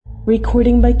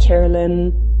Recording by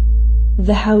Carolyn.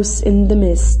 The House in the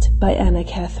Mist by Anna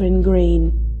Catherine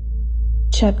Green.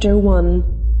 Chapter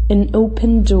 1. An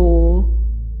Open Door.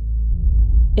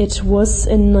 It was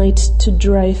a night to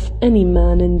drive any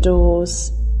man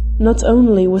indoors. Not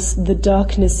only was the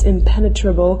darkness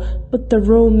impenetrable, but the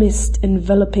raw mist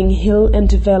enveloping hill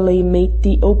and valley made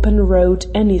the open road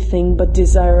anything but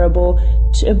desirable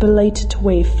to a belated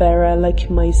wayfarer like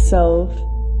myself.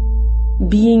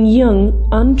 Being young,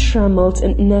 untrammeled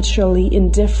and naturally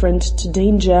indifferent to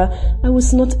danger, I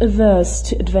was not averse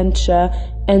to adventure,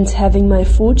 and having my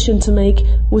fortune to make,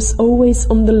 was always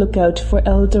on the lookout for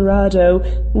El Dorado,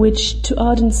 which, to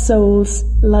ardent souls,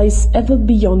 lies ever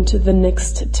beyond the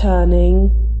next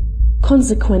turning.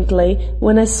 Consequently,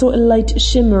 when I saw a light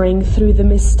shimmering through the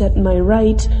mist at my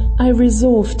right, I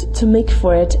resolved to make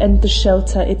for it and the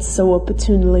shelter it so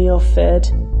opportunely offered.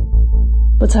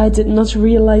 But I did not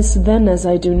realize then, as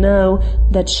I do now,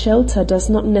 that shelter does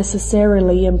not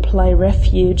necessarily imply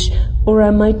refuge, or I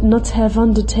might not have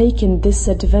undertaken this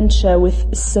adventure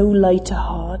with so light a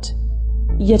heart.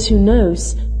 Yet who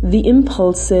knows? The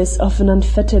impulses of an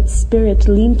unfettered spirit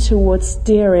lean towards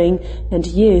daring, and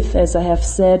youth, as I have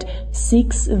said,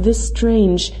 seeks the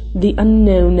strange, the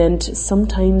unknown, and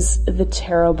sometimes the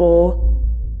terrible.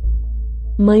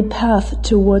 My path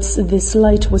towards this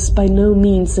light was by no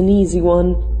means an easy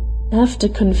one. After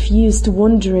confused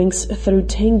wanderings through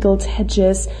tangled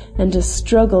hedges and a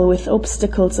struggle with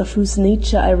obstacles of whose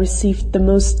nature I received the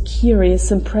most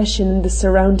curious impression in the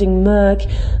surrounding murk,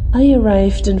 I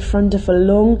arrived in front of a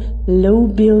long, low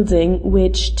building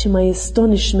which, to my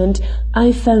astonishment,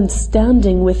 I found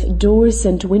standing with doors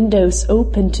and windows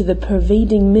open to the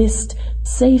pervading mist,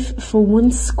 save for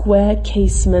one square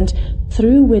casement,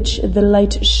 through which the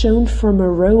light shone from a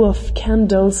row of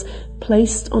candles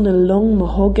placed on a long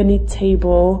mahogany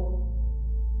table.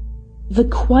 The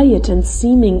quiet and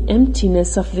seeming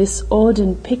emptiness of this odd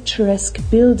and picturesque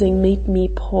building made me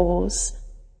pause.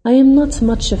 I am not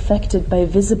much affected by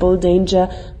visible danger,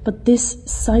 but this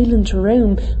silent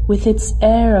room, with its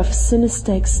air of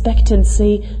sinister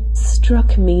expectancy,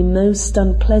 struck me most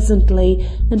unpleasantly,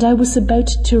 and I was about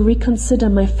to reconsider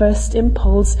my first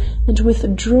impulse and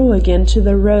withdraw again to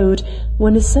the road,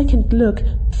 when a second look,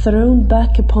 thrown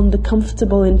back upon the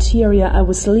comfortable interior I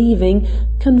was leaving,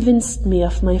 convinced me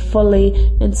of my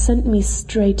folly and sent me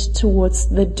straight towards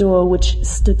the door which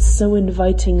stood so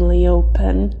invitingly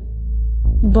open.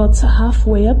 But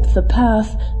halfway up the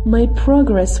path, my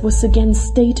progress was again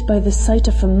stayed by the sight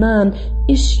of a man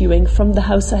issuing from the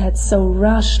house I had so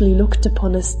rashly looked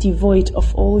upon as devoid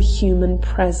of all human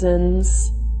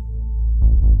presence.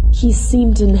 He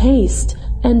seemed in haste,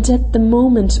 and at the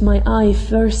moment my eye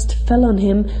first fell on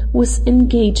him was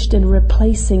engaged in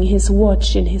replacing his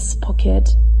watch in his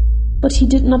pocket. But he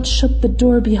did not shut the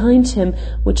door behind him,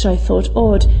 which I thought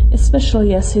odd,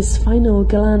 especially as his final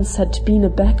glance had been a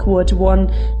backward one,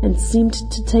 and seemed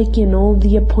to take in all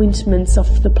the appointments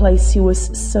of the place he was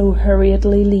so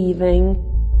hurriedly leaving.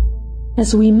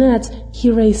 As we met, he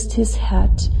raised his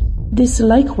hat. This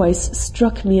likewise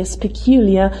struck me as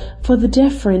peculiar, for the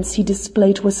deference he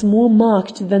displayed was more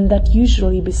marked than that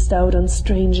usually bestowed on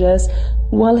strangers,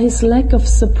 while his lack of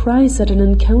surprise at an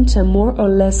encounter more or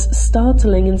less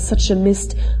startling in such a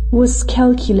mist was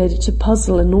calculated to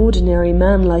puzzle an ordinary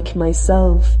man like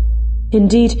myself.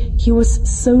 Indeed, he was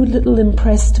so little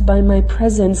impressed by my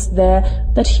presence there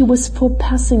that he was for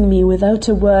passing me without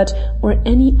a word or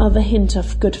any other hint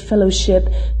of good fellowship,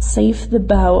 save the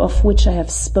bow of which I have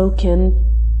spoken.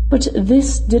 But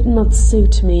this did not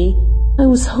suit me. I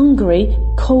was hungry,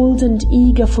 cold and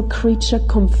eager for creature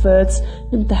comforts,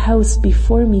 and the house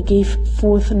before me gave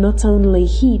forth not only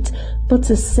heat, but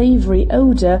a savoury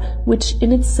odour, which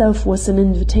in itself was an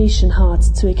invitation hard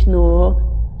to ignore.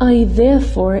 I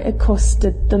therefore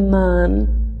accosted the man.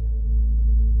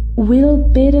 "Will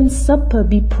bed and supper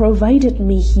be provided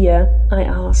me here?" I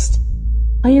asked.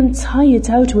 "I am tired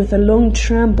out with a long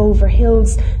tramp over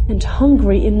hills and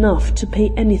hungry enough to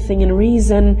pay anything in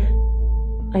reason."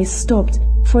 I stopped,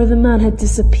 for the man had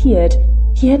disappeared.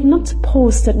 He had not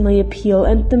paused at my appeal,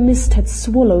 and the mist had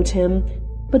swallowed him.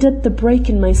 But at the break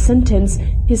in my sentence,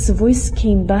 his voice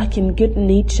came back in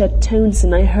good-natured tones,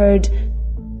 and I heard,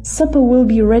 "Supper will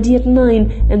be ready at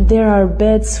 9, and there are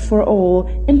beds for all.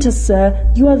 Enter, sir.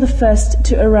 You are the first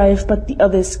to arrive, but the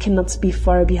others cannot be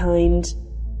far behind."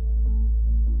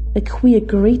 A queer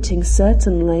greeting,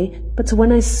 certainly, but when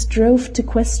I strove to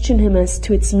question him as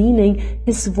to its meaning,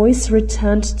 his voice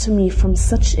returned to me from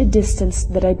such a distance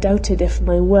that I doubted if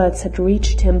my words had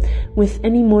reached him with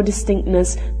any more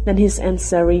distinctness than his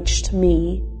answer reached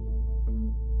me.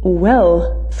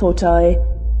 "Well," thought I,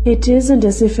 It isn't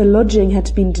as if a lodging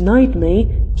had been denied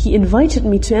me. He invited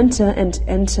me to enter, and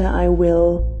enter I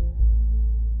will.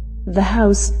 The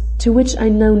house, to which I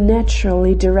now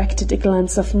naturally directed a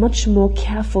glance of much more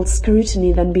careful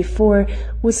scrutiny than before,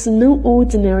 was no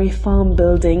ordinary farm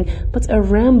building, but a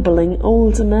rambling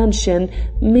old mansion,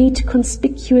 made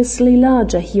conspicuously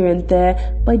larger here and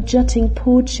there by jutting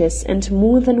porches and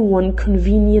more than one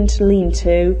convenient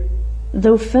lean-to.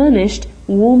 Though furnished,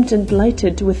 warmed and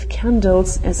lighted with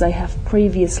candles, as I have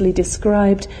previously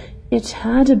described, it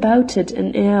had about it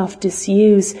an air of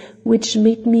disuse which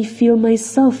made me feel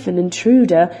myself an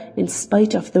intruder in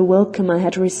spite of the welcome I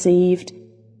had received.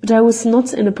 But I was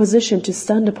not in a position to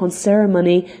stand upon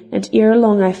ceremony, and ere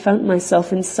long I found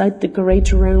myself inside the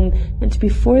great room and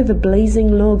before the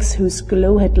blazing logs whose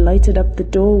glow had lighted up the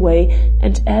doorway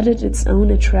and added its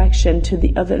own attraction to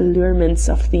the other allurements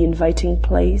of the inviting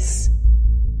place.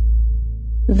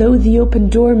 Though the open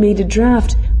door made a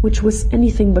draught which was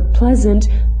anything but pleasant,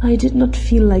 I did not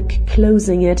feel like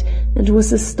closing it, and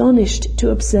was astonished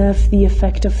to observe the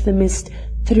effect of the mist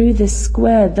through this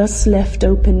square thus left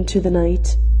open to the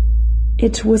night.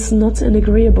 It was not an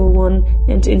agreeable one,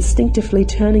 and instinctively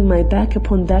turning my back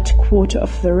upon that quarter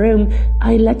of the room,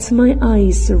 I let my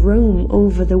eyes roam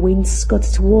over the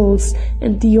wainscoted walls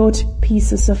and the odd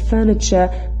pieces of furniture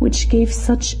which gave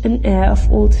such an air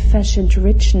of old-fashioned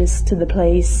richness to the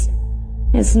place.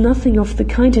 As nothing of the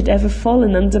kind had ever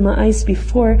fallen under my eyes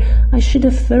before, I should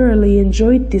have thoroughly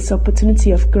enjoyed this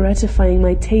opportunity of gratifying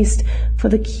my taste for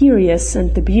the curious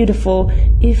and the beautiful,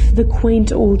 if the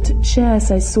quaint old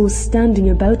chairs I saw standing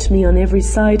about me on every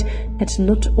side had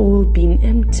not all been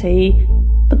empty.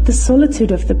 But the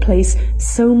solitude of the place,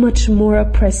 so much more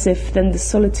oppressive than the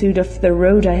solitude of the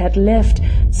road I had left,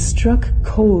 struck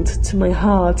cold to my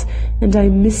heart, and I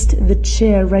missed the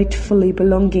chair rightfully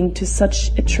belonging to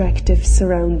such attractive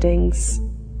surroundings.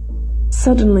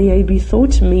 Suddenly I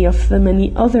bethought me of the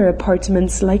many other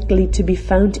apartments likely to be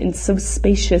found in so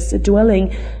spacious a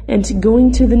dwelling, and going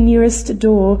to the nearest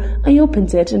door, I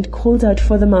opened it and called out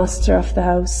for the master of the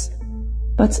house.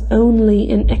 But only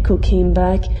an echo came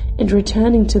back, and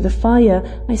returning to the fire,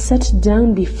 I sat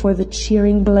down before the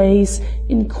cheering blaze,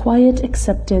 in quiet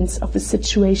acceptance of a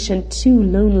situation too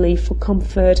lonely for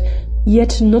comfort,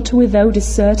 yet not without a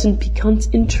certain piquant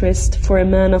interest for a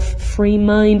man of free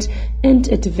mind and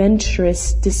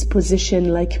adventurous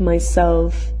disposition like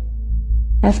myself.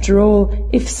 After all,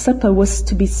 if supper was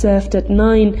to be served at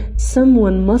 9,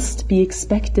 someone must be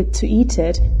expected to eat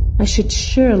it. I should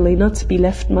surely not be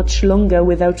left much longer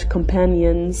without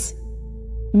companions.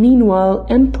 Meanwhile,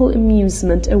 ample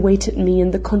amusement awaited me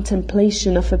in the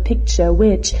contemplation of a picture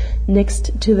which,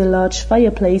 next to the large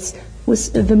fireplace, was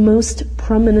the most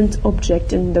prominent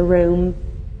object in the room.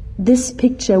 This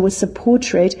picture was a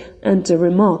portrait, and a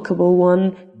remarkable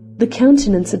one. The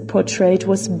countenance it portrayed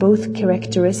was both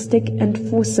characteristic and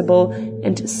forcible,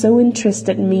 and so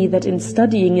interested me that in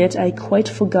studying it I quite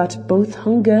forgot both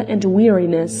hunger and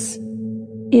weariness.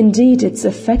 Indeed, its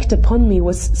effect upon me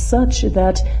was such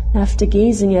that, after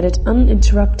gazing at it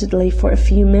uninterruptedly for a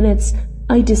few minutes,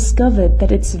 I discovered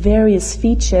that its various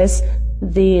features,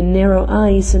 the narrow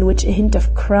eyes in which a hint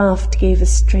of craft gave a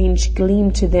strange gleam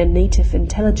to their native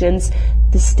intelligence,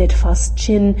 the steadfast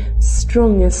chin,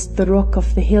 strong as the rock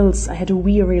of the hills I had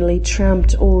wearily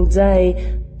tramped all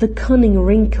day, the cunning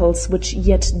wrinkles which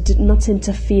yet did not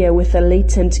interfere with a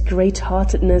latent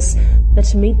great-heartedness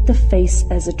that made the face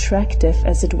as attractive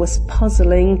as it was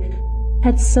puzzling,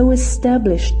 had so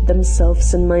established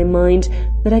themselves in my mind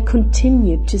that I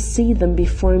continued to see them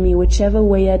before me whichever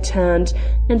way I turned,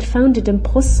 and found it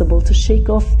impossible to shake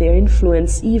off their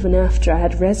influence even after I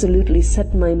had resolutely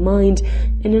set my mind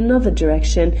in another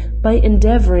direction by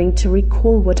endeavouring to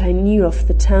recall what I knew of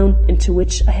the town into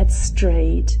which I had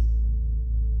strayed.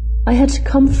 I had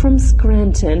come from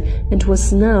Scranton, and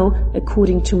was now,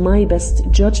 according to my best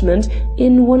judgment,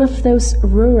 in one of those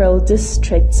rural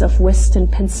districts of western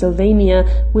Pennsylvania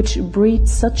which breed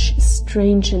such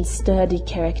strange and sturdy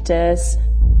characters.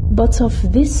 But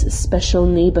of this special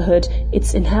neighborhood,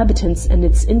 its inhabitants and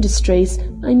its industries,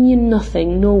 I knew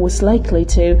nothing, nor was likely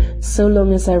to, so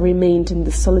long as I remained in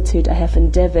the solitude I have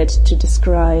endeavored to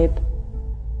describe.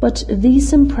 But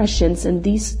these impressions and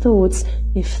these thoughts,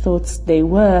 if thoughts they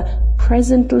were,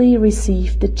 presently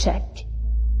received a check.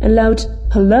 A loud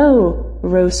 "Hello!"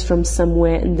 rose from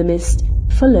somewhere in the mist,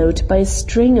 followed by a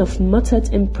string of muttered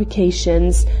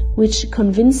imprecations, which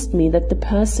convinced me that the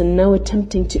person now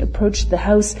attempting to approach the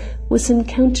house was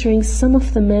encountering some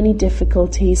of the many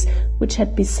difficulties which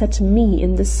had beset me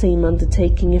in the same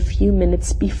undertaking a few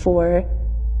minutes before.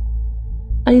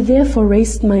 I therefore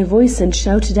raised my voice and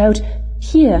shouted out,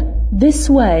 "Here, this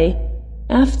way,"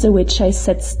 after which I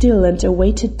sat still and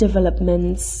awaited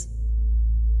developments.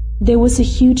 There was a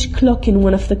huge clock in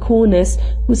one of the corners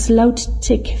whose loud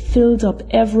tick filled up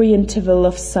every interval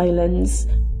of silence.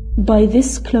 By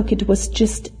this clock it was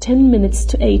just 10 minutes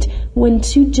to 8 when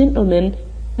two gentlemen,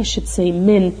 I should say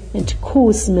men, and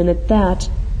coarse men at that,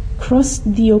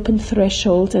 crossed the open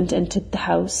threshold and entered the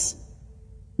house.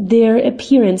 Their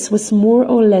appearance was more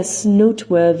or less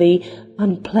noteworthy,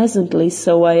 unpleasantly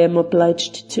so, I am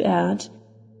obliged to add.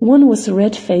 One was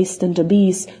red-faced and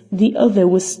obese, the other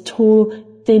was tall,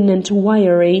 thin and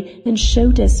wiry, and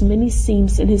showed as many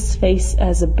seams in his face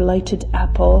as a blighted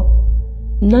apple.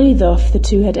 Neither of the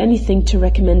two had anything to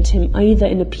recommend him either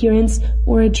in appearance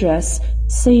or address,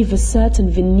 save a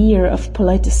certain veneer of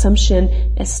polite assumption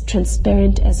as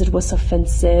transparent as it was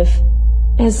offensive.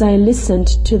 As I listened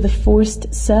to the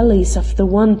forced sallies of the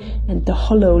one and the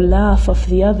hollow laugh of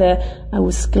the other, I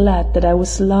was glad that I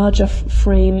was large of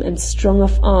frame and strong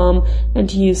of arm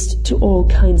and used to all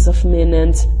kinds of men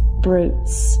and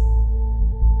brutes.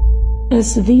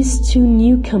 As these two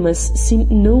newcomers seemed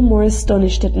no more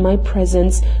astonished at my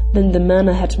presence than the man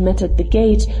I had met at the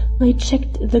gate, I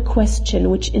checked the question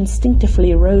which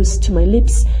instinctively rose to my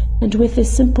lips, and with a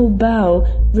simple bow,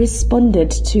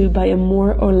 responded to by a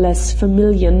more or less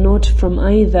familiar nod from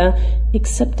either,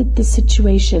 accepted the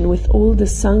situation with all the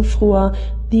sang-froid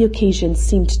the occasion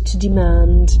seemed to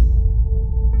demand.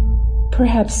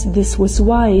 Perhaps this was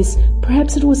wise,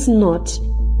 perhaps it was not.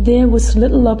 There was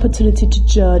little opportunity to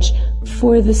judge,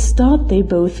 for the start they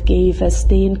both gave as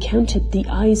they encountered the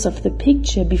eyes of the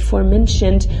picture before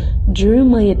mentioned drew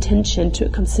my attention to a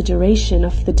consideration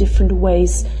of the different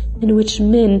ways in which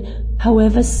men,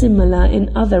 however similar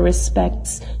in other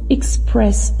respects,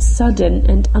 express sudden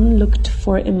and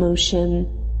unlooked-for emotion.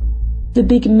 The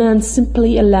big man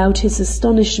simply allowed his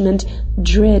astonishment,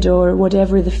 dread, or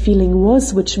whatever the feeling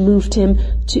was which moved him,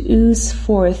 to ooze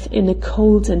forth in a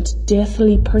cold and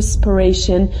deathly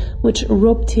perspiration which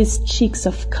robbed his cheeks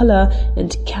of colour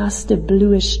and cast a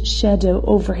bluish shadow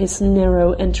over his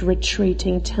narrow and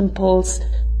retreating temples,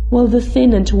 while the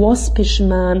thin and waspish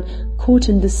man, caught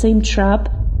in the same trap,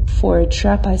 for a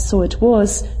trap I saw it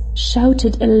was,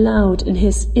 shouted aloud in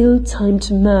his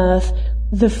ill-timed mirth,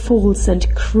 the false and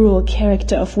cruel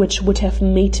character of which would have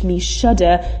made me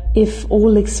shudder if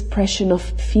all expression of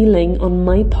feeling on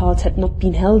my part had not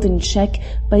been held in check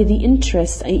by the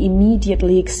interest I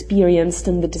immediately experienced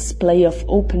in the display of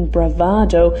open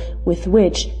bravado with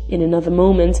which, in another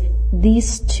moment,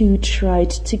 these two tried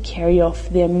to carry off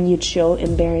their mutual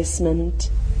embarrassment.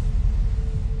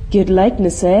 "Good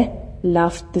likeness, eh?"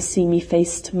 laughed the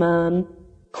seamy-faced man.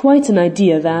 "Quite an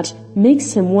idea, that.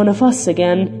 Makes him one of us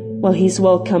again. Well, he's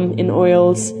welcome in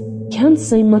oils. Can't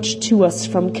say much to us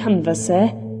from canvas, eh?"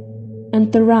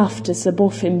 And the rafters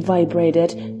above him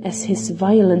vibrated as his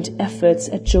violent efforts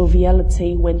at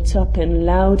joviality went up in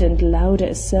loud and louder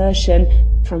assertion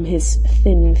from his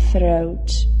thin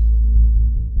throat.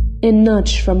 A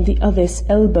nudge from the other's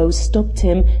elbow stopped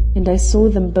him, and I saw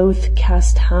them both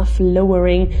cast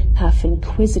half-lowering,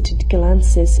 half-inquisitive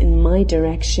glances in my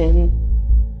direction.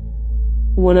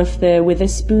 "One of the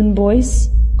Witherspoon boys?"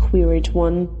 queried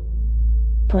one.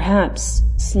 "Perhaps,"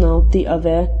 snarled the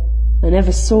other. "I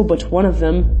never saw but one of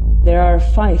them. There are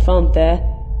 5, aren't there?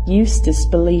 Eustace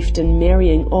believed in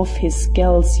marrying off his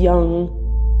gals young."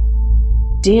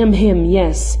 "Damn him,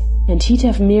 yes, and he'd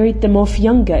have married them off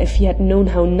younger if he had known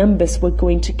how numbers were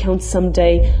going to count some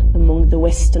day among the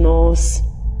Westonhaughs."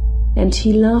 And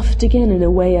he laughed again in a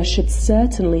way I should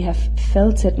certainly have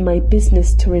felt it my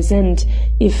business to resent,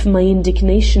 if my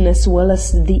indignation as well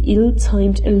as the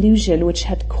ill-timed allusion which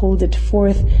had called it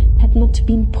forth had not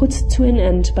been put to an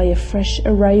end by a fresh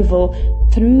arrival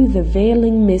through the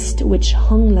veiling mist which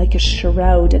hung like a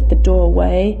shroud at the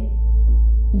doorway.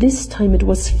 This time it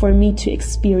was for me to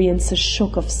experience a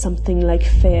shock of something like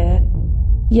fear.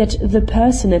 Yet the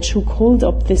personage who called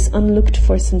up this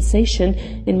unlooked-for sensation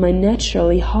in my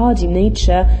naturally hardy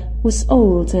nature was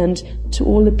old and, to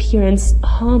all appearance,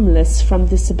 harmless from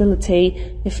disability,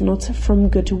 if not from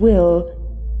goodwill.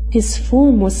 His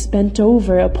form was bent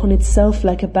over upon itself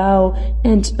like a bow,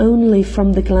 and only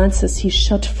from the glances he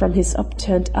shot from his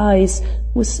upturned eyes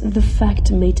was the fact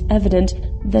made evident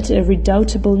that a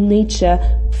redoubtable nature,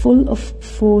 full of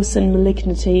force and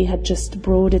malignity, had just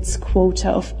brought its quota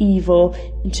of evil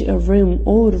into a room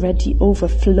already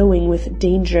overflowing with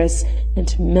dangerous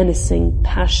and menacing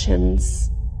passions.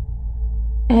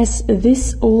 As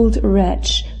this old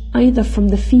wretch, either from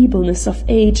the feebleness of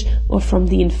age or from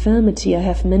the infirmity I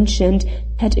have mentioned,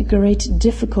 had a great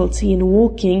difficulty in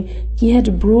walking, he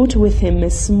had brought with him a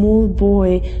small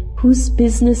boy whose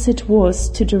business it was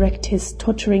to direct his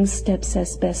tottering steps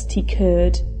as best he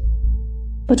could.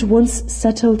 But once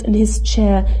settled in his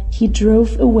chair, he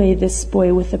drove away this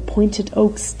boy with a pointed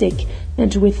oak stick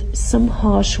and with some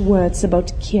harsh words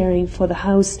about caring for the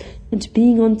house and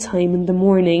being on time in the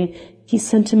morning, he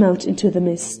sent him out into the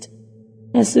mist.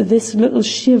 As this little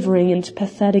shivering and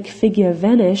pathetic figure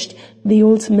vanished, the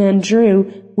old man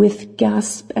drew, with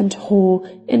gasp and haw,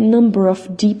 a number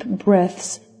of deep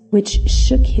breaths, which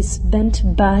shook his bent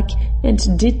back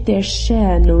and did their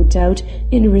share, no doubt,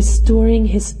 in restoring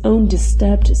his own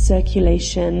disturbed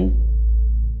circulation.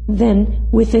 Then,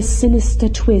 with a sinister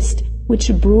twist,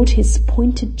 which brought his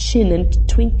pointed chin and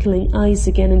twinkling eyes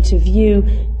again into view,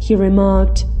 he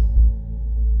remarked,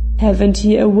 "Haven't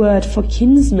ye a word for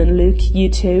kinsman, Luke, you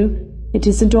two? It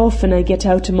isn't often I get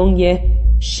out among ye.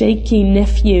 Shaky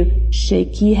nephew,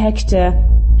 shaky Hector,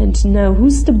 and now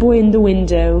who's the boy in the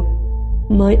window?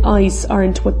 My eyes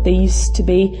aren't what they used to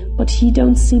be, but he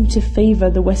don't seem to favour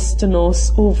the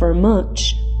Westernaws over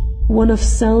much. One of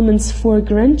Salmon's 4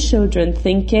 grandchildren,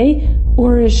 think, eh?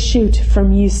 Or a shoot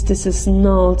from Eustace's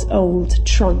gnarled old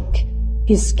trunk?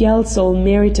 His gals all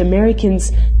married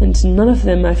Americans, and none of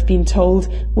them, I've been told,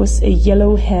 was a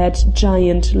yellow-haired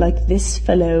giant like this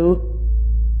fellow."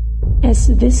 As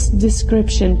this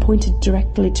description pointed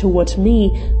directly toward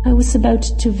me, I was about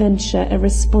to venture a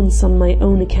response on my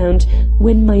own account,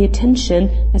 when my attention,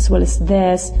 as well as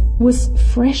theirs, was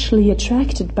freshly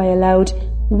attracted by a loud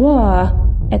 "Wah!"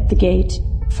 at the gate,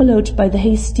 followed by the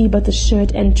hasty but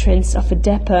assured entrance of a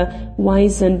dapper,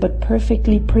 wizen but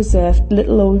perfectly preserved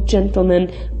little old gentleman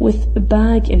with a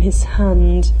bag in his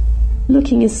hand,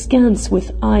 looking askance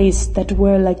with eyes that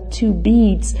were like 2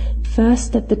 beads,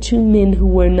 first at the 2 men who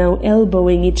were now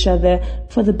elbowing each other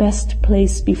for the best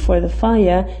place before the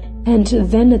fire, and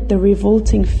then at the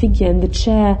revolting figure in the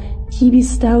chair. He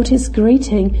bestowed his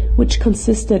greeting, which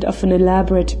consisted of an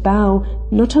elaborate bow,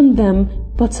 not on them,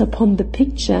 but upon the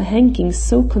picture hanging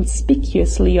so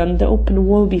conspicuously on the open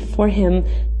wall before him,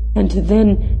 and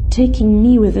then, taking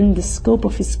me within the scope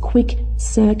of his quick,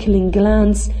 circling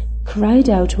glance, cried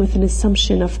out with an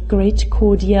assumption of great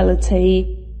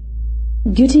cordiality,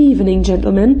 "Good evening,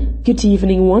 gentlemen. Good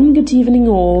evening one, good evening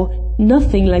all.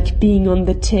 Nothing like being on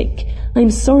the tick. I'm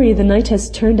sorry the night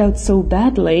has turned out so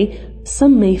badly.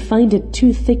 Some may find it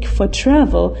too thick for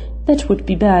travel. That would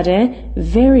be bad, eh?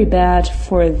 Very bad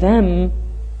for them."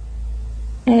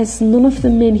 As none of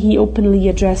the men he openly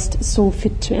addressed saw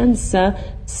fit to answer,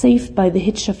 save by the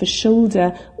hitch of a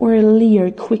shoulder or a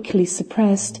leer quickly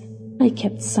suppressed, I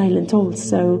kept silent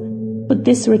also. But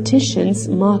this reticence,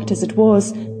 marked as it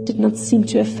was, did not seem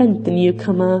to offend the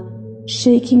newcomer.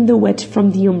 Shaking the wet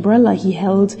from the umbrella he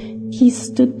held, he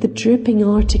stood the dripping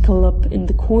article up in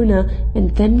the corner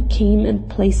and then came and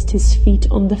placed his feet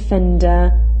on the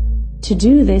fender. To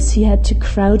do this he had to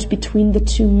crowd between the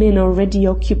 2 men already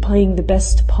occupying the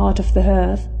best part of the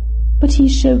hearth, but he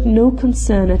showed no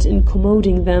concern at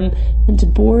incommoding them,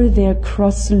 and bore their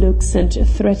cross looks and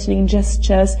threatening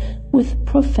gestures with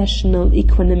professional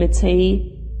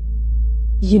equanimity.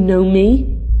 "You know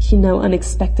me?" he now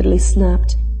unexpectedly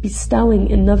snapped,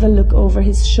 bestowing another look over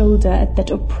his shoulder at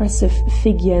that oppressive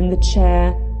figure in the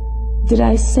chair. "Did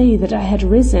I say that I had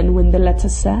risen when the latter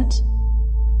sat?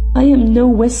 I am no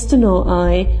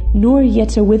Westernaw, nor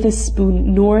yet a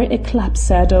Witherspoon, nor a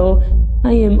Clapsaddle.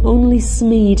 I am only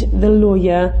Smead, the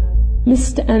lawyer,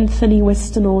 Mr. Anthony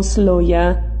Westernaw's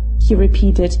lawyer," he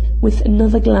repeated, with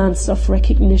another glance of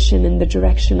recognition in the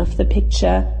direction of the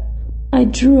picture. "I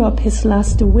drew up his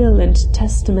last will and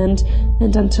testament,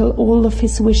 and until all of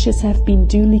his wishes have been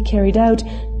duly carried out,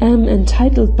 am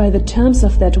entitled by the terms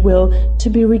of that will to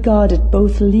be regarded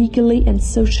both legally and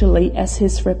socially as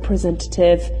his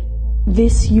representative.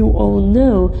 This you all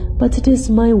know, but it is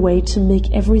my way to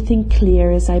make everything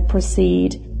clear as I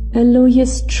proceed. A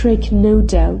lawyer's trick, no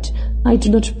doubt. I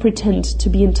do not pretend to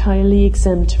be entirely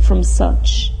exempt from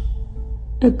such."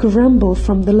 A grumble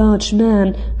from the large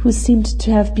man, who seemed to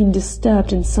have been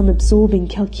disturbed in some absorbing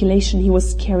calculation he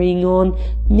was carrying on,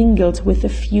 mingled with a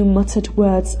few muttered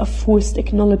words of forced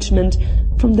acknowledgment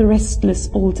from the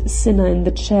restless old sinner in the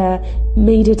chair,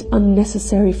 made it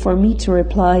unnecessary for me to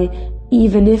reply,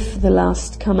 even if the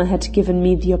last comer had given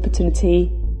me the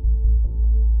opportunity.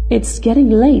 "It's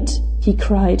getting late," he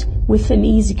cried, with an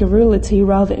easy garrulity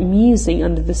rather amusing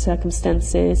under the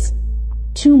circumstances.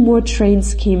 2 more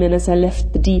trains came in as I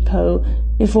left the depot.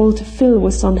 If old Phil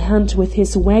was on hand with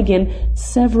his wagon,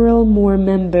 several more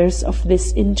members of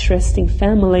this interesting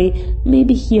family may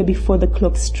be here before the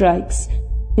clock strikes.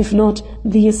 If not,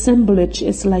 the assemblage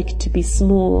is like to be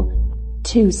small.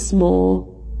 Too small.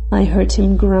 I heard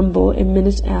him grumble a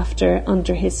minute after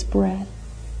under his breath.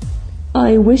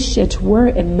 "I wish it were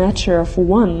a matter of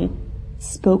one,"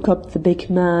 spoke up the big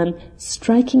man,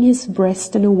 striking his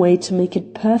breast in a way to make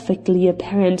it perfectly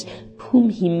apparent whom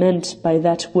he meant by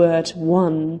that word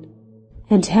one.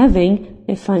 And having,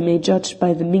 if I may judge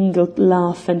by the mingled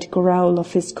laugh and growl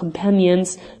of his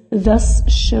companions, thus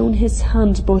shown his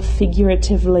hand both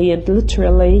figuratively and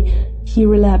literally, he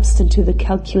relapsed into the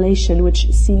calculation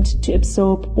which seemed to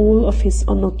absorb all of his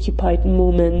unoccupied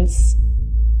moments.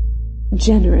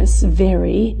 "Generous,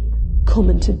 very,"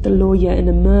 commented the lawyer in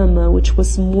a murmur which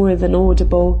was more than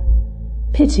audible.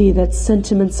 "Pity that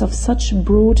sentiments of such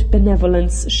broad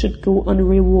benevolence should go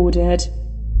unrewarded."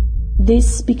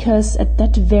 This because at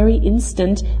that very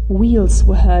instant wheels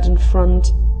were heard in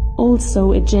front,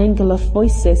 also a jangle of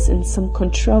voices in some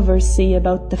controversy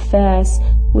about the fares,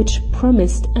 which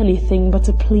promised anything but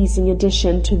a pleasing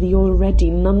addition to the already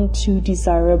none too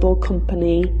desirable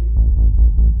company.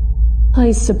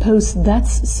 "I suppose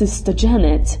that's Sister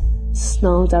Janet,"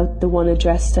 snarled out the one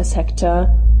addressed as Hector.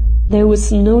 There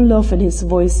was no love in his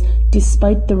voice,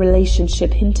 despite the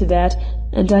relationship hinted at,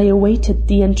 and I awaited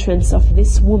the entrance of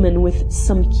this woman with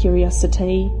some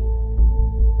curiosity.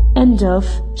 End of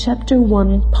Chapter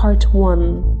 1, Part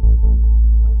 1.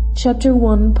 Chapter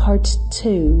 1, Part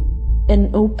 2. An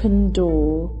Open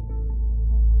Door.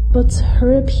 But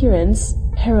her appearance,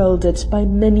 heralded by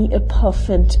many a puff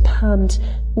and pant,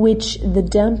 which the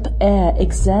damp air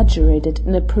exaggerated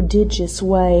in a prodigious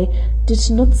way, did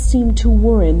not seem to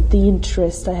warrant the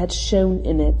interest I had shown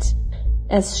in it.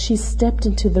 As she stepped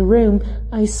into the room,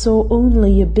 I saw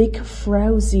only a big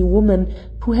frowsy woman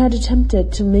who had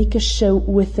attempted to make a show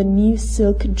with a new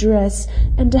silk dress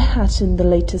and a hat in the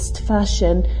latest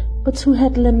fashion, but who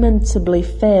had lamentably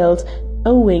failed,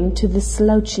 owing to the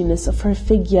slouchiness of her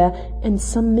figure and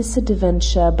some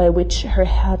misadventure by which her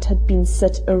hat had been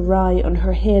set awry on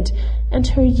her head and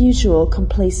her usual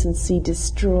complacency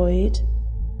destroyed.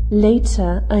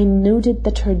 Later I noted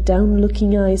that her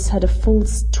down-looking eyes had a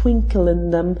false twinkle in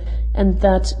them, and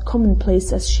that,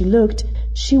 commonplace as she looked,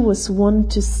 she was one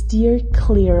to steer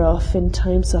clear of in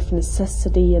times of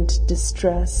necessity and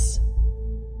distress.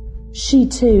 She,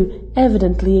 too,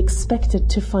 evidently expected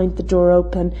to find the door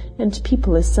open and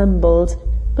people assembled,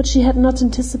 but she had not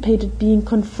anticipated being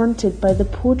confronted by the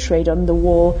portrait on the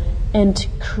wall, and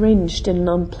cringed in an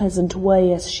unpleasant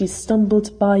way as she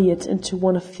stumbled by it into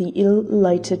one of the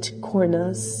ill-lighted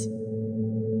corners.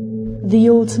 The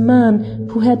old man,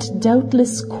 who had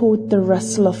doubtless caught the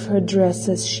rustle of her dress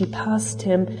as she passed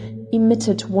him,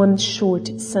 emitted one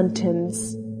short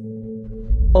sentence.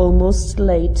 "Almost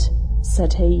late,"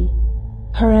 said he.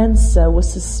 Her answer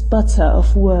was a sputter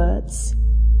of words.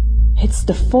 "It's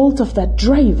the fault of that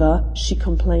driver," she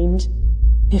complained.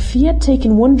 "If he had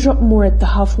taken one drop more at the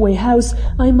halfway house,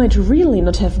 I might really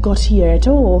not have got here at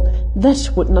all. That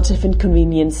would not have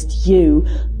inconvenienced you.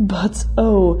 But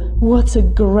oh, what a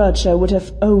grudge I would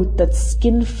have owed that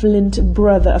skinflint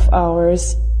brother of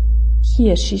ours,"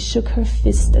 here she shook her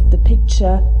fist at the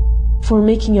picture, "for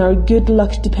making our good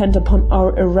luck depend upon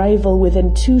our arrival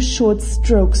within 2 short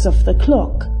strokes of the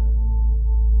clock."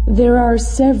 "There are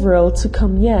several to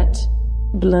come yet,"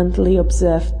 blandly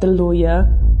observed the lawyer.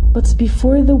 But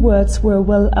before the words were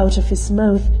well out of his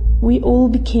mouth, we all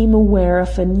became aware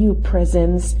of a new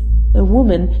presence, a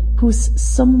woman whose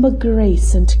sombre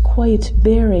grace and quiet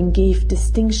bearing gave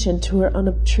distinction to her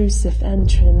unobtrusive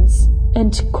entrance,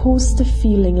 and caused a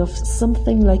feeling of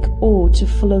something like awe to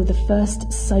follow the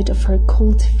first sight of her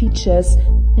cold features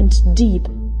and deep,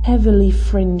 heavily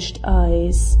fringed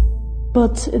eyes.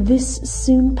 But this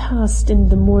soon passed in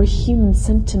the more human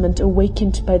sentiment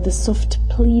awakened by the soft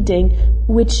pleading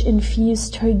which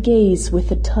infused her gaze with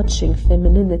a touching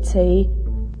femininity.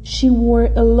 She wore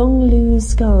a long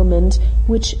loose garment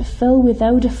which fell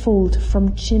without a fold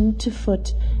from chin to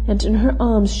foot, and in her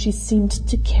arms she seemed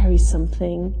to carry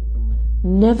something.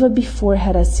 Never before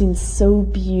had I seen so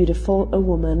beautiful a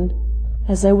woman.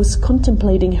 As I was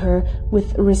contemplating her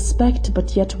with respect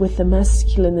but yet with a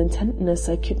masculine intentness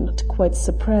I could not quite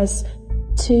suppress,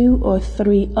 2 or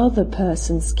 3 other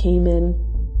persons came in,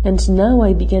 and now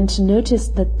I began to notice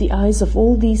that the eyes of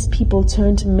all these people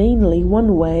turned mainly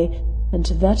one way, and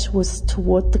that was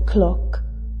toward the clock.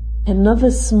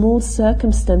 Another small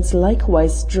circumstance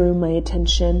likewise drew my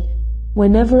attention.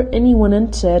 Whenever anyone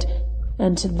entered,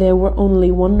 and there were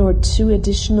only 1 or 2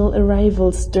 additional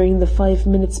arrivals during the 5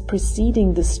 minutes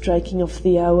preceding the striking of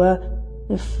the hour,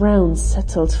 a frown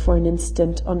settled for an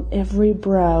instant on every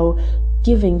brow,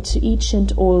 giving to each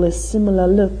and all a similar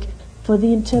look, for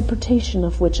the interpretation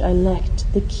of which I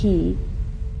lacked the key.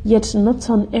 Yet not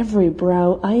on every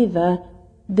brow either.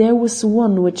 there was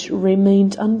one which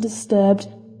remained undisturbed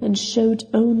and showed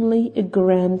only a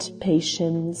grand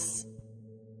patience.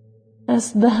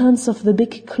 As the hands of the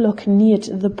big clock neared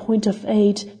the point of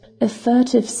 8, a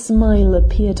furtive smile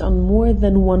appeared on more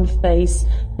than one face,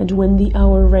 and when the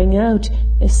hour rang out,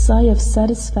 a sigh of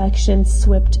satisfaction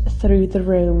swept through the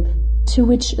room, to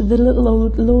which the little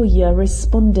old lawyer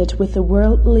responded with a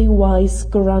worldly wise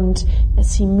grunt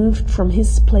as he moved from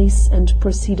his place and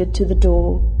proceeded to the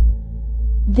door.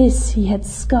 This he had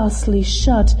scarcely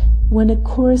shut when a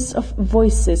chorus of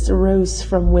voices rose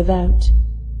from without.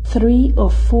 3 or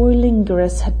 4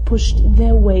 lingerers had pushed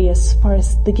their way as far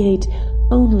as the gate,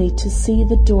 only to see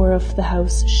the door of the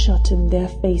house shut in their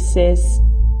faces.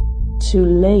 "Too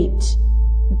late,"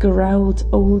 growled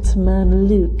old man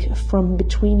Luke from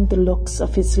between the locks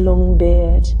of his long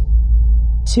beard.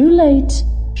 "Too late,"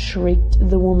 shrieked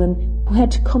the woman, who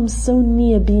had come so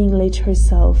near being late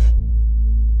herself.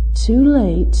 "Too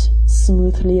late,"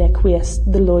 smoothly acquiesced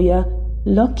the lawyer,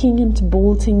 locking and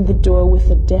bolting the door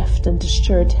with a deft and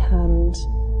assured hand.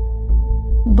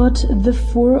 But the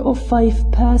 4 or 5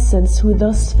 persons who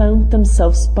thus found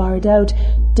themselves barred out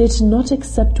did not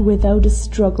accept without a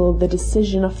struggle the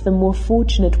decision of the more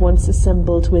fortunate ones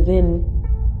assembled within.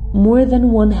 More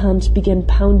than one hand began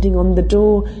pounding on the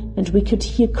door, and we could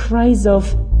hear cries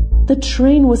of, "The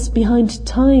train was behind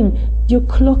time! Your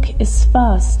clock is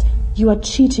fast! You are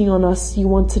cheating on us! You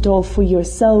want it all for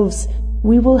yourselves!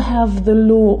 We will have the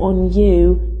law on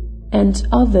you!" and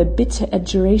other bitter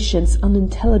adjurations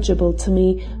unintelligible to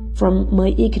me from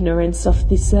my ignorance of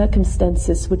the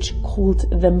circumstances which called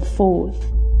them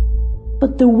forth.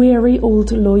 But the weary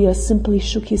old lawyer simply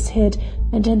shook his head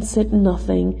and answered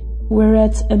nothing,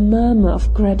 whereat a murmur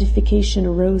of gratification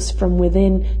rose from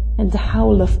within, and a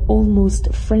howl of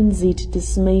almost frenzied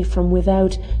dismay from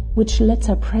without, which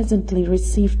latter presently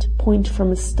received point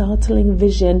from a startling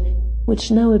vision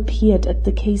which now appeared at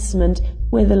the casement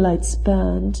where the lights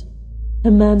burned. A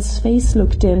man's face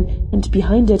looked in, and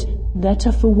behind it that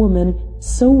of a woman,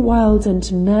 so wild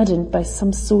and maddened by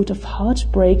some sort of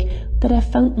heartbreak that I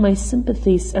found my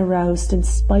sympathies aroused in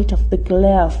spite of the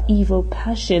glare of evil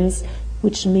passions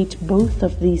which made both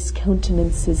of these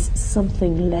countenances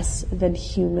something less than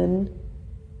human.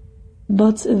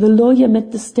 But the lawyer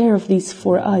met the stare of these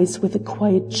 4 eyes with a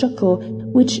quiet chuckle,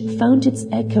 which found its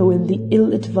echo in the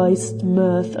ill-advised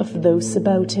mirth of those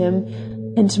about him,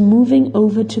 and moving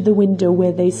over to the window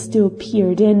where they still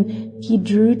peered in, he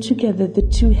drew together the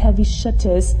 2 heavy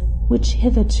shutters which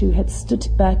hitherto had stood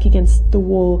back against the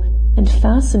wall, and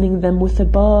fastening them with a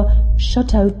bar,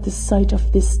 shut out the sight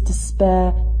of this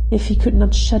despair, if he could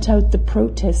not shut out the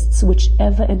protests which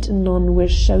ever and anon were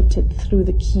shouted through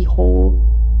the keyhole.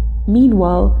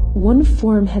 Meanwhile, one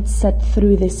form had sat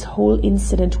through this whole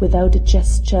incident without a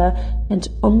gesture, and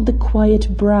on the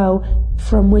quiet brow,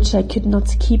 from which I could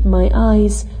not keep my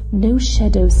eyes, no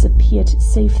shadows appeared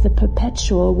save the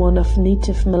perpetual one of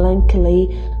native melancholy,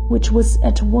 which was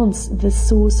at once the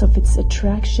source of its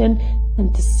attraction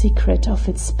and the secret of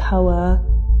its power.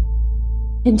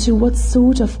 Into what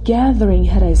sort of gathering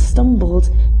had I stumbled,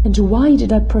 and why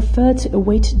did I prefer to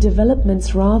await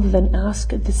developments rather than ask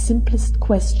the simplest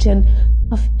question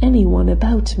of anyone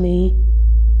about me?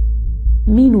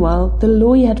 Meanwhile, the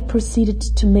lawyer had proceeded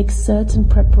to make certain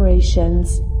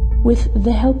preparations. With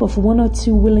the help of 1 or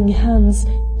 2 willing hands,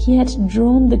 he had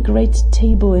drawn the great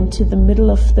table into the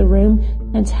middle of the room,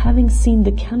 and having seen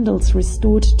the candles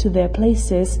restored to their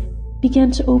places,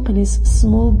 began to open his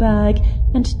small bag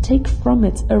and take from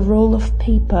it a roll of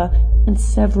paper and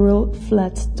several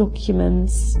flat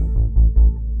documents.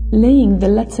 Laying the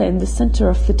latter in the center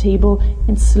of the table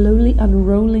and slowly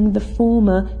unrolling the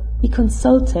former, he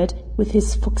consulted, with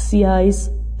his foxy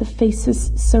eyes, the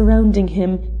faces surrounding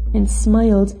him, and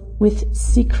smiled with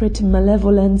secret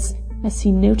malevolence as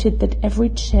he noted that every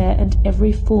chair and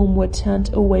every form were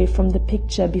turned away from the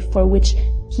picture before which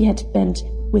he had bent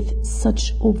with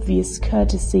such obvious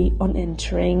courtesy on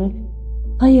entering.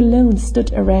 I alone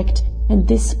stood erect, and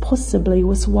this possibly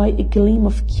was why a gleam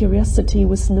of curiosity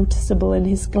was noticeable in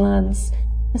his glance,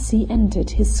 as he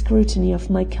ended his scrutiny of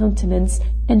my countenance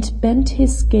and bent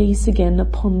his gaze again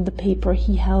upon the paper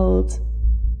he held.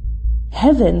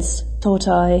 Heavens, thought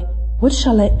I, what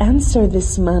shall I answer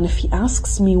this man if he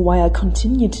asks me why I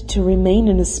continued to remain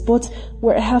in a spot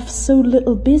where I have so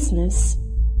little business?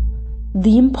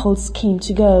 The impulse came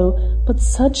to go, but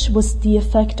such was the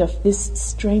effect of this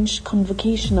strange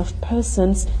convocation of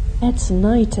persons at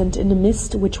night and in a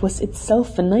mist which was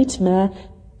itself a nightmare,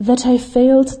 that I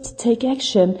failed to take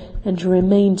action and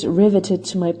remained riveted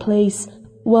to my place,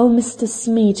 while Mr.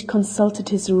 Smead consulted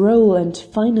his roll and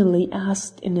finally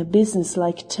asked in a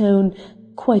businesslike tone,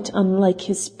 quite unlike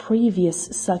his previous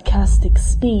sarcastic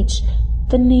speech,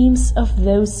 the names of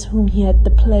those whom he had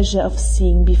the pleasure of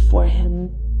seeing before him.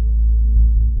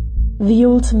 The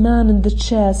old man in the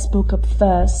chair spoke up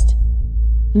first.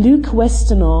 "Luke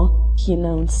Westonhaugh," he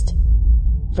announced.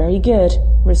 "Very good,"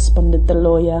 responded the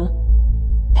lawyer.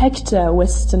 "Hector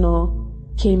Westonhaugh,"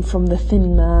 came from the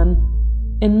thin man.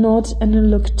 A nod and a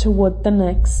look toward the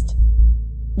next.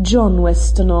 "John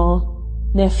Westonhaugh."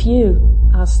 "Nephew?"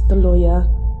 asked the lawyer.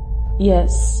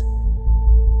 "Yes."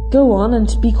 "Go on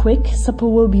and be quick, supper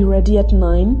will be ready at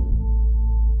 9.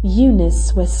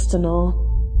 "Eunice Westonhaugh,"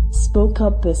 spoke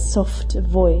up a soft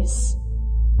voice.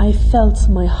 I felt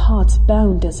my heart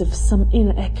bound as if some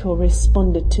inner echo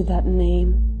responded to that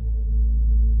name.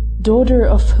 "Daughter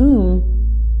of whom?"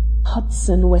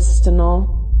 "Hudson Westonhaugh,"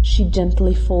 she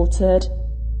gently faltered.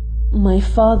 "My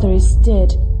father is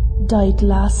dead, died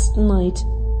last night.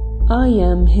 I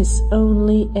am his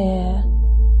only heir."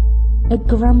 A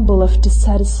grumble of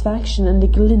dissatisfaction and a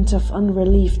glint of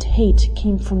unrelieved hate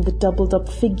came from the doubled-up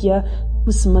figure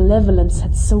whose malevolence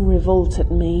had so revolted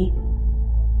me.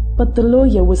 But the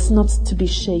lawyer was not to be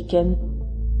shaken.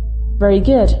 "Very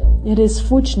good. It is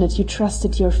fortunate you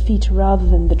trusted your feet rather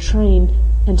than the train.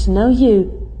 And now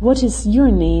what is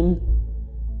your name?"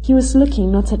 He was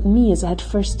looking not at me as I had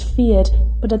first feared,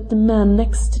 but at the man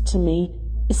next to me,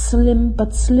 a slim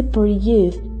but slippery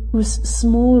youth whose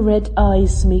small red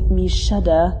eyes made me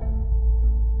shudder.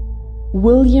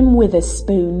 "William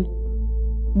Witherspoon."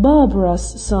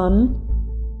 "Barbara's son?"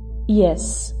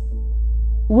 "Yes."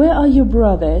 "Where are your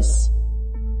brothers?"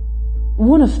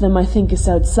 "One of them, I think, is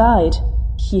outside."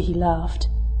 Here he laughed.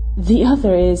 "The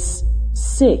other is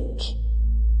sick."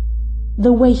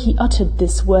 The way he uttered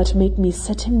this word made me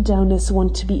set him down as one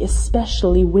to be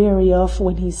especially wary of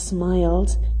when he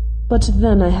smiled. But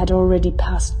then I had already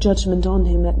passed judgment on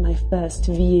him at my first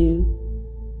view.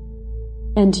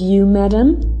 "And you,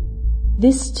 madam?"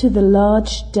 This to the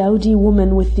large, dowdy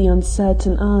woman with the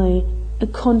uncertain eye, a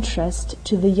contrast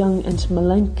to the young and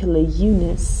melancholy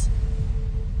Eunice.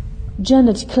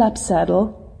 "Janet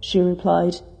Clapsaddle," she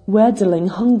replied, waddling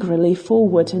hungrily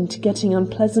forward and getting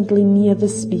unpleasantly near the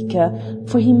speaker,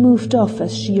 for he moved off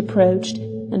as she approached,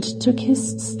 and took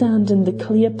his stand in the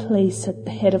clear place at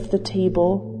the head of the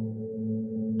table.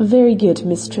 "Very good,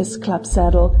 Mistress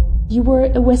Clapsaddle. You were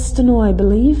a Westonhaugh, I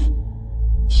believe?"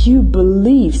 "You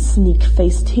believe,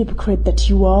 sneak-faced hypocrite that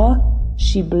you are?"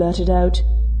 she blurted out.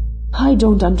 "I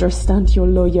don't understand your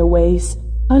lawyer ways.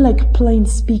 I like plain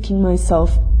speaking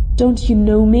myself. Don't you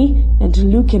know me, and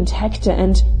Luke and Hector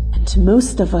and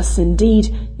most of us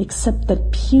indeed, except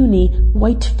that puny,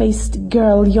 white-faced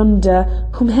girl yonder,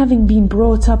 whom, having been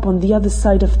brought up on the other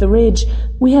side of the ridge,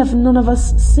 we have none of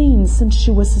us seen since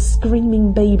she was a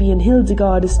screaming baby in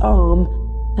Hildegarde's arm,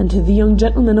 and the young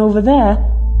gentleman over there,"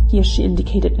 here she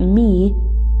indicated me,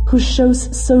 "who shows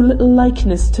so little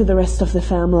likeness to the rest of the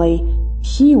family.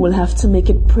 He will have to make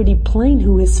it pretty plain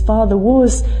who his father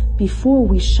was before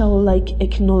we shall like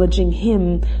acknowledging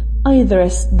him, either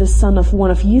as the son of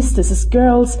one of Eustace's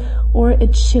girls or a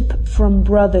chip from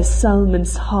Brother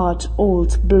Salmon's hard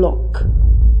old block."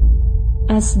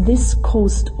 As this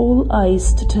caused all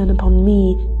eyes to turn upon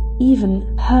me, even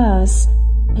hers,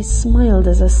 I smiled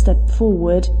as I stepped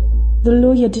forward. The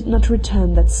lawyer did not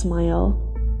return that smile.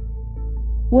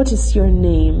 "What is your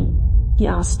name?" he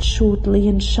asked shortly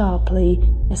and sharply,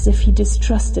 as if he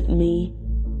distrusted me.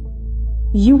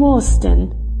 "Hugh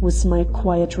Austin," was my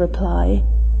quiet reply.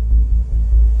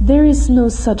 "There is no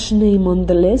such name on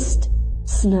the list,"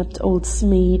 snapped old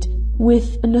Smead,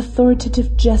 with an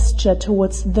authoritative gesture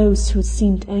towards those who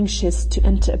seemed anxious to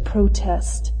enter a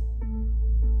protest.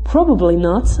 "Probably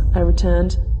not," I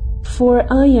returned, "for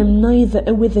I am neither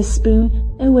a Witherspoon,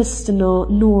 a Westonhaugh,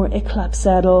 nor a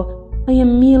Clapsaddle. I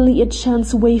am merely a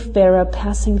chance wayfarer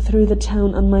passing through the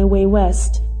town on my way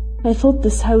west. I thought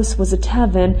this house was a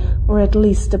tavern, or at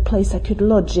least a place I could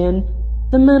lodge in.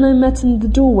 The man I met in the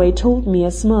doorway told me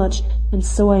as much, and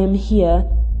so I am here.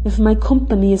 If my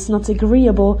company is not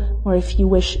agreeable, or if you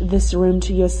wish this room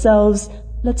to yourselves,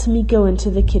 let me go into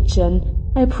the kitchen.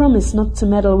 I promise not to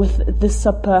meddle with the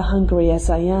supper, hungry as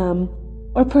I am.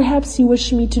 Or perhaps you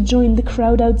wish me to join the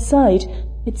crowd outside?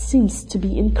 It seems to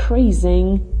be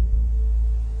increasing."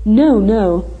 "No,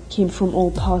 no," came from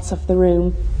all parts of the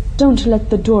room. "Don't let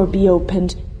the door be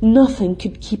opened. Nothing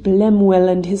could keep Lemuel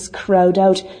and his crowd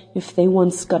out if they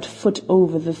once got foot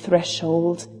over the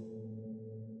threshold."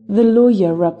 The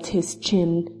lawyer rubbed his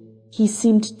chin. He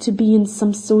seemed to be in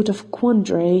some sort of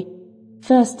quandary.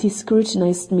 First he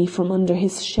scrutinized me from under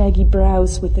his shaggy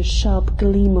brows with a sharp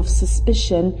gleam of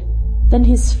suspicion. Then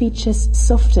his features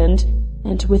softened,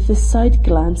 and with a side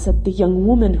glance at the young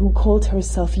woman who called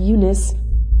herself Eunice,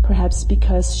 perhaps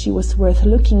because she was worth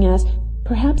looking at,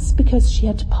 perhaps because she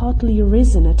had partly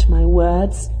risen at my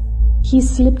words, he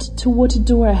slipped toward a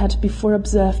door I had before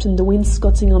observed in the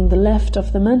wainscoting on the left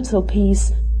of the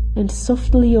mantelpiece, and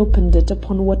softly opened it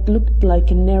upon what looked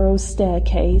like a narrow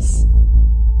staircase.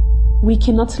 "We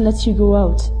cannot let you go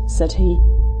out," said he,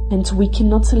 "and we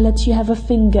cannot let you have a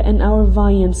finger in our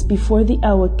viands before the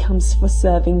hour comes for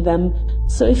serving them,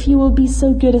 so if you will be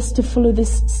so good as to follow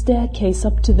this staircase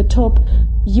up to the top,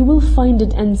 you will find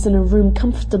it ends in a room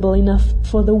comfortable enough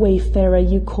for the wayfarer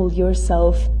you call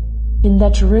yourself. In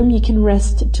that room you can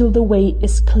rest till the way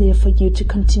is clear for you to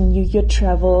continue your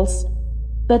travels.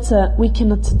 Better we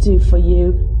cannot do for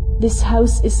you. This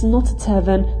house is not a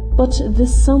tavern, but the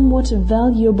somewhat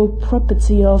valuable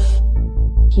property of—"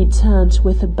 He turned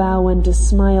with a bow and a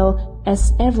smile,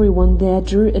 as everyone there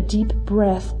drew a deep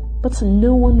breath, but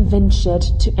no one ventured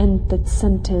to end that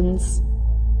sentence.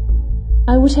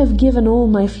 I would have given all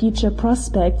my future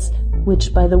prospects,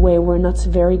 which by the way were not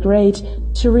very great,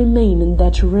 to remain in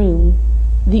that room.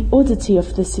 The oddity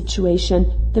of the situation,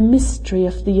 the mystery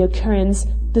of the occurrence,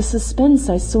 the suspense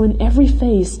I saw in every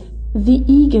face, the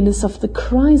eagerness of the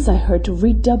cries I heard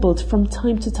redoubled from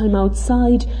time to time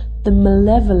outside, the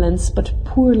malevolence but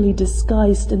poorly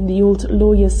disguised in the old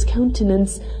lawyer's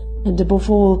countenance, and above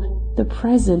all, the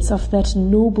presence of that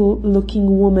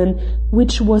noble-looking woman,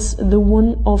 which was the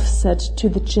one offset to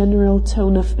the general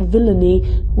tone of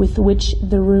villainy with which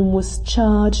the room was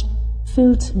charged,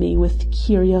 filled me with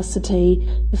curiosity,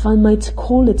 if I might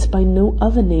call it by no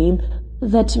other name,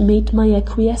 that made my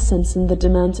acquiescence in the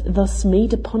demand thus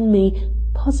made upon me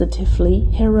positively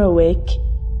heroic.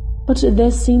 But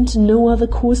there seemed no other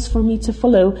course for me to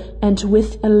follow, and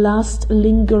with a last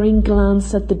lingering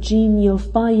glance at the genial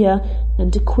fire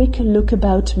and a quick look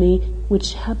about me,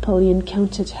 which happily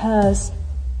encountered hers,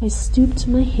 I stooped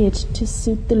my head to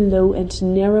suit the low and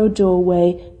narrow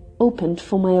doorway opened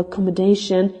for my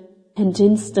accommodation, and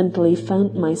instantly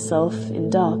found myself in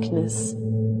darkness.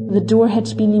 The door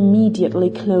had been immediately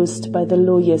closed by the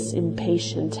lawyer's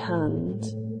impatient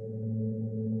hand.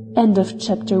 End of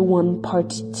Chapter 1,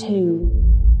 Part 2.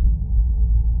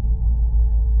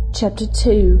 Chapter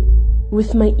 2.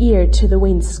 With my ear to the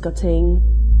wainscoting.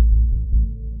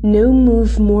 No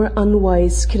move more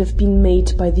unwise could have been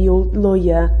made by the old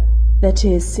lawyer, that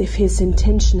is, if his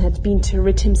intention had been to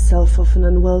rid himself of an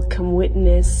unwelcome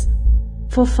witness.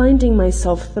 For finding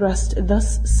myself thrust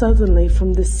thus suddenly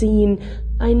from the scene,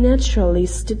 I naturally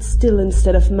stood still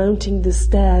instead of mounting the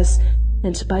stairs,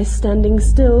 and by standing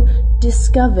still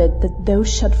discovered that though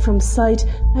shut from sight,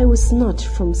 I was not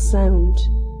from sound.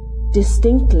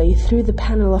 Distinctly through the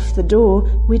panel of the door,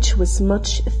 which was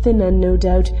much thinner, no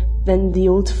doubt, than the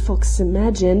old fox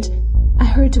imagined, I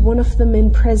heard one of the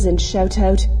men present shout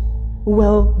out,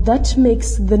 "Well, that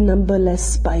makes the number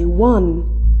less by 1.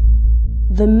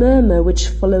 The murmur which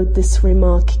followed this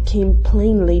remark came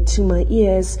plainly to my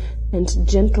ears, and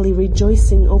gently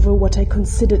rejoicing over what I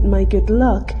considered my good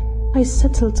luck, I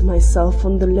settled myself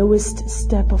on the lowest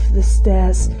step of the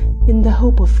stairs in the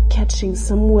hope of catching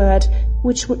some word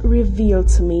which would reveal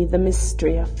to me the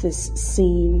mystery of this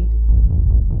scene.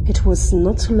 It was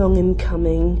not long in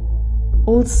coming.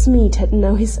 Old Smead had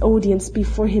now his audience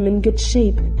before him in good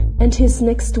shape, and his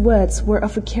next words were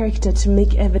of a character to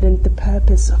make evident the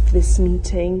purpose of this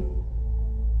meeting.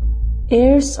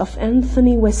 "Heirs of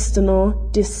Anthony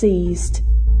Westonhaugh, deceased,"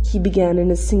 he began in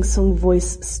a sing-song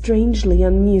voice strangely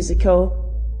unmusical.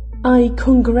 "I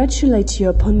congratulate you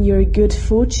upon your good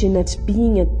fortune at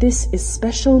being at this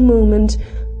especial moment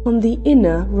on the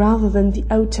inner rather than the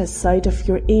outer side of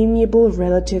your amiable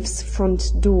relative's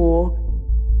front door.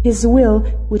 His will,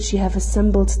 which you have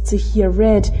assembled to hear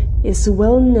read, is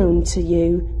well known to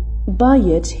you. By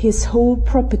it his whole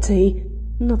property,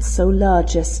 not so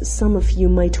large as some of you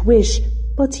might wish,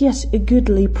 but yet a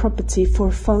goodly property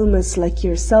for farmers like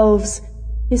yourselves,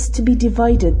 is to be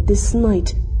divided this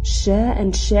night, share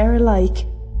and share alike,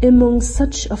 among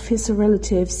such of his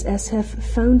relatives as have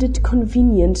found it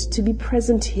convenient to be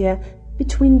present here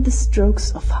between the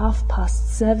strokes of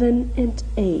 7:30 and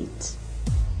 8.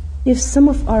 If some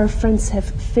of our friends have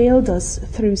failed us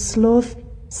through sloth,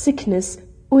 sickness,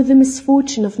 or the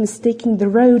misfortune of mistaking the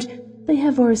road, they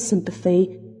have our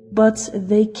sympathy, but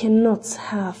they cannot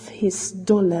have his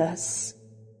dollars."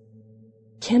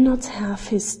 "Cannot have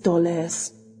his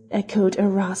dollars," echoed a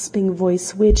rasping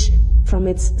voice which, from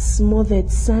its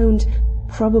smothered sound,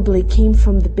 probably came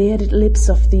from the bearded lips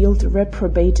of the old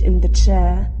reprobate in the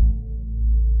chair.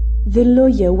 The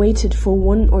lawyer waited for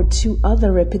one or two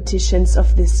other repetitions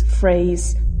of this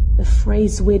phrase. a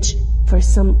phrase which, for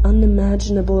some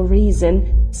unimaginable reason,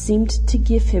 seemed to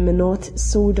give him an odd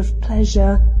sort of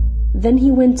pleasure. Then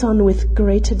he went on with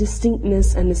greater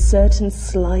distinctness and a certain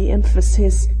sly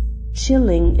emphasis,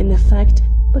 chilling in effect,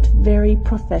 but very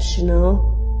professional.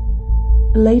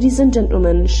 "Ladies and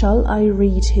gentlemen, shall I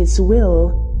read his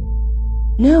will?"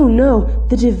 No,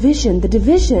 the division,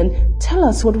 tell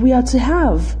us what we are to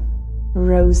have,"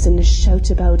 rose in a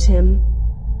shout about him.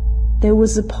 There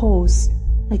was a pause.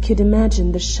 I could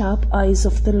imagine the sharp eyes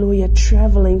of the lawyer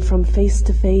travelling from face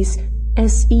to face,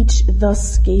 as each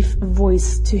thus gave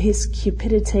voice to his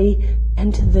cupidity,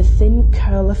 and the thin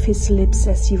curl of his lips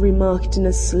as he remarked in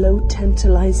a slow,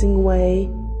 tantalizing way,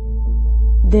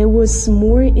 "There was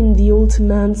more in the old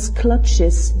man's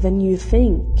clutches than you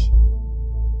think."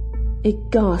 A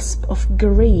gasp of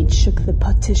greed shook the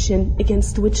partition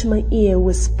against which my ear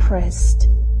was pressed.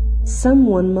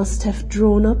 Someone must have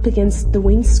drawn up against the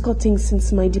wainscoting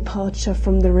since my departure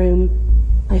from the room.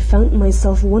 I found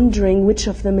myself wondering which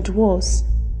of them it was.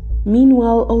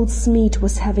 Meanwhile old Smead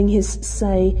was having his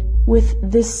say, with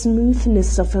the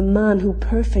smoothness of a man who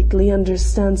perfectly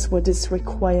understands what is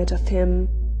required of him.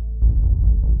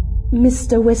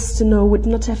 "Mr. Westonhaugh would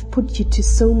not have put you to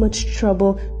so much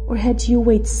trouble or had you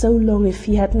wait so long if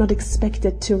he had not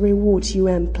expected to reward you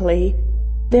amply.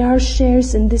 There are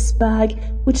shares in this bag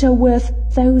which are worth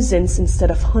thousands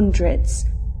instead of hundreds.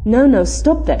 Now,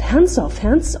 stop that! Hands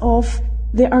off!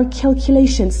 There are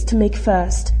calculations to make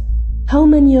first. How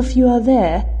many of you are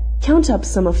there? Count up,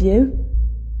 some of you."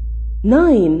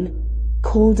 "9,"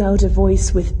 called out a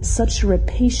voice with such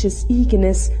rapacious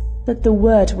eagerness that the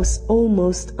word was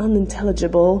almost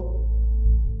unintelligible.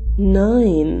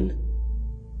 9.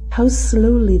 How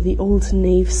slowly the old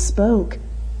knave spoke!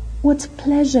 What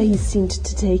pleasure he seemed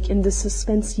to take in the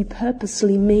suspense he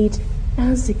purposely made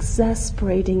as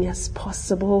exasperating as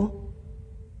possible.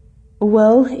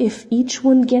 "Well, if each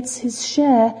one gets his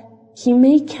share, he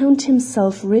may count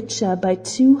himself richer by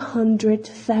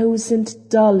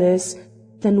 $200,000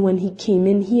 than when he came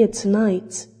in here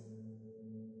tonight."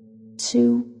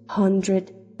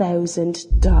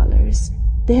 $200,000.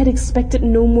 They had expected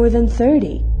no more than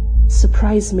 30.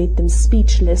 Surprise made them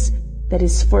speechless, that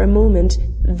is, for a moment.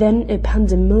 Then a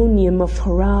pandemonium of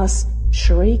hurrahs,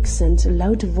 shrieks, and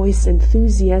loud-voiced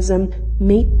enthusiasm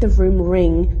made the room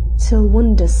ring, till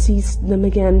wonder seized them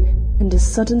again, and a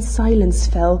sudden silence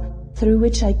fell, through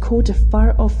which I caught a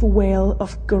far-off wail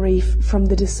of grief from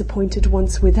the disappointed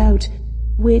ones without,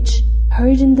 which,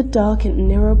 heard in the dark and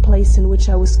narrow place in which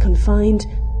I was confined,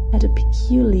 had a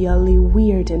peculiarly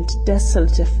weird and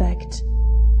desolate effect.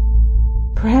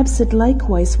 Perhaps it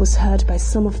likewise was heard by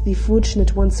some of the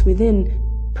fortunate ones within.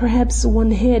 Perhaps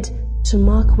one head, to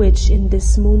mark which, in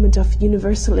this moment of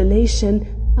universal elation,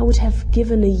 I would have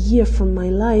given a year from my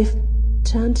life,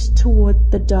 turned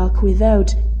toward the dark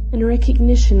without, in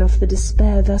recognition of the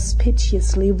despair thus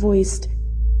piteously voiced.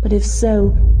 But if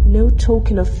so, no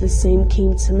token of the same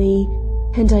came to me,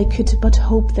 and I could but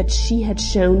hope that she had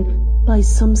shown, by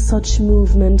some such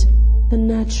movement, the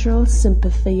natural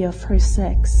sympathy of her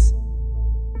sex.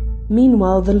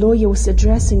 Meanwhile the lawyer was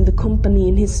addressing the company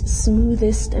in his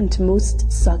smoothest and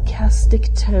most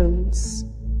sarcastic tones.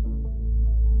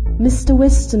 "Mr.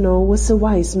 Westonhaugh was a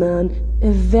wise man,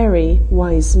 a very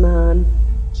wise man,"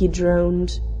 he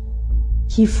droned.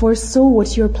 "He foresaw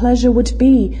what your pleasure would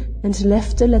be, and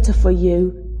left a letter for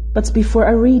you. But before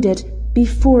I read it,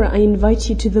 before I invite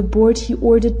you to the board he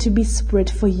ordered to be spread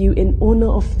for you in honor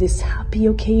of this happy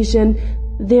occasion,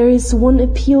 there is one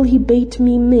appeal he bade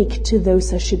me make to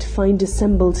those I should find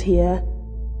assembled here.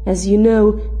 As you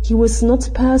know, he was not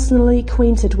personally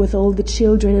acquainted with all the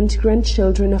children and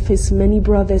grandchildren of his many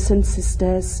brothers and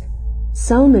sisters.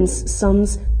 Salmon's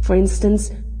sons, for instance,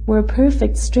 were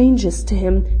perfect strangers to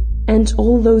him, and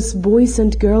all those boys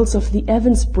and girls of the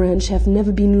Evans branch have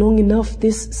never been long enough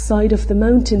this side of the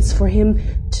mountains for him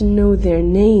to know their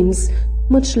names,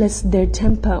 much less their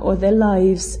temper or their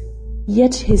lives.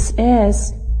 Yet his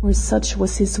heirs, or such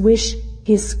was his wish,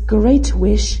 his great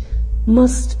wish,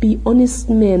 must be honest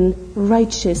men,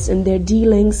 righteous in their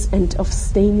dealings and of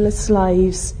stainless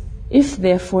lives. If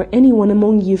therefore anyone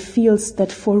among you feels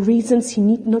that for reasons he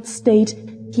need not state,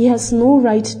 he has no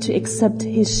right to accept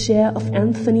his share of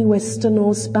Anthony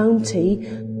Westonhaugh's bounty,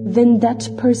 then that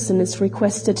person is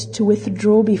requested to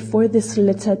withdraw before this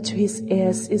letter to his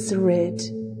heirs is read."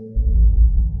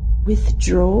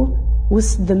 Withdraw?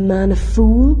 Was the man a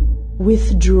fool?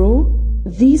 Withdraw?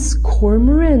 These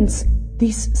cormorants?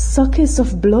 These suckers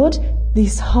of blood?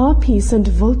 These harpies and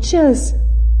vultures?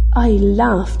 I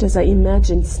laughed as I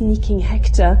imagined sneaking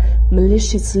Hector,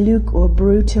 malicious Luke, or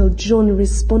brutal John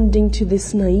responding to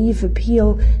this naive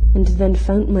appeal, and then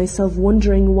found myself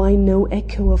wondering why no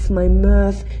echo of my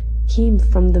mirth came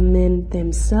from the men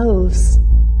themselves.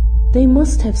 They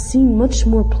must have seen much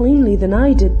more plainly than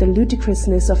I did the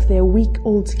ludicrousness of their weak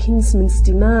old kinsman's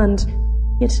demand,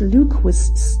 yet Luke was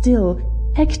still,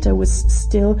 Hector was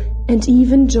still, and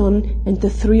even John and the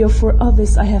 3 or 4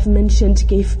 others I have mentioned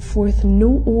gave forth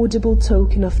no audible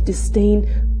token of disdain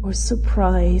or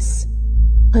surprise.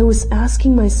 I was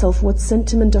asking myself what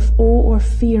sentiment of awe or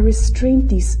fear restrained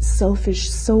these selfish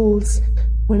souls,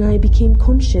 when I became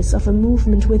conscious of a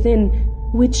movement within,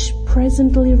 which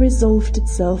presently resolved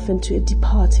itself into a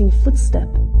departing footstep.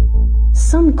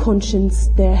 Some conscience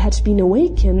there had been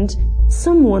awakened.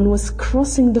 Someone was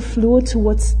crossing the floor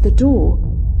towards the door.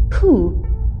 Who?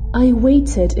 I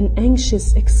waited in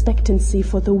anxious expectancy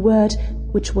for the word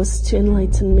which was to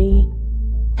enlighten me.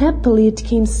 Happily it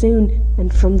came soon,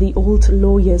 and from the old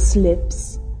lawyer's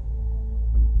lips.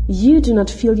 "You do not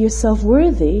feel yourself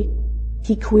worthy?"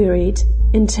 he queried,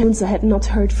 in tones I had not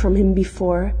heard from him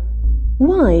before.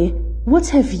 "Why? What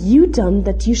have you done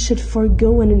that you should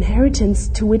forego an inheritance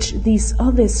to which these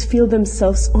others feel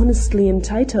themselves honestly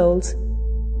entitled?"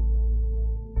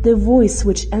 The voice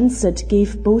which answered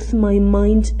gave both my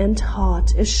mind and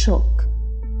heart a shock.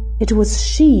 It was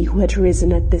she who had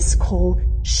risen at this call,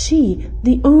 she,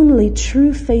 the only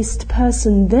true-faced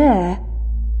person there.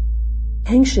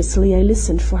 Anxiously I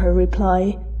listened for her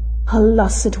reply.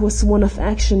 Alas, it was one of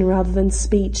action rather than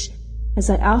speech.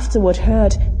 As I afterward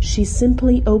heard, she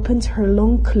simply opened her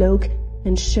long cloak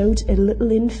and showed a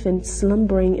little infant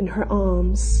slumbering in her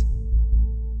arms.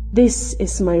 "This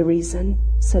is my reason,"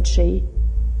 said she.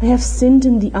 "I have sinned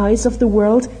in the eyes of the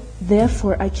world,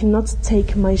 therefore I cannot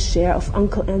take my share of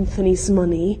Uncle Anthony's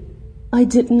money. I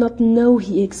did not know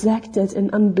he exacted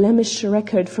an unblemished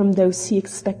record from those he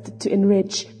expected to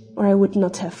enrich, or I would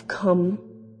not have come."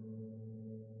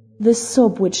 The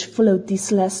sob which followed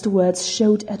these last words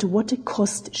showed at what a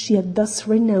cost she had thus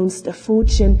renounced a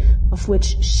fortune of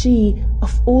which she,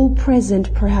 of all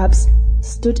present perhaps,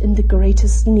 stood in the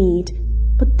greatest need.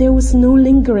 But there was no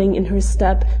lingering in her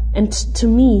step, and to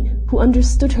me, who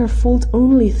understood her fault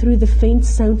only through the faint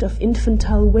sound of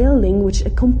infantile wailing which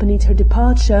accompanied her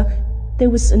departure,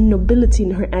 there was a nobility in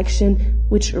her action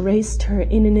which raised her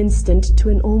in an instant to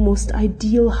an almost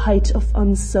ideal height of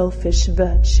unselfish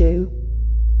virtue.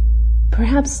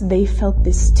 Perhaps they felt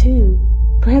this too.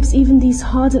 Perhaps even these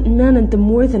hardened men and the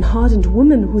more than hardened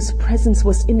woman whose presence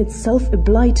was in itself a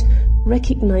blight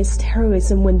recognized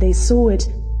heroism when they saw it,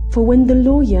 for when the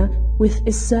lawyer, with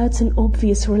a certain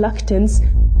obvious reluctance,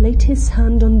 laid his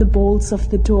hand on the bolts of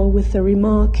the door with the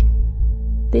remark,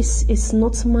 "This is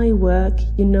not my work,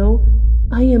 you know.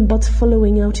 I am but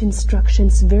following out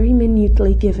instructions very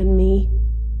minutely given me,"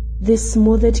 the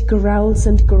smothered growls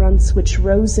and grunts which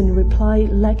rose in reply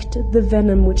lacked the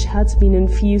venom which had been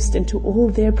infused into all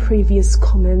their previous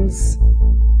comments.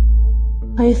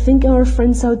 "I think our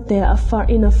friends out there are far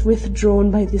enough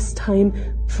withdrawn by this time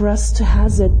for us to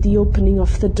hazard the opening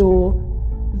of the door,"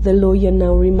 the lawyer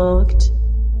now remarked.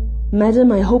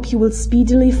 "Madam, I hope you will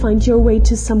speedily find your way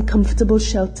to some comfortable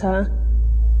shelter."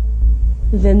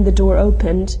 Then the door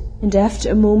opened, and after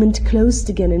a moment closed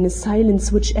again in a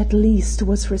silence which at least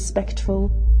was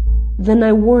respectful. Then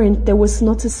I warrant there was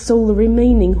not a soul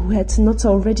remaining who had not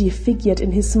already figured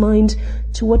in his mind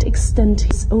to what extent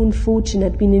his own fortune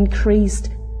had been increased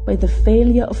by the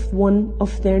failure of one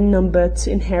of their number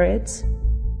to inherit.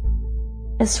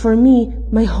 As for me,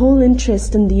 my whole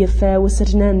interest in the affair was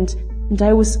at an end, and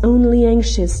I was only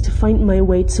anxious to find my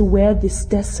way to where this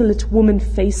desolate woman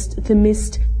faced the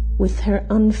mist with her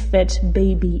unfed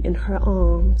baby in her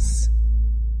arms.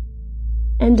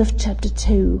 End of Chapter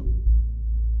 2.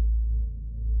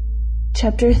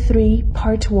 Chapter 3,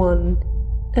 Part 1.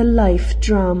 A Life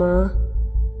Drama.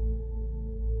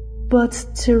 But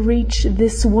to reach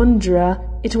this wanderer,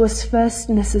 it was first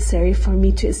necessary for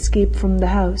me to escape from the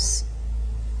house.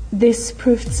 This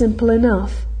proved simple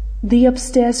enough. The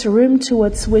upstairs room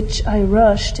towards which I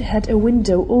rushed had a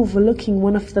window overlooking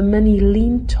one of the many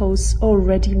lean-tos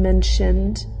already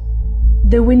mentioned.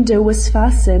 The window was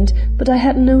fastened, but I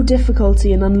had no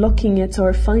difficulty in unlocking it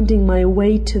or finding my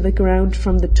way to the ground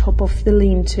from the top of the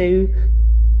lean-to.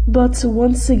 But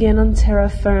once again on terra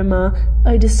firma,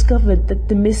 I discovered that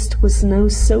the mist was now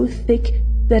so thick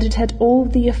that it had all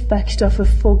the effect of a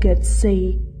fog at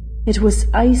sea. It was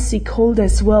icy cold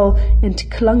as well, and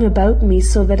clung about me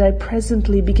so that I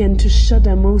presently began to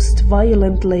shudder most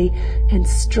violently, and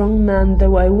strong man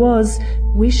though I was,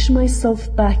 wish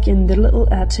myself back in the little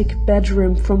attic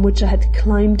bedroom from which I had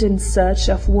climbed in search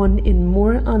of one in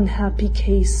more unhappy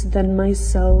case than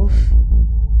myself.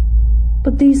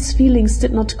 But these feelings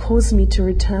did not cause me to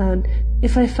return.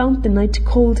 If I found the night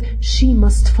cold, she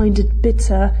must find it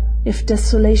bitter. If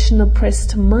desolation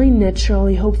oppressed my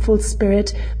naturally hopeful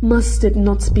spirit, must it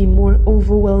not be more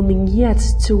overwhelming yet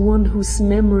to one whose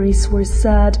memories were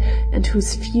sad and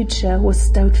whose future was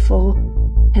doubtful?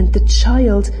 And the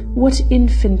child, what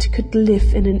infant could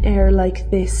live in an air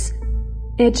like this?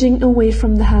 Edging away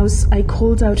from the house, I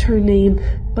called out her name,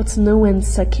 but no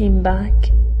answer came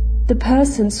back. The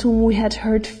persons whom we had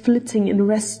heard flitting in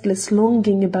restless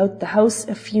longing about the house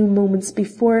a few moments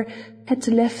before had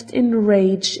left in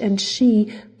rage, and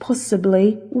she,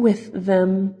 possibly, with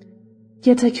them.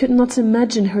 Yet I could not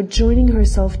imagine her joining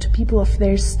herself to people of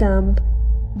their stamp.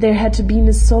 There had been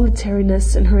a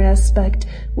solitariness in her aspect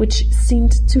which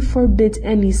seemed to forbid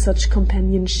any such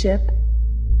companionship.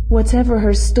 Whatever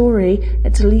her story,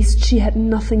 at least she had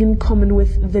nothing in common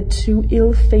with the two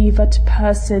ill-favoured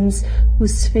persons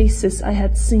whose faces I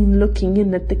had seen looking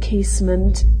in at the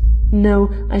casement. No,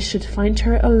 I should find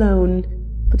her alone.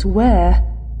 But where?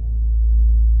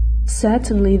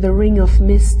 Certainly the ring of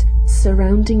mist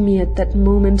surrounding me at that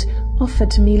moment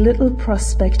offered me little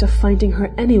prospect of finding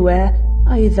her anywhere,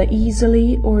 either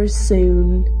easily or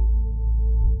soon.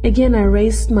 Again I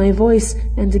raised my voice,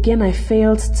 and again I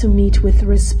failed to meet with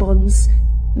response.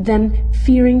 Then,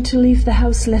 fearing to leave the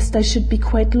house lest I should be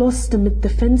quite lost amid the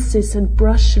fences and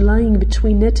brush lying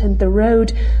between it and the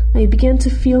road, I began to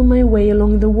feel my way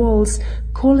along the walls,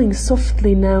 calling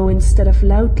softly now instead of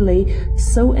loudly,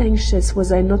 so anxious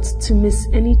was I not to miss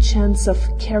any chance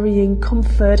of carrying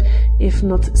comfort, if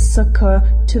not succour,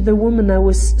 to the woman I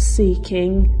was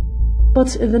seeking.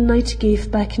 But the night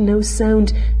gave back no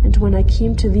sound, and when I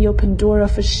came to the open door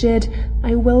of a shed,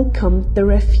 I welcomed the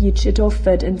refuge it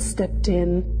offered and stepped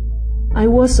in. I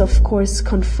was, of course,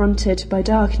 confronted by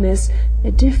darkness,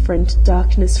 a different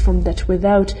darkness from that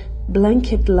without,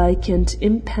 blanket-like and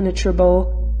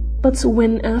impenetrable. But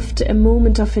when after a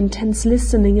moment of intense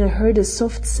listening I heard a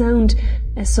soft sound,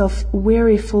 as of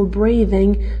weariful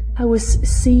breathing, I was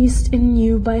seized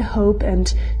anew by hope,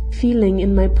 and, feeling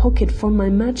in my pocket for my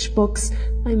matchbox,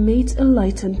 I made a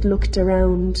light and looked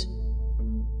around.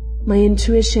 My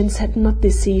intuitions had not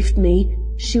deceived me.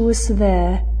 She was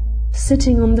there.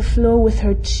 Sitting on the floor with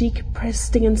her cheek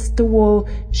pressed against the wall,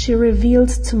 she revealed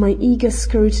to my eager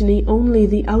scrutiny only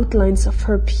the outlines of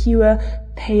her pure,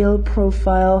 pale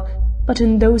profile, but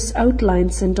in those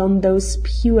outlines and on those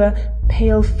pure,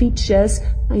 pale features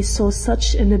I saw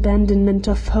such an abandonment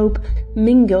of hope,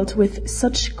 mingled with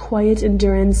such quiet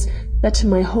endurance, that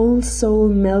my whole soul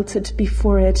melted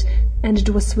before it, and it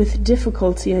was with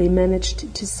difficulty I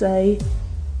managed to say,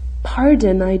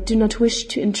 "Pardon, I do not wish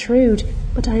to intrude,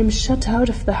 but I am shut out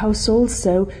of the house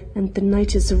also, and the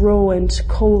night is raw and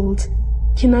cold.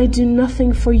 Can I do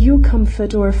nothing for your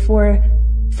comfort or for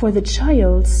the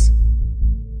child's?"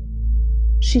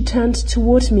 She turned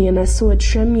toward me, and I saw a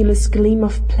tremulous gleam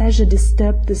of pleasure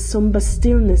disturb the sombre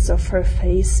stillness of her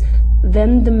face.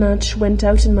 Then the match went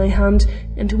out in my hand,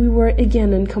 and we were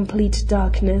again in complete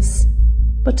darkness.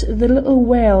 But the little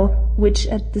wail, which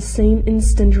at the same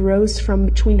instant rose from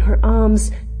between her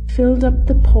arms, filled up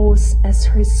the pause as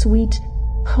her sweet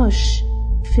 "hush"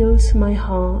 filled my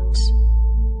heart.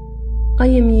 "I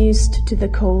am used to the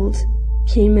cold,"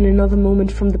 came in another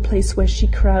moment from the place where she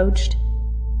crouched.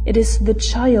 "It is the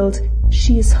child.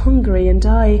 She is hungry, and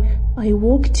I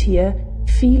walked here,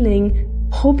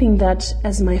 hoping that,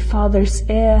 as my father's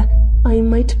heir, I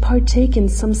might partake in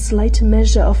some slight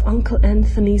measure of Uncle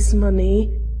Anthony's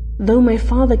money. Though my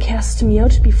father cast me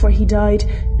out before he died,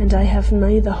 and I have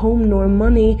neither home nor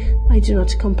money, I do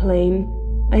not complain.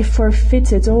 I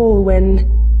forfeit it all when—"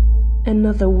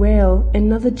 Another wail,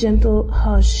 another gentle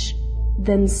hush,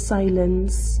 then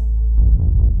silence.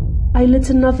 I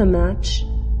lit another match.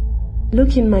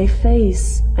 "Look in my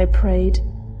face," I prayed.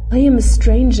 "I am a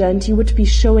stranger, and you would be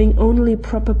showing only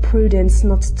proper prudence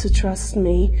not to trust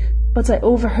me. But I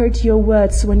overheard your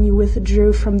words when you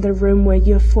withdrew from the room where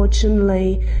your fortune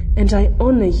lay, and I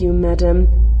honor you, madam.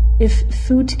 If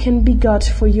food can be got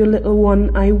for your little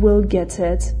one, I will get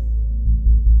it."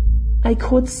 I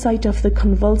caught sight of the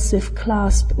convulsive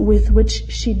clasp with which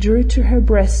she drew to her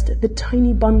breast the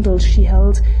tiny bundle she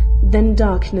held, then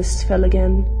darkness fell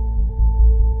again.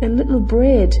 "A little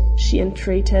bread," she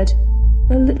entreated.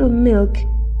 "A little milk.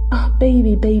 Ah,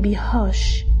 baby, baby,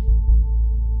 hush."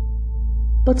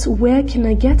 "But where can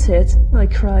I get it?" I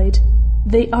cried.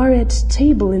 "They are at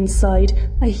table inside.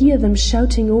 I hear them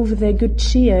shouting over their good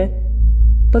cheer."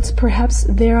 "But perhaps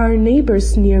there are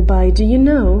neighbors nearby, do you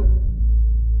know?"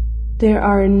 "There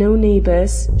are no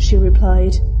neighbors," she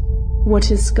replied.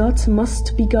 "What is got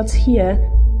must be got here.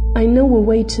 I know a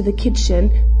way to the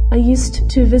kitchen. I used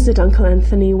to visit Uncle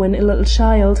Anthony when a little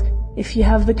child. If you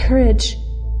have the courage—"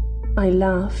 I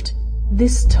laughed.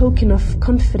 This token of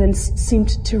confidence seemed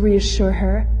to reassure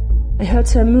her. I heard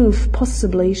her move,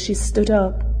 possibly she stood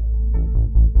up.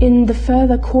 "In the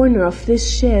further corner of this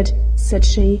shed," said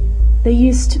she, "there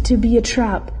used to be a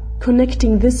trap,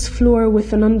 connecting this floor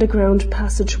with an underground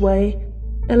passageway.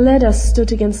 A ladder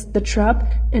stood against the trap,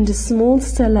 and a small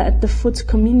cellar at the foot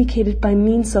communicated by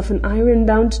means of an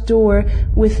iron-bound door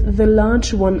with the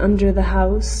large one under the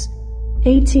house.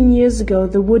 18 years ago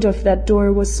the wood of that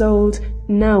door was old,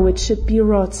 now it should be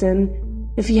rotten.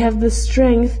 If you have the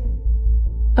strength—"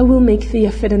 "I will make the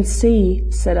effort and see,"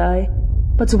 said I.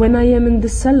 "But when I am in the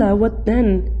cellar, what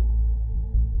then?"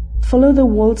 "Follow the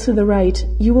wall to the right.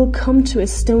 You will come to a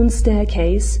stone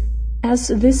staircase. As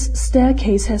this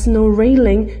staircase has no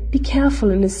railing, be careful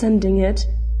in ascending it.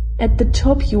 At the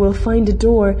top you will find a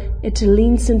door. It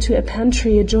leads into a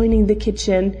pantry adjoining the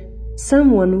kitchen.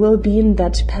 Someone will be in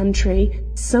that pantry.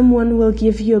 Someone will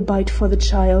give you a bite for the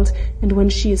child, and when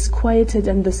she is quieted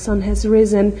and the sun has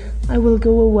risen, I will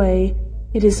go away.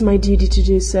 It is my duty to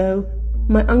do so.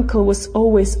 My uncle was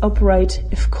always upright,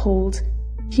 if cold.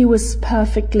 He was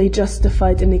perfectly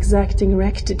justified in exacting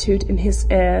rectitude in his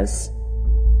heirs."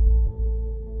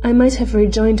 I might have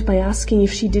rejoined by asking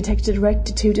if she detected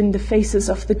rectitude in the faces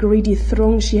of the greedy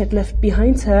throng she had left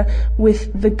behind her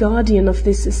with the guardian of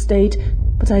this estate,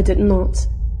 but I did not.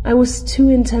 I was too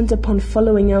intent upon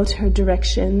following out her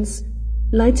directions.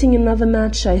 Lighting another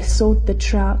match, I sought the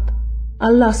trap.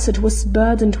 Alas, it was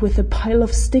burdened with a pile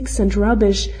of sticks and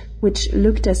rubbish, which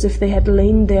looked as if they had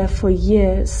lain there for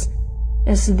years.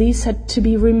 As these had to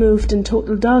be removed in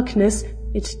total darkness,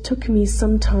 it took me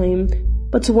some time.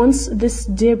 But once this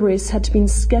debris had been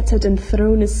scattered and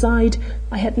thrown aside,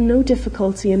 I had no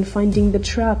difficulty in finding the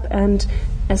trap, and,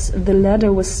 as the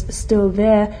ladder was still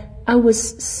there, I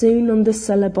was soon on the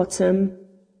cellar bottom.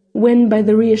 When, by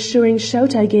the reassuring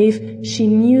shout I gave, she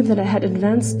knew that I had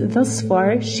advanced thus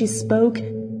far, she spoke,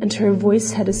 and her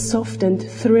voice had a soft and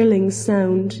thrilling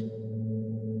sound.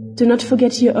 "Do not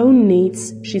forget your own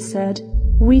needs," she said.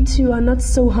 "We two are not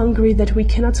so hungry that we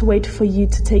cannot wait for you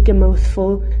to take a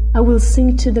mouthful. I will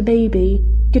sing to the baby.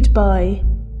 Goodbye."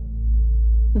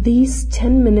 These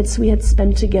 10 minutes we had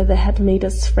spent together had made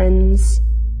us friends.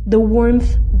 The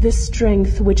warmth, the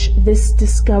strength which this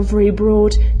discovery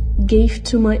brought, gave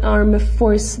to my arm a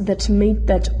force that made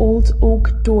that old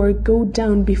oak door go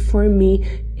down before me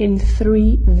in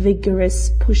 3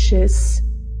 vigorous pushes.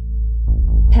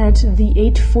 Had the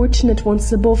 8 fortunate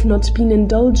ones above not been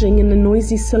indulging in a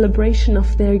noisy celebration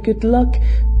of their good luck,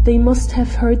 they must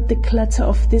have heard the clatter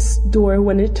of this door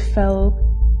when it fell.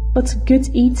 But good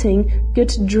eating,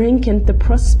 good drink, and the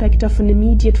prospect of an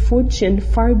immediate fortune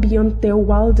far beyond their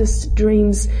wildest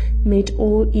dreams made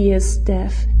all ears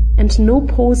deaf, and no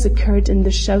pause occurred in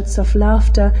the shouts of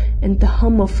laughter and the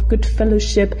hum of good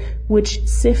fellowship which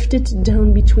sifted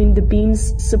down between the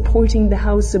beams supporting the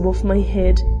house above my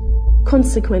head.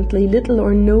 Consequently, little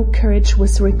or no courage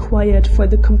was required for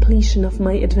the completion of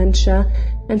my adventure,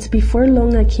 and before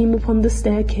long I came upon the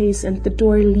staircase and the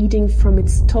door leading from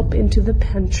its top into the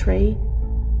pantry.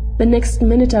 The next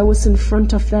minute I was in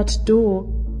front of that door.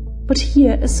 But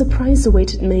here a surprise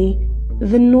awaited me.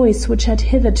 The noise which had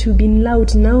hitherto been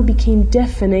loud now became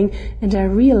deafening, and I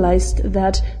realized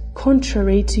that,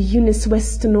 contrary to Eunice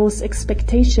Westonhaugh's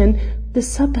expectation, the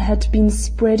supper had been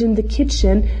spread in the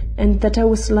kitchen, and that I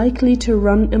was likely to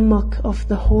run amok of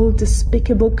the whole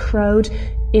despicable crowd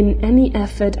in any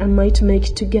effort I might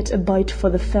make to get a bite for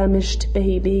the famished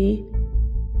baby.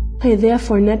 I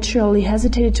therefore naturally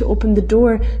hesitated to open the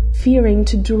door, fearing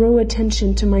to draw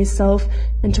attention to myself,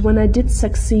 and when I did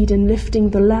succeed in lifting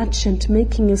the latch and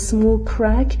making a small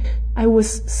crack, I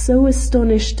was so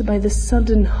astonished by the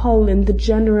sudden hull in the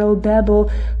general babel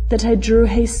that I drew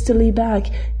hastily back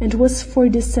and was for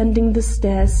descending the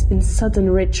stairs in sudden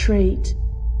retreat.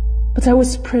 But I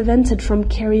was prevented from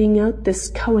carrying out this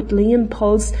cowardly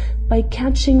impulse by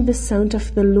catching the sound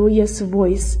of the lawyer's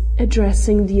voice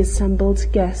addressing the assembled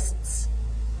guests.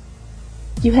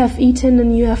 "You have eaten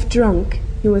and you have drunk,"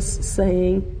 he was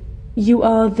saying. "You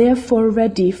are therefore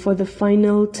ready for the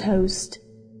final toast.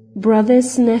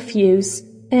 Brothers, nephews,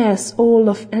 heirs all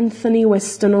of Anthony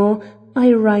Westonhaugh,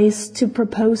 I rise to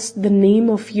propose the name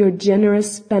of your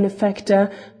generous benefactor,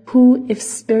 who, if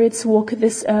spirits walk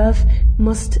this earth,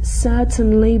 must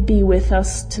certainly be with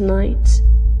us tonight.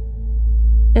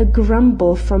 A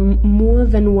grumble from more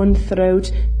than one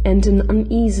throat, and an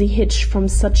uneasy hitch from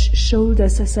such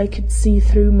shoulders as I could see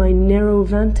through my narrow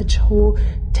vantage hole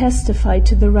testified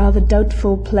to the rather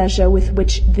doubtful pleasure with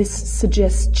which this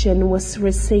suggestion was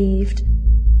received.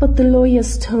 But the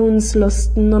lawyer's tones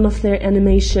lost none of their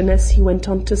animation as he went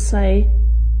on to say,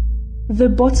 "The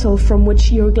bottle from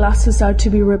which your glasses are to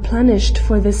be replenished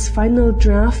for this final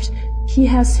draught he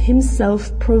has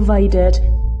himself provided.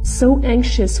 So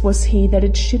anxious was he that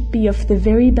it should be of the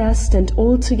very best and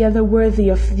altogether worthy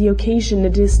of the occasion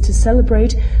it is to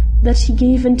celebrate, that he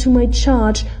gave into my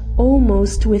charge,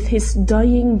 almost with his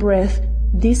dying breath,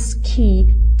 this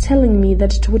key, telling me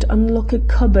that it would unlock a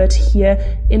cupboard here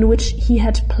in which he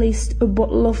had placed a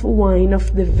bottle of wine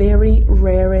of the very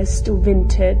rarest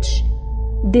vintage.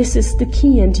 This is the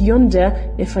key, and yonder,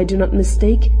 if I do not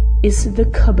mistake, is the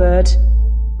cupboard."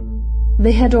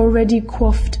 They had already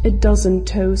quaffed a dozen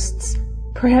toasts.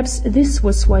 Perhaps this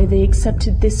was why they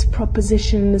accepted this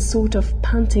proposition in a sort of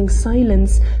panting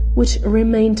silence, which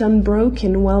remained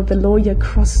unbroken while the lawyer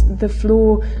crossed the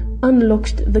floor,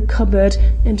 unlocked the cupboard,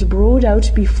 and brought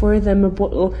out before them a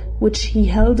bottle which he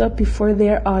held up before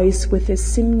their eyes with a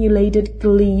simulated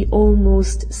glee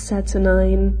almost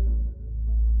saturnine.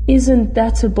 "Isn't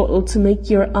that a bottle to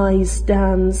make your eyes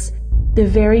dance? The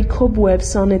very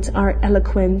cobwebs on it are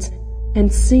eloquent. And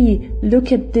see,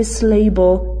 look at this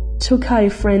label. Tokai,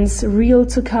 friends, real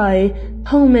Tokai.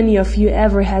 How many of you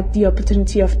ever had the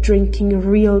opportunity of drinking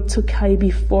real Tokai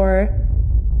before?"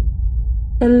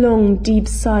 A long, deep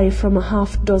sigh from a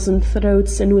half-dozen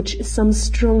throats in which some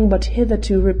strong but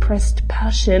hitherto repressed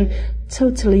passion,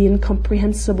 totally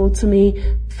incomprehensible to me,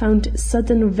 found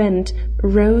sudden vent,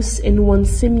 rose in one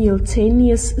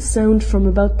simultaneous sound from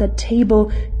about that table,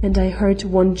 and I heard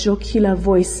one jocular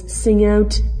voice sing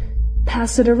out,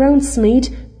 "Pass it around, Smead.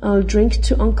 I'll drink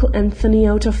to Uncle Anthony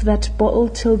out of that bottle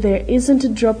till there isn't a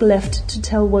drop left to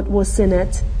tell what was in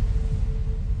it."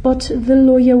 But the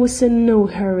lawyer was in no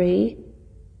hurry.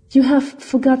 "You have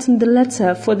forgotten the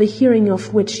letter for the hearing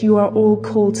of which you are all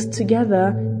called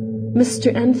together.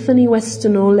 Mr. Anthony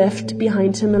Westonhaugh left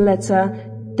behind him a letter.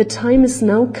 The time is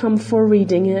now come for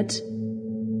reading it."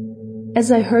 As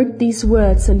I heard these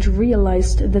words and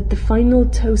realized that the final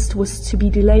toast was to be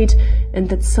delayed, and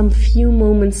that some few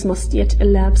moments must yet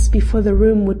elapse before the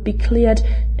room would be cleared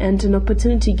and an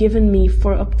opportunity given me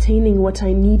for obtaining what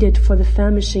I needed for the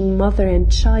famishing mother and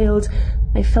child,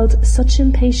 I felt such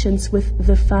impatience with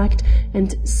the fact,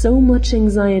 and so much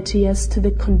anxiety as to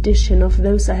the condition of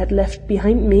those I had left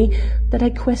behind me, that I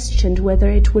questioned whether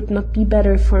it would not be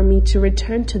better for me to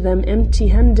return to them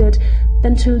empty-handed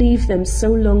than to leave them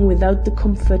so long without the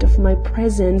comfort of my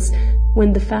presence,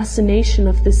 when the fascination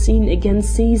of the scene again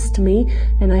seized me,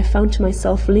 and I found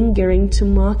myself lingering to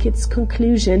mark its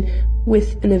conclusion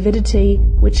with an avidity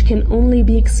which can only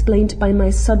be explained by my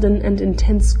sudden and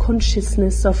intense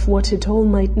consciousness of what it all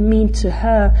might mean to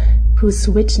her whose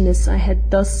witness I had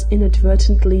thus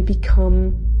inadvertently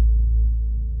become.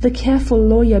 The careful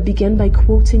lawyer began by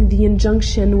quoting the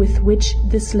injunction with which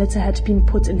this letter had been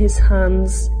put in his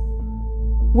hands.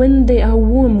 "When they are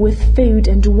warm with food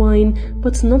and wine,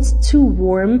 but not too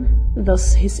warm,"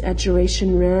 thus his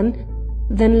adjuration ran,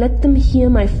 "then let them hear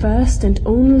my first and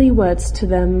only words to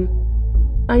them.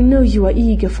 I know you are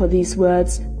eager for these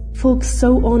words, folk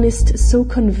so honest, so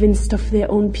convinced of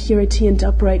their own purity and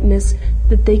uprightness,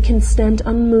 that they can stand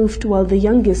unmoved while the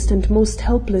youngest and most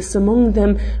helpless among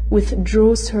them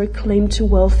withdraws her claim to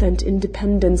wealth and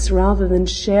independence rather than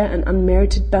share an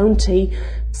unmerited bounty.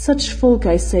 Such folk,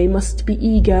 I say, must be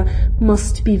eager,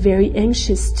 must be very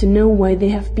anxious to know why they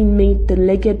have been made the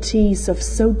legatees of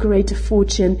so great a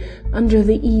fortune under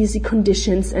the easy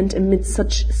conditions and amid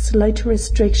such slight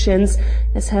restrictions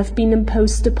as have been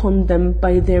imposed upon them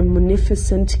by their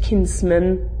munificent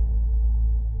kinsmen."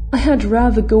 "I had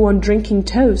rather go on drinking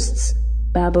toasts,"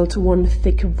 babbled one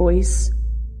thick voice.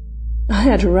 "I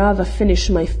had rather finish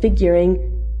my figuring,"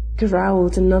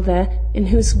 growled another, in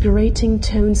whose grating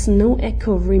tones no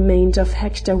echo remained of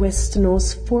Hector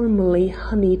Westonhaugh's formerly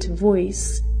honeyed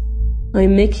voice.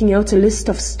 "I'm making out a list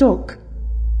of stock."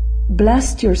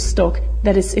 "Blast your stock,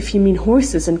 that is if you mean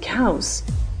horses and cows,"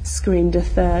 screamed a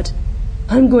third.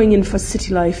 "I'm going in for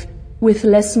city life. With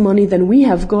less money than we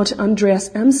have got, Andreas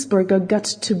Amsberger got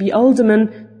to be alderman."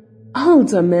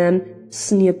 "Alderman!"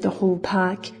 sneered the whole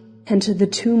pack, and the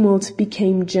tumult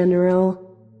became general.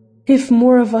 "If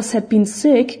more of us had been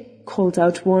sick," called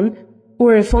out one,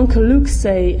 Or if Uncle Luke,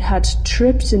 say, had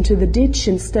tripped into the ditch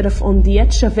instead of on the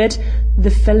edge of it,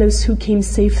 the fellows who came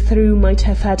safe through might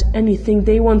have had anything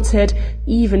they wanted,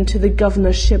 even to the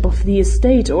governorship of the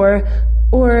estate, or...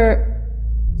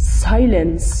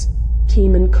 Silence,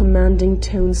 came in commanding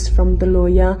tones from the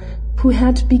lawyer, who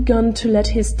had begun to let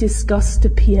his disgust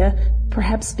appear,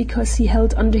 perhaps because he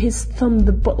held under his thumb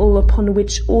the bottle upon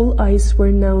which all eyes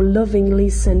were now lovingly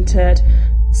centred.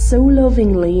 So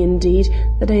lovingly, indeed,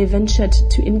 that I ventured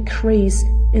to increase,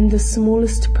 in the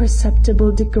smallest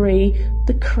perceptible degree,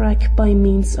 the crack by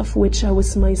means of which I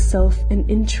was myself an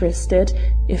interested,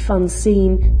 if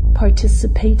unseen,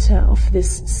 participator of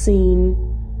this scene.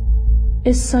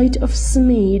 A sight of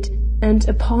Smead and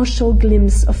a partial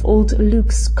glimpse of old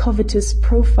Luke's covetous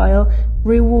profile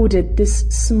rewarded this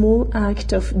small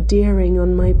act of daring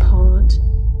on my part.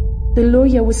 The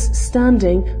lawyer was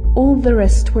standing, all the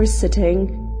rest were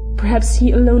sitting. Perhaps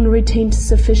he alone retained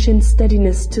sufficient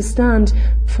steadiness to stand,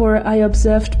 for I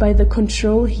observed by the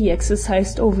control he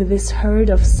exercised over this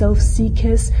herd of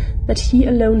self-seekers that he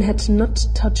alone had not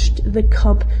touched the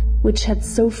cup which had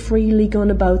so freely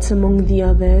gone about among the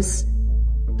others.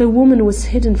 The woman was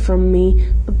hidden from me,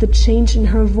 but the change in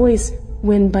her voice,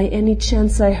 when by any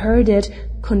chance I heard it,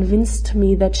 convinced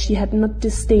me that she had not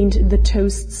disdained the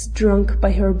toasts drunk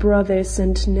by her brothers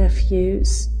and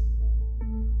nephews.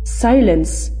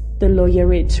 "Silence!" the lawyer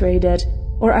reiterated,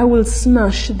 "or I will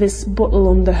smash this bottle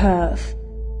on the hearth."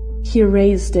 He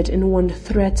raised it in one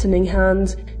threatening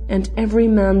hand, and every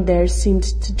man there seemed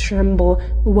to tremble,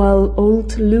 while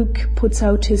old Luke put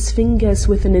out his fingers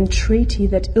with an entreaty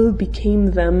that ill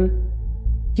became them.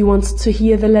 "You want to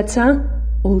hear the letter?"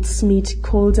 old Smead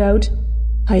called out.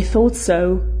 "I thought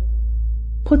so."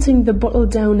 Putting the bottle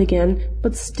down again,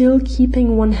 but still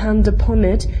keeping one hand upon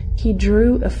it, he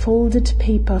drew a folded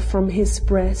paper from his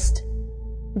breast.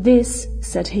 "This,"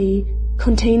 said he,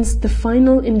 "contains the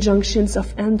final injunctions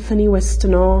of Anthony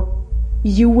Westonhaugh.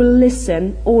 You will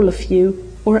listen, all of you,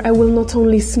 or I will not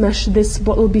only smash this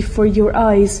bottle before your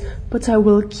eyes, but I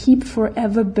will keep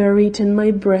forever buried in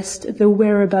my breast the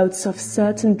whereabouts of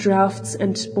certain drafts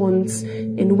and bonds,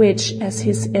 in which, as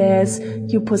his heirs,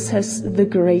 you possess the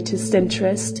greatest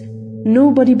interest.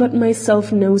 Nobody but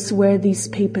myself knows where these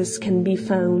papers can be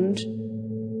found."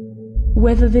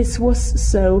 Whether this was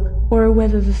so, or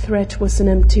whether the threat was an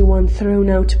empty one thrown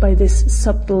out by this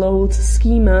subtle old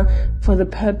schemer for the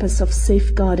purpose of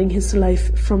safeguarding his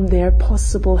life from their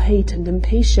possible hate and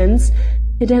impatience,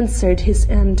 it answered his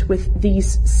end with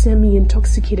these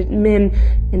semi-intoxicated men,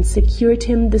 and secured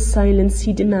him the silence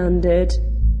he demanded.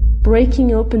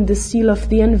 Breaking open the seal of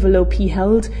the envelope he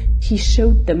held, he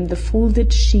showed them the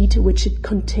folded sheet which it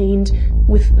contained,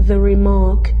 with the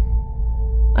remark,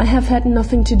 "I have had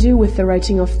nothing to do with the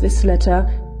writing of this letter.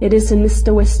 It is in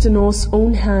Mr. Westonhaugh's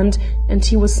own hand, and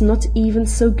he was not even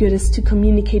so good as to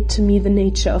communicate to me the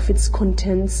nature of its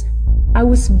contents. I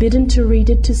was bidden to read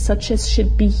it to such as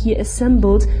should be here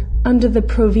assembled, under the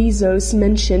provisos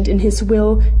mentioned in his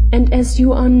will, and as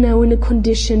you are now in a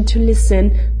condition to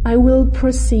listen, I will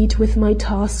proceed with my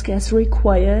task as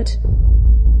required."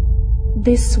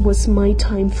 This was my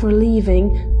time for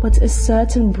leaving, but a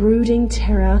certain brooding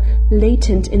terror,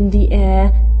 latent in the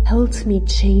air, held me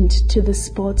chained to the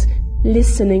spot,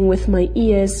 listening with my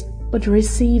ears, but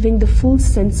receiving the full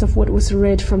sense of what was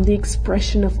read from the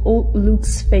expression of old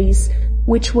Luke's face,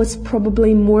 which was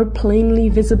probably more plainly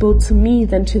visible to me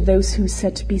than to those who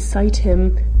sat beside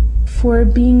him. For,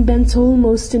 being bent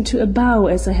almost into a bow,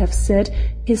 as I have said,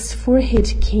 his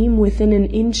forehead came within an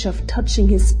inch of touching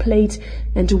his plate,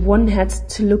 and one had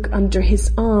to look under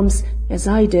his arms, as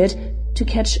I did, to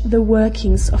catch the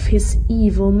workings of his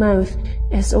evil mouth,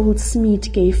 as old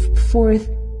Smead gave forth,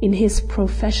 in his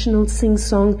professional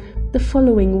sing-song, the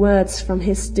following words from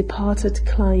his departed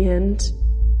client.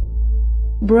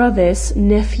 "Brothers,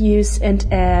 nephews, and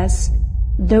heirs,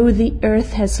 though the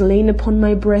earth has lain upon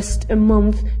my breast a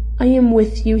month, I am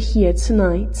with you here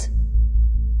tonight."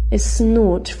 A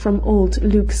snort from old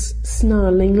Luke's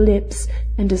snarling lips,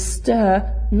 and a stir,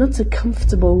 not a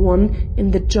comfortable one,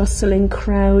 in the jostling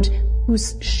crowd,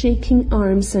 whose shaking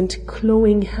arms and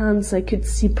clawing hands I could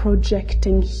see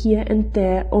projecting here and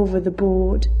there over the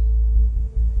board.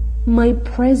 My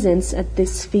presence at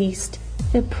this feast,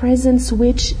 a presence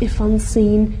which, if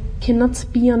unseen, cannot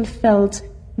be unfelt,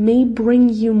 may bring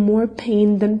you more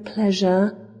pain than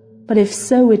pleasure. But if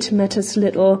so, it matters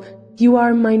little. You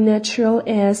are my natural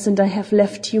heirs, and I have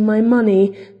left you my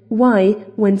money. Why,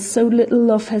 when so little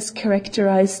love has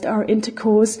characterized our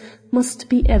intercourse, must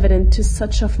be evident to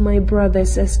such of my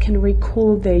brothers as can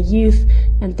recall their youth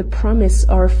and the promise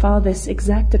our fathers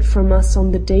exacted from us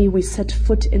on the day we set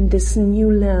foot in this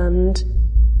new land.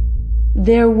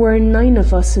 There were 9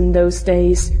 of us in those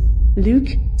days: Luke,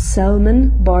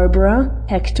 Salmon, Barbara,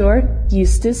 Hector,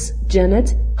 Eustace,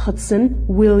 Janet, Hudson,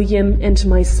 William, and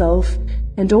myself,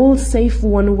 and all save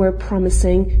one were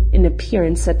promising, in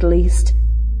appearance at least.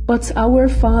 But our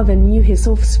father knew his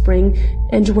offspring,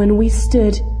 and when we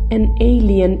stood, an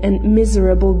alien and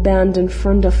miserable band in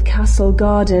front of Castle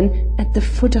Garden, at the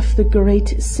foot of the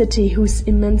great city whose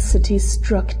immensity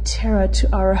struck terror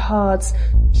to our hearts,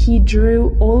 he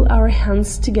drew all our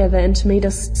hands together and made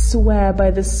us swear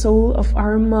by the soul of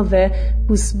our mother,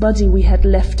 whose body we had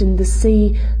left in the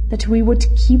sea, that we would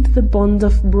keep the bond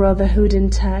of brotherhood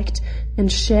intact,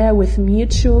 and share with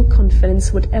mutual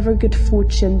confidence whatever good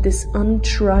fortune this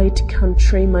untried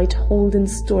country might hold in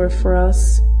store for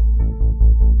us.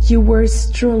 You were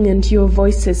strong and your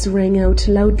voices rang out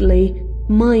loudly.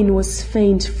 Mine was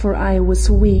faint, for I was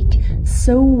weak,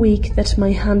 so weak that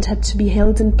my hand had to be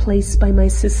held in place by my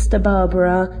sister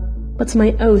Barbara. But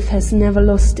my oath has never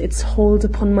lost its hold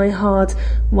upon my heart,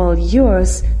 while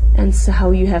yours, answer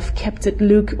how you have kept it,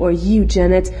 Luke, or you,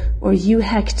 Janet, or you,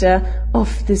 Hector,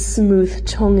 of this smooth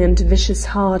tongue and vicious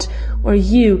heart, or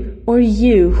you,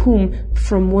 whom,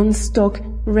 from one stock,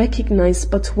 recognize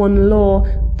but one law,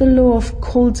 the law of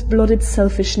cold-blooded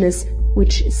selfishness,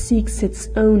 which seeks its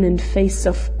own in face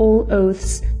of all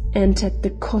oaths and at the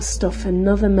cost of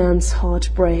another man's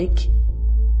heartbreak.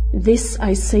 This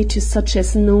I say to such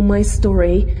as know my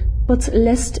story, but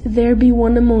lest there be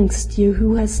one amongst you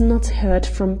who has not heard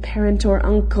from parent or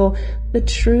uncle the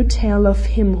true tale of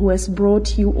him who has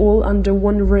brought you all under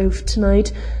one roof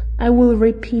tonight, I will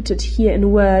repeat it here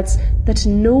in words, that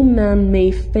no man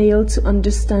may fail to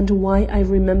understand why I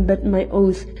remembered my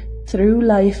oath through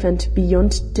life and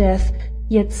beyond death,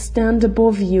 yet stand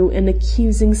above you in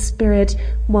accusing spirit,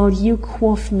 while you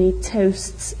quaff me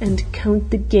toasts and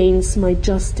count the gains my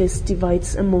justice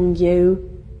divides among you.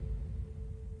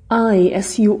 I,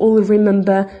 as you all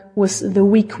remember, was the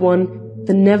weak one,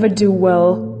 the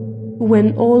ne'er-do-well.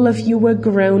 When all of you were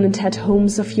grown and had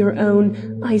homes of your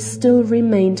own, I still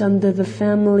remained under the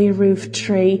family roof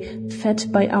tree, fed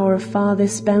by our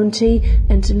father's bounty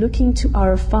and looking to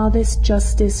our father's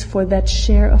justice for that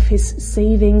share of his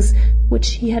savings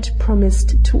which he had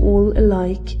promised to all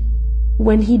alike.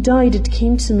 When he died it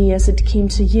came to me as it came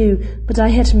to you, but I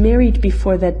had married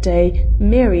before that day,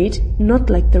 married, not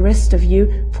like the rest of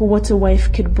you, for what a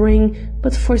wife could bring,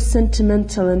 but for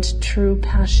sentimental and true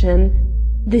passion.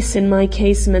 This in my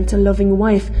case meant a loving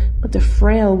wife, but a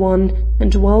frail one,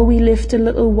 and while we lived a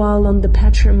little while on the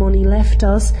patrimony left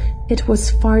us, it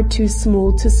was far too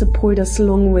small to support us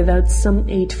long without some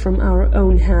aid from our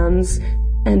own hands,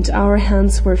 and our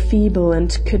hands were feeble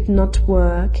and could not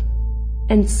work.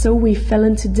 And so we fell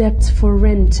into debt for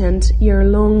rent and, ere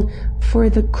long, for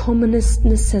the commonest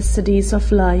necessities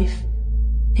of life.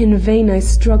 In vain I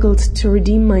struggled to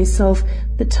redeem myself.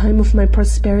 The time of my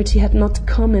prosperity had not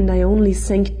come, and I only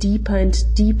sank deeper and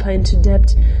deeper into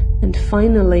debt, and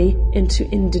finally into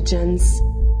indigence.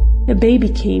 A baby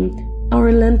came.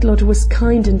 Our landlord was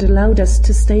kind and allowed us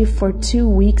to stay for 2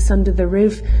 weeks under the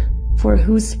roof, for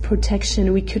whose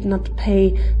protection we could not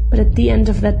pay, but at the end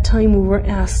of that time we were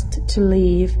asked to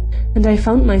leave, and I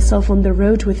found myself on the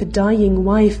road with a dying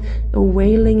wife, a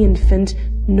wailing infant,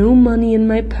 no money in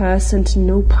my purse and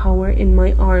no power in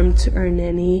my arm to earn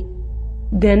any.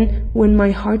 Then, when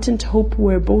my heart and hope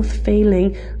were both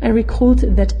failing, I recalled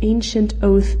that ancient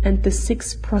oath and the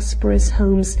 6 prosperous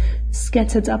homes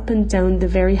scattered up and down the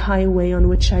very highway on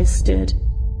which I stood.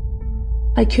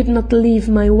 I could not leave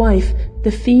my wife.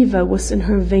 The fever was in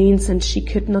her veins and she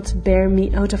could not bear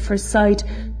me out of her sight,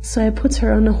 so I put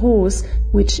her on a horse,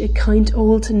 which a kind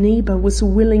old neighbor was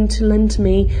willing to lend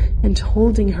me, and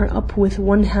holding her up with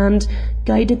one hand,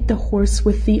 guided the horse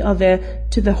with the other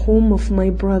to the home of my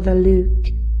brother Luke.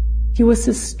 He was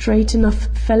a straight enough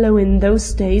fellow in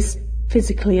those days,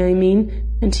 physically I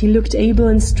mean, and he looked able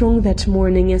and strong that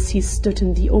morning as he stood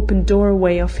in the open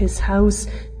doorway of his house,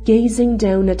 gazing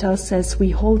down at us as we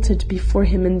halted before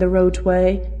him in the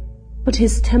roadway. But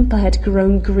his temper had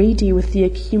grown greedy with the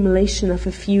accumulation of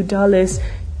a few dollars,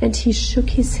 and he shook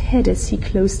his head as he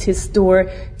closed his door,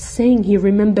 saying he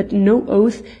remembered no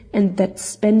oath and that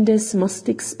spenders must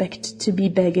expect to be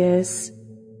beggars.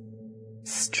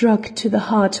 Struck to the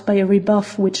heart by a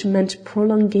rebuff which meant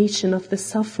prolongation of the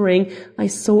suffering I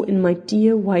saw in my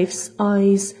dear wife's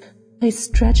eyes, I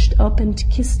stretched up and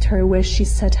kissed her where she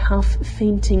sat half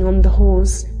fainting on the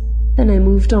horse. Then I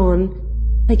moved on.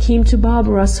 I came to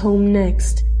Barbara's home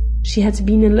next. She had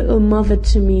been a little mother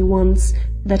to me once.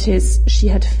 That is, she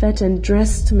had fed and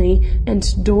dressed me,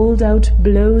 and doled out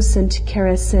blows and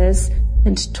caresses,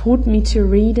 and taught me to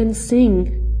read and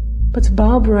sing. But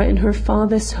Barbara in her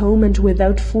father's home and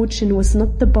without fortune was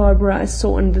not the Barbara I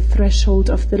saw on the threshold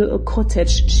of the little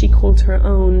cottage she called her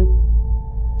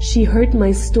own. She heard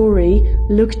my story,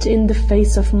 looked in the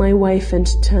face of my wife and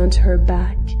turned her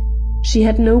back. She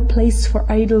had no place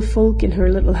for idle folk in her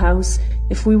little house.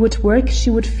 If we would work, she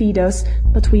would feed us,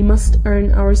 but we must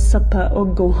earn our supper or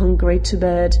go hungry to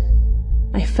bed.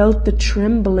 I felt the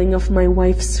trembling of my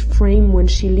wife's frame when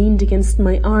she leaned against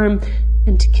my arm,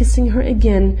 and kissing her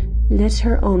again, led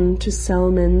her on to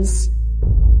Salmon's.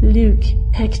 Luke,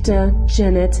 Hector,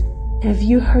 Janet, have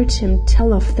you heard him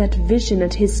tell of that vision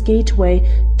at his gateway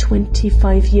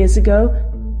 25 years ago?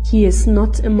 He is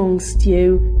not amongst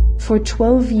you. For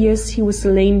 12 years he was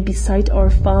lain beside our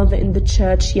father in the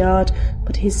churchyard,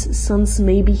 but his sons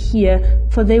may be here,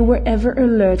 for they were ever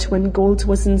alert when gold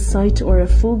was in sight or a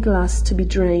full glass to be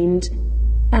drained.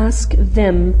 Ask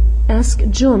them. Ask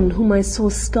John, whom I saw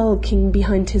skulking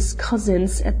behind his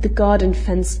cousins at the garden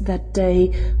fence that day,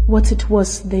 what it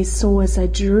was they saw as I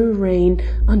drew rein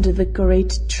under the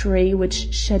great tree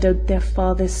which shadowed their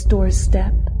father's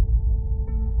doorstep.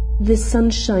 The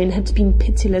sunshine had been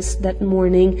pitiless that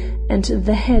morning, and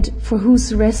the head, for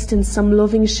whose rest in some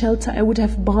loving shelter I would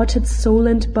have bartered soul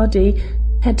and body,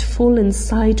 had fallen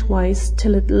sidewise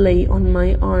till it lay on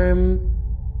my arm.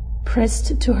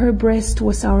 Pressed to her breast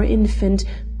was our infant,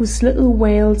 whose little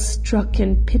wail struck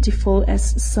and pitiful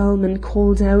as Salmon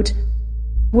called out,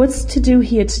 "What's to do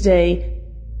here today?"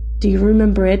 Do you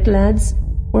remember it, lads?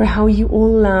 Or how you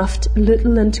all laughed,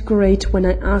 little and great, when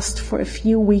I asked for a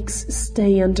few weeks'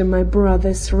 stay under my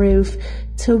brother's roof,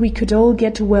 till we could all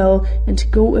get well and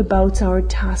go about our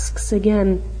tasks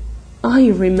again?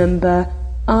 I remember,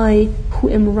 I, who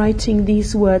am writing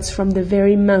these words from the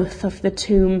very mouth of the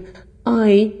tomb,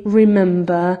 I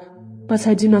remember, but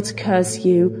I do not curse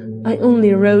you, I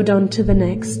only rode on to the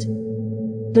next.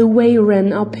 The way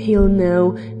ran uphill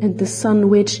now, and the sun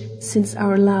which, since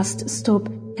our last stop,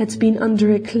 had been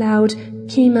under a cloud,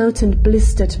 came out and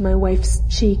blistered my wife's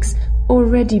cheeks,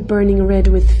 already burning red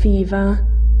with fever.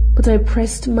 But I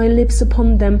pressed my lips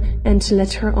upon them and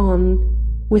led her on.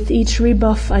 With each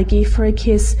rebuff I gave her a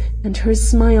kiss, and her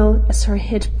smile, as her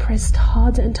head pressed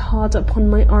harder and harder upon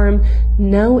my arm,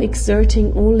 now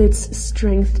exerting all its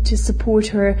strength to support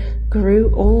her, grew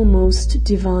almost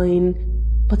divine.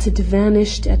 But it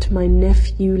vanished at my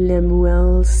nephew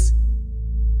Lemuel's.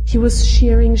 He was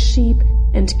shearing sheep,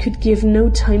 and could give no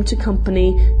time to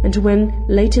company, and when,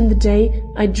 late in the day,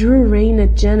 I drew rein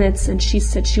at Janet's and she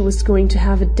said she was going to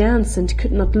have a dance and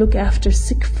could not look after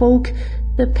sick folk,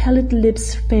 the pallid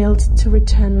lips failed to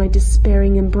return my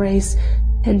despairing embrace,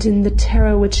 and in the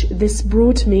terror which this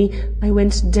brought me, I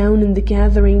went down in the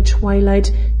gathering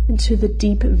twilight into the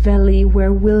deep valley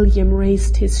where William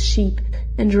raised his sheep,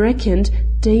 and reckoned,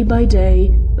 day by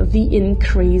day, the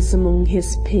increase among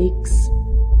his pigs.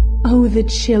 Oh, the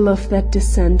chill of that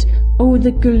descent! Oh, the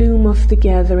gloom of the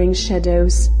gathering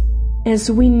shadows!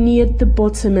 As we neared the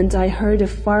bottom and I heard a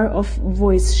far-off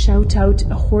voice shout out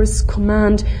a hoarse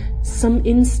command, some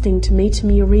instinct made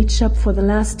me reach up for the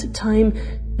last time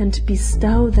and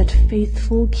bestow that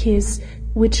faithful kiss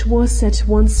which was at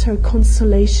once her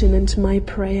consolation and my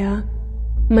prayer.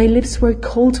 My lips were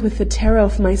cold with the terror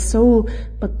of my soul,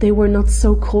 but they were not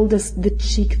so cold as the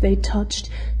cheek they touched,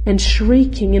 and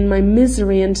shrieking in my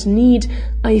misery and need,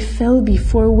 I fell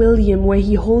before William where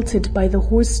he halted by the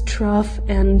horse trough,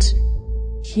 and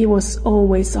he was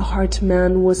always a hard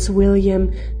man, was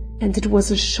William, and it was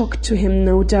a shock to him,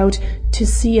 no doubt, to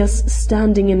see us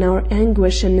standing in our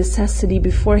anguish and necessity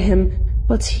before him,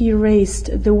 but he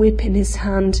raised the whip in his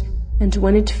hand, and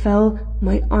when it fell,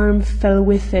 my arm fell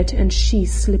with it, and she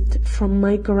slipped from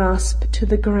my grasp to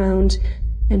the ground,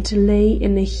 and lay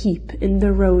in a heap in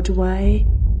the roadway.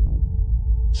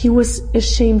 He was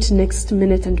ashamed next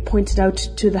minute and pointed out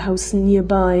to the house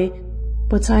nearby,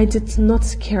 but I did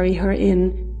not carry her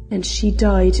in, and she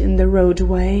died in the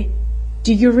roadway.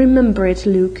 Do you remember it,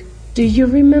 Luke? Do you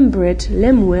remember it,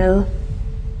 Lemuel?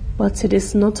 But it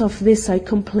is not of this I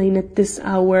complain at this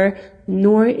hour,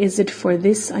 nor is it for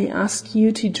this I ask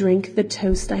you to drink the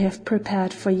toast I have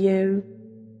prepared for you.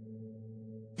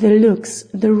 The looks,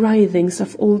 the writhings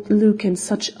of old Luke and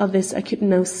such others I could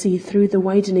now see through the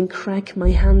widening crack my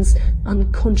hands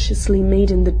unconsciously made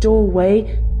in the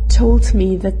doorway told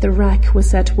me that the rack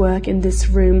was at work in this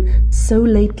room so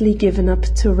lately given up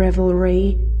to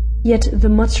revelry. Yet the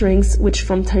mutterings which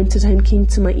from time to time came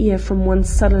to my ear from one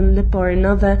sullen lip or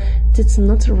another did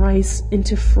not rise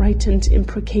into frightened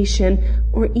imprecation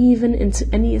or even into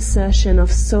any assertion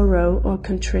of sorrow or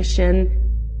contrition.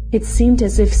 It seemed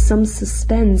as if some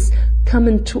suspense,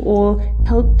 common to all,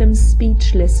 held them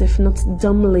speechless if not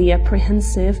dumbly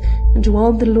apprehensive, and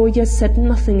while the lawyer said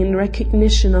nothing in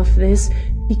recognition of this,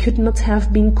 he could not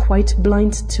have been quite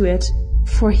blind to it,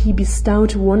 for he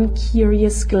bestowed one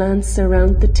curious glance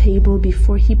around the table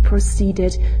before he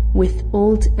proceeded with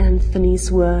old Anthony's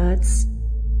words.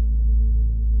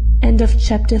 End of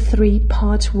Chapter 3,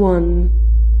 Part 1.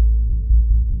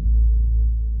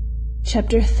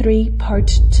 Chapter 3,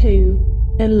 Part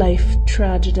 2. A Life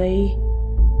Tragedy.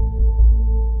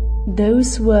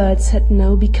 Those words had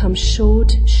now become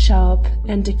short, sharp,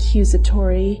 and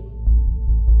accusatory.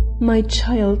 My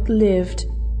child lived,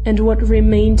 and what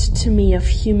remained to me of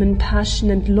human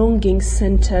passion and longing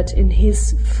centered in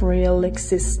his frail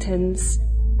existence.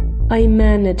 I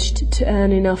managed to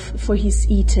earn enough for his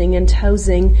eating and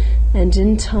housing, and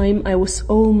in time I was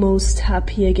almost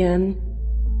happy again.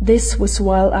 This was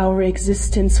while our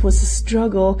existence was a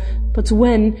struggle, but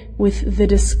when, with the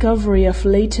discovery of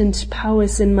latent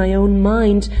powers in my own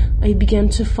mind, I began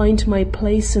to find my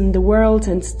place in the world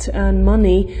and to earn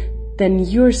money, then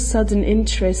your sudden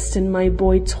interest in my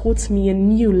boy taught me a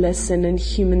new lesson in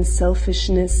human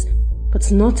selfishness,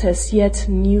 but not as yet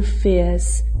new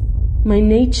fears. My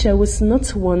nature was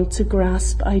not one to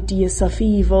grasp ideas of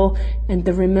evil, and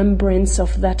the remembrance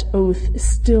of that oath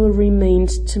still remained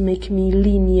to make me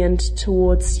lenient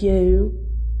towards you.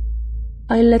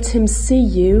 I let him see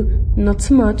you, not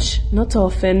much, not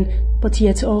often, but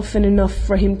yet often enough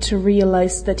for him to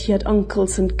realize that he had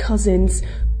uncles and cousins,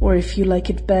 or if you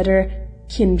like it better,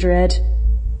 kindred.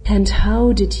 And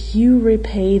how did you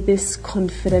repay this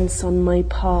confidence on my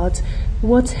part?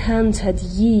 What hand had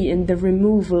ye in the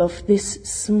removal of this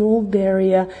small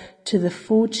barrier to the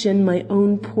fortune my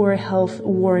own poor health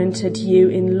warranted you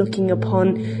in looking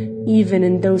upon, even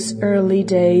in those early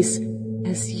days,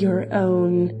 as your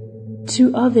own?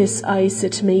 To others' eyes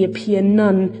it may appear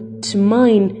none, to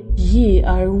mine ye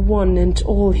are one and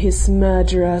all his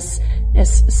murderers,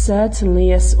 as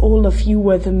certainly as all of you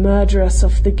were the murderers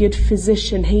of the good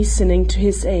physician hastening to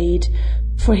his aid.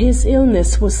 For his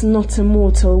illness was not a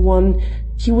mortal one.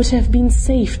 He would have been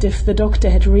saved if the doctor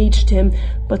had reached him,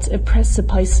 but a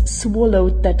precipice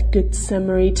swallowed that good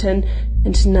Samaritan,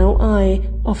 and now I,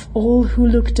 of all who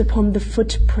looked upon the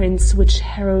footprints which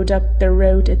harrowed up the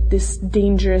road at this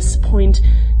dangerous point,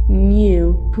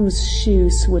 knew whose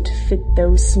shoes would fit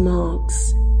those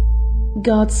marks.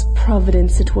 God's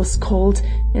providence it was called,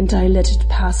 and I let it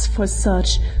pass for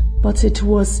such, but it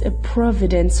was a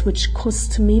providence which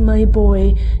cost me my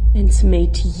boy and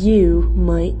made you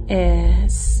my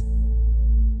heirs.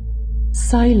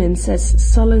 Silence as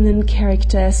sullen in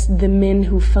character as the men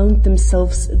who found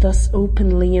themselves thus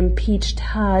openly impeached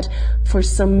had, for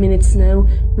some minutes now,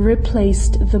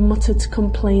 replaced the muttered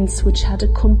complaints which had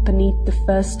accompanied the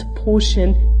first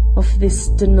portion of this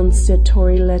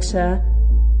denunciatory letter.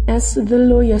 As the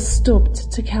lawyer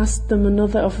stopped to cast them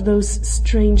another of those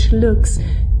strange looks,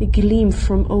 a gleam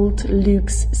from old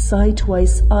Luke's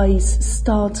sidewise eyes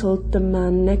startled the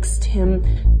man next him,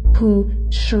 who,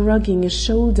 shrugging a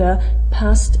shoulder,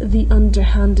 passed the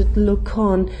underhanded look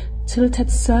on, till it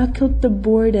had circled the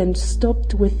board and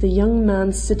stopped with the young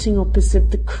man sitting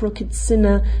opposite the crooked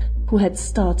sinner who had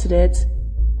started it.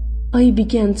 I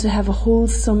began to have a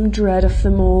wholesome dread of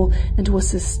them all, and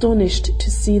was astonished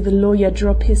to see the lawyer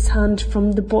drop his hand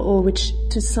from the bottle which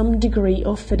to some degree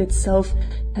offered itself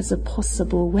as a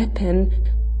possible weapon.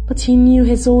 But he knew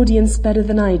his audience better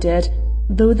than I did.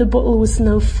 Though the bottle was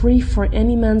now free for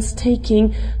any man's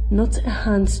taking, not a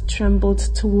hand trembled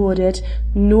toward it,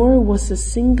 nor was a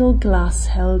single glass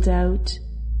held out.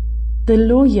 The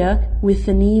lawyer, with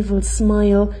an evil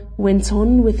smile, went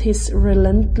on with his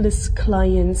relentless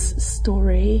client's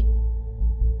story.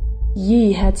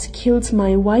 Ye had killed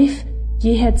my wife,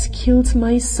 ye had killed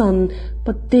my son,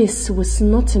 but this was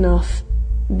not enough.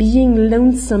 Being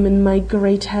lonesome in my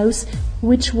great house,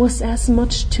 which was as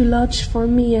much too large for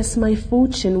me as my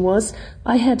fortune was,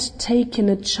 I had taken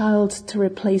a child to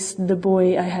replace the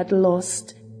boy I had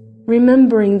lost.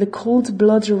 Remembering the cold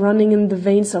blood running in the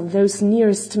veins of those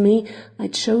nearest me, I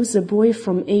chose a boy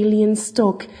from alien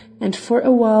stock, and for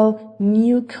a while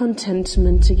knew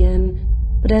contentment again.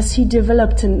 But as he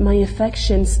developed and my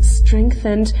affections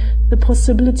strengthened, the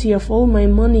possibility of all my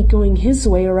money going his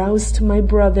way aroused my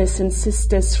brothers and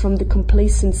sisters from the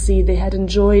complacency they had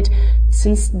enjoyed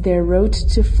since their road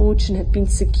to fortune had been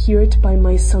secured by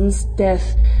my son's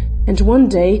death, and one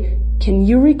day, Can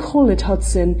you recall it,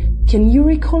 Hudson? Can you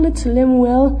recall it,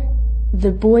 Lemuel?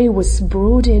 The boy was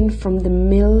brought in from the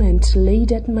mill and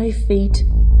laid at my feet,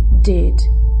 dead.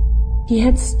 He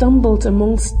had stumbled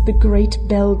amongst the great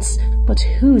belts, but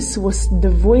whose was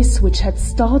the voice which had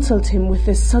startled him with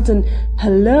a sudden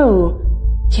 "Hello"?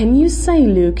 Can you say,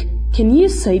 Luke? Can you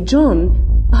say,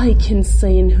 John? I can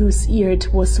say in whose ear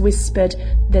it was whispered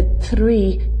that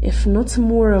 3, if not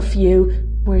more of you,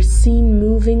 were seen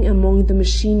moving among the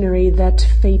machinery that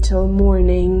fatal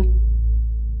morning.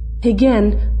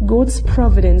 Again, God's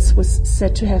providence was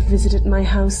said to have visited my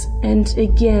house, and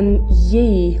again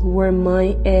ye were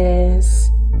my heirs.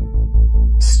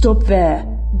 "Stop there!"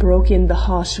 broke in the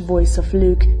harsh voice of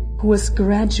Luke, who was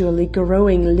gradually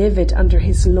growing livid under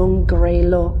his long grey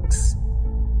locks.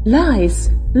 "Lies!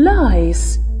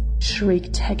 Lies!"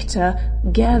 shrieked Hector,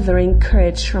 gathering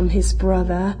courage from his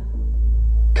brother.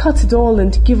 "Cut it all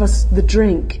and give us the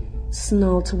drink,"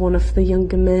 snarled one of the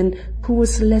younger men, who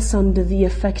was less under the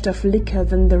effect of liquor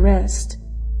than the rest.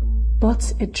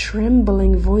 But a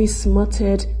trembling voice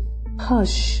muttered,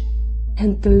 "Hush!"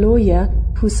 and the lawyer,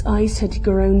 whose eyes had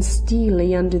grown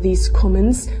steely under these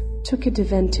comments, took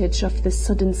advantage of the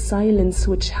sudden silence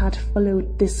which had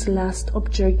followed this last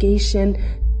objurgation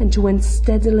and went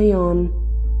steadily on.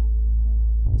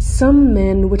 "Some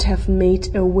men would have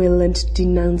made a will and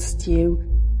denounced you.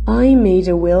 I made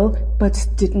a will, but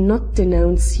did not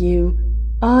denounce you.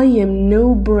 I am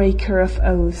no breaker of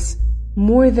oaths.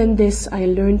 More than this, I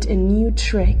learned a new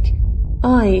trick.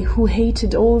 I, who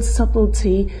hated all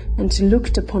subtlety and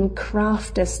looked upon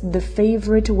craft as the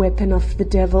favorite weapon of the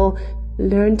devil,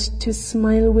 learned to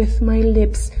smile with my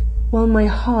lips while my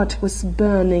heart was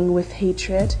burning with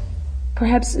hatred.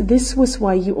 Perhaps this was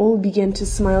why you all began to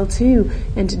smile too,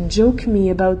 and joke me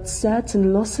about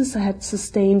certain losses I had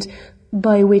sustained,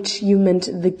 by which you meant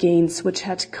the gains which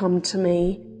had come to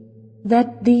me.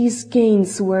 That these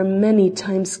gains were many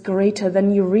times greater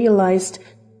than you realized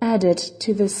added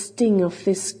to the sting of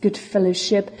this good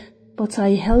fellowship, but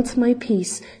I held my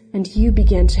peace, and you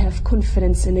began to have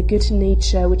confidence in a good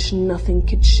nature which nothing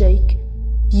could shake.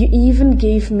 You even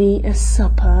gave me a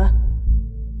supper."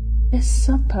 A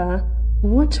supper?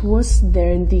 What was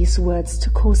there in these words to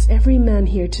cause every man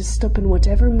here to stop in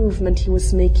whatever movement he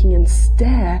was making and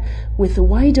stare, with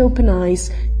wide-open eyes,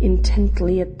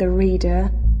 intently at the reader?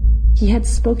 He had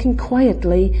spoken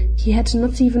quietly, he had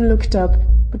not even looked up,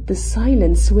 but the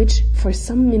silence which, for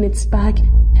some minutes back,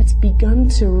 had begun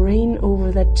to reign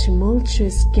over that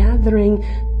tumultuous gathering,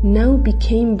 now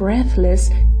became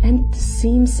breathless, and the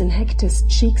seams in Hector's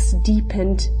cheeks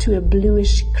deepened to a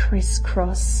bluish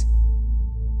criss-cross.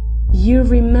 "You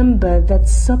remember that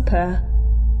supper?"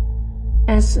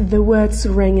 As the words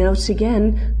rang out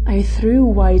again, I threw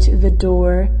wide the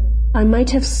door. I might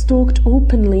have stalked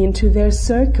openly into their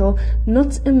circle,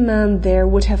 not a man there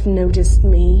would have noticed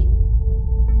me.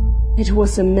 "It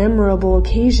was a memorable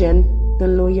occasion," the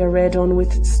lawyer read on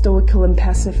with stoical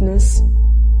impassiveness.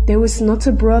 "There was not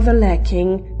a brother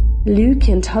lacking. Luke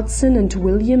and Hudson and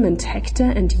William and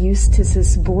Hector and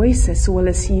Eustace's boys as well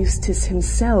as Eustace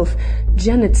himself,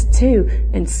 Janet too,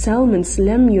 and Salmon's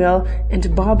Lemuel,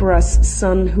 and Barbara's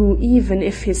son, who, even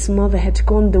if his mother had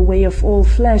gone the way of all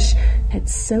flesh, had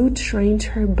so trained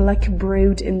her black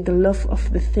brood in the love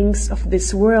of the things of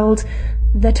this world,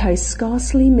 that I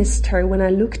scarcely missed her when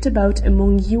I looked about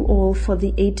among you all for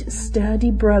the 8 sturdy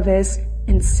brothers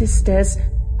and sisters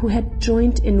who had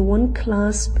joined in one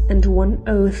clasp and one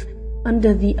oath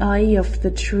under the eye of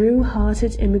the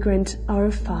true-hearted immigrant,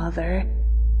 our father.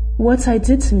 What I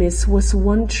did miss was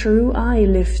one true eye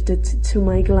lifted to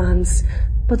my glance,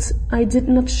 but I did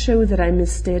not show that I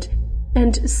missed it,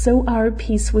 and so our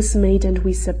peace was made and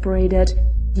we separated,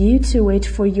 you to wait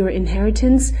for your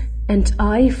inheritance, and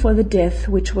I for the death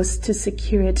which was to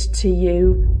secure it to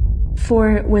you.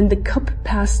 For when the cup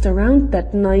passed around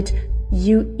that night,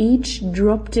 you each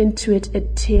dropped into it a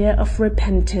tear of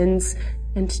repentance,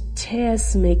 and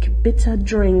tears make bitter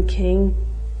drinking.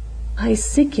 I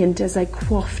sickened as I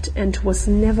quaffed and was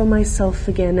never myself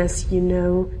again, as you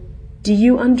know. Do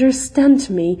you understand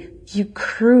me, you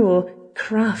cruel,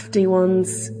 crafty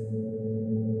ones?"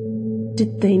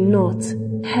 Did they not?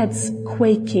 Heads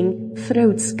quaking,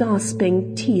 throats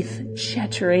gasping, teeth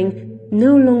chattering,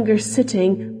 no longer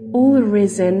sitting, all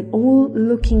risen, all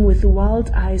looking with wild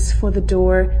eyes for the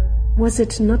door. Was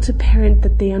it not apparent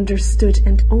that they understood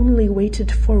and only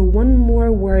waited for one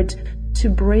more word to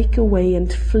break away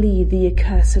and flee the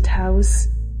accursed house?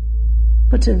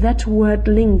 But that word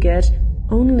lingered.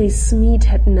 Only Smead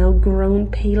had now grown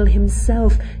pale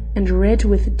himself and read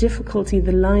with difficulty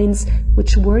the lines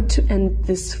which were to end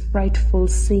this frightful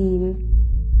scene.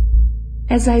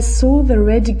 As I saw the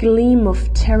red gleam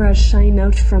of terror shine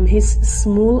out from his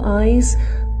small eyes,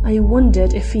 I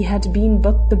wondered if he had been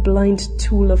but the blind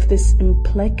tool of this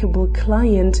implacable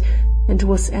client, and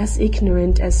was as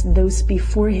ignorant as those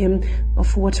before him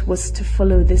of what was to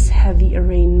follow this heavy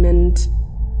arraignment.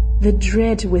 The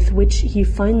dread with which he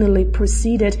finally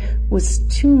proceeded was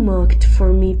too marked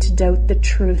for me to doubt the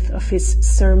truth of his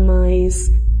surmise.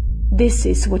 This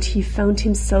is what he found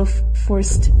himself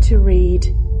forced to read.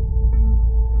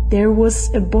 There was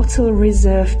a bottle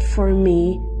reserved for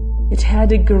me. It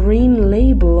had a green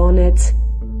label on it.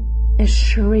 A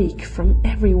shriek from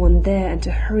everyone there and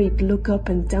a hurried look up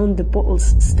and down the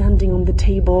bottles standing on the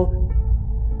table.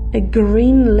 A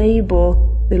green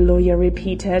label, the lawyer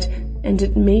repeated, and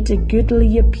it made a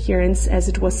goodly appearance as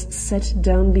it was set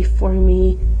down before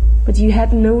me. But you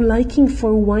had no liking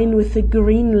for wine with a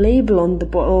green label on the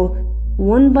bottle.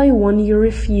 One by one you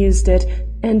refused it,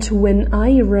 and when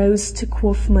I rose to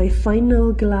quaff my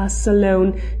final glass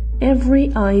alone,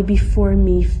 every eye before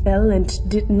me fell and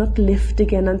did not lift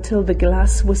again until the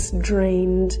glass was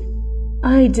drained.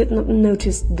 I did not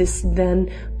notice this then,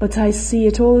 but I see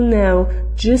it all now,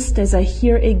 just as I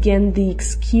hear again the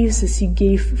excuses you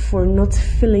gave for not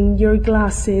filling your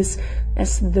glasses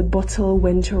as the bottle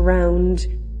went round.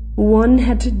 One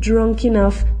had drunk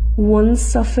enough, one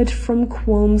suffered from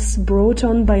qualms brought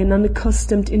on by an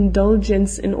unaccustomed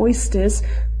indulgence in oysters,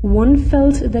 one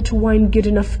felt that wine good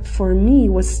enough for me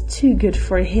was too good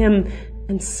for him,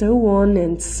 and so on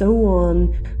and so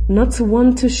on. Not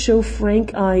one to show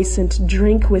frank eyes and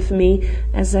drink with me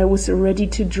as I was ready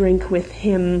to drink with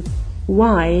him.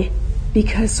 Why?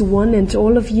 Because one and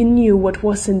all of you knew what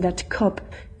was in that cup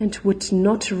and would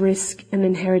not risk an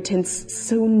inheritance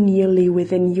so nearly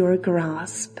within your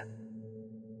grasp.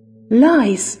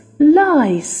 Lies!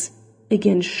 Lies!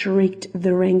 Again shrieked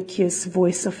the raucous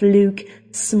voice of Luke,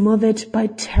 smothered by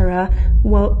terror,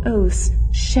 while oaths,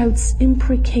 shouts,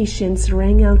 imprecations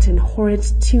rang out in horrid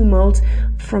tumult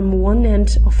from one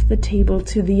end of the table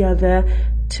to the other,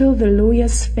 till the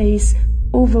lawyer's face,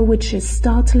 over which a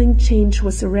startling change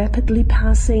was rapidly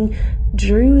passing,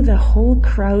 drew the whole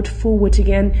crowd forward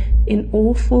again in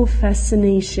awful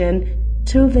fascination,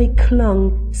 till they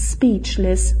clung,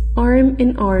 speechless, arm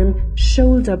in arm,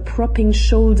 shoulder propping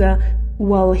shoulder,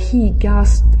 while he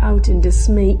gasped out in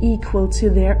dismay equal to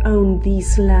their own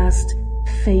these last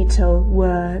fatal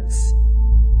words.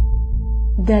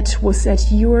 That was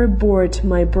at your board,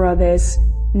 my brothers.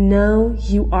 Now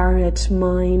you are at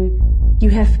mine. You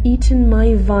have eaten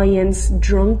my viands,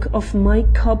 drunk of my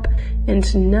cup,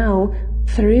 and now,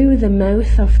 through the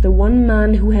mouth of the one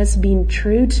man who has been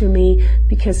true to me,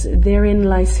 because therein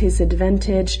lies his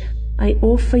advantage, I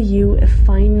offer you a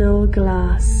final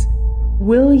glass.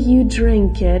 Will you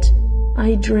drink it?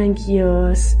 I drank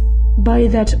yours. By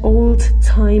that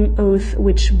old-time oath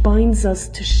which binds us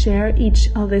to share each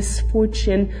other's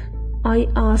fortune, I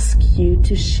ask you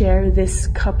to share this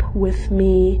cup with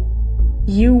me.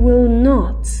 You will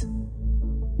not.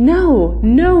 No,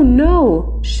 no,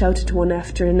 no, shouted one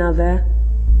after another.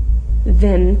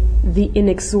 Then the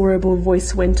inexorable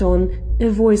voice went on, a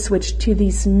voice which to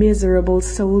these miserable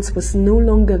souls was no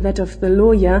longer that of the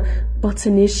lawyer, but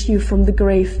an issue from the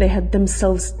grave they had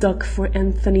themselves dug for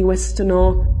Anthony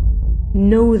Westonhaugh.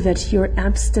 Know that your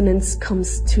abstinence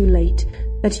comes too late,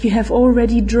 that you have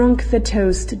already drunk the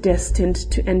toast destined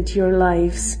to end your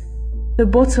lives. The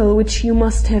bottle which you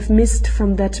must have missed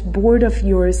from that board of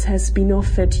yours has been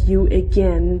offered you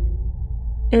again.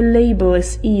 A label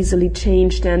is easily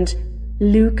changed, and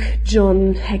Luke,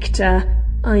 John, Hector,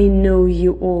 I know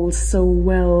you all so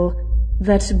well.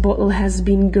 That bottle has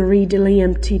been greedily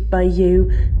emptied by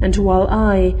you, and while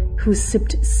I, who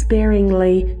sipped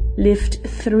sparingly, lived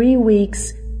 3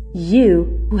 weeks,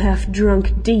 you, who have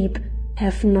drunk deep,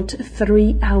 have not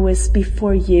 3 hours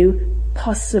before you,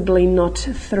 possibly not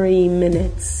 3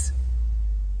 minutes.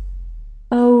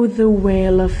 Oh, the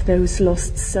wail of those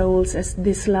lost souls as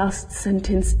this last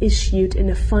sentence issued in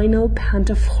a final pant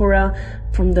of horror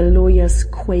from the lawyer's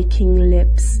quaking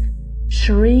lips.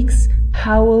 Shrieks,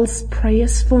 howls,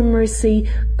 prayers for mercy,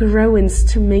 groans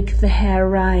to make the hair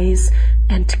rise,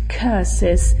 and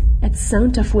curses, at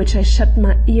sound of which I shut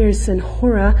my ears in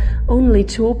horror, only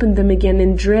to open them again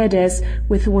in dread as,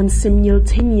 with one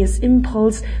simultaneous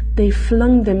impulse, they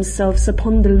flung themselves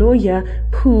upon the lawyer,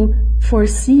 who,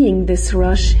 foreseeing this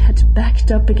rush, had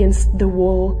backed up against the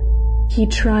wall. He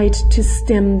tried to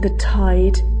stem the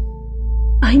tide.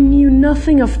 I knew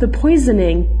nothing of the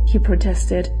poisoning, he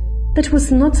protested. That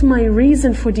was not my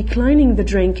reason for declining the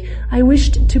drink. I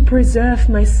wished to preserve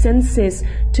my senses,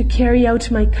 to carry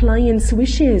out my client's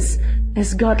wishes.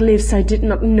 As God lives, I did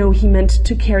not know he meant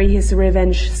to carry his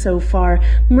revenge so far.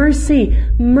 Mercy!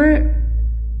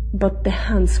 But the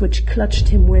hands which clutched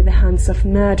him were the hands of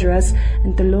murderers,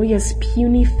 and the lawyer's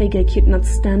puny figure could not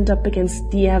stand up against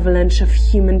the avalanche of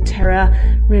human terror,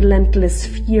 relentless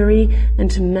fury,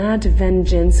 and mad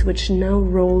vengeance which now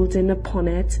rolled in upon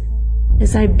it.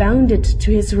 As I bounded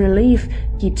to his relief,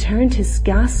 he turned his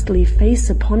ghastly face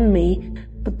upon me,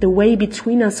 but the way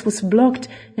between us was blocked,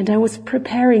 and I was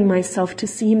preparing myself to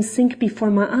see him sink before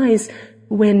my eyes,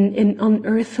 when an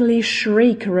unearthly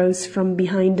shriek rose from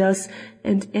behind us,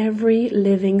 and every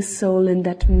living soul in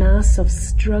that mass of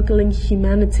struggling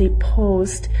humanity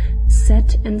paused,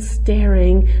 set and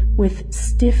staring, with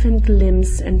stiffened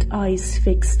limbs and eyes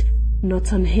fixed,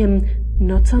 not on him,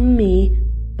 not on me,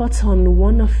 but on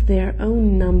one of their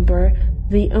own number,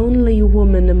 the only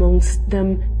woman amongst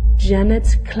them,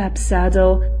 Janet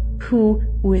Clapsaddle, who,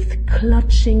 with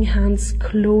clutching hands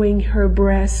clawing her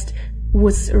breast,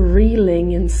 was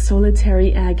reeling in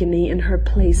solitary agony in her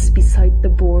place beside the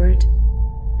board.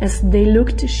 As they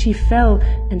looked, she fell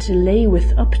and lay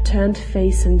with upturned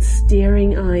face and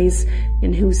staring eyes,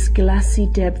 in whose glassy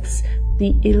depths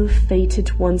the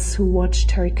ill-fated ones who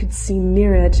watched her could see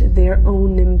mirrored their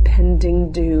own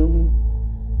impending doom.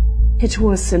 It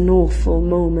was an awful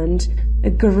moment,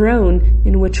 a groan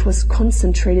in which was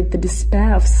concentrated the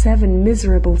despair of 7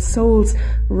 miserable souls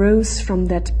rose from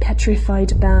that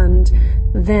petrified band.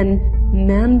 Then,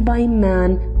 man by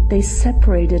man, they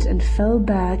separated and fell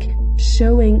back,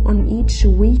 showing on each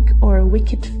weak or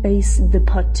wicked face the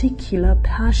particular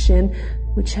passion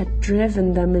which had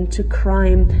driven them into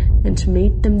crime and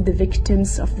made them the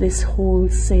victims of this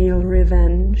wholesale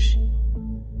revenge.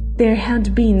 There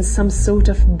had been some sort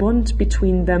of bond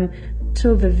between them,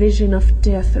 till the vision of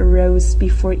death arose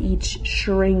before each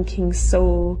shrinking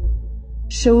soul.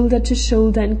 Shoulder to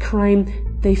shoulder in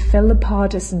crime, they fell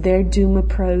apart as their doom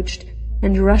approached,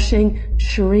 and rushing,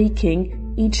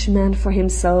 shrieking, each man for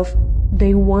himself,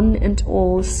 they one and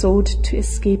all sought to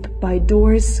escape by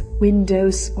doors,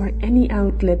 windows, or any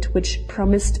outlet which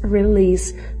promised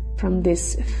release from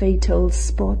this fatal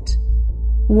spot.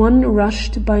 One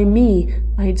rushed by me,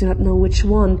 I do not know which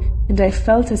one, and I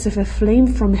felt as if a flame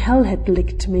from hell had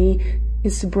licked me.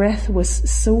 His breath was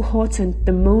so hot and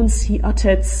the moans he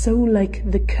uttered so like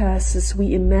the curses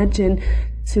we imagine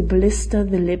to blister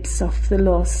the lips of the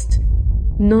lost.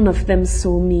 None of them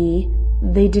saw me.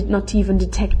 They did not even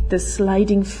detect the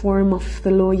sliding form of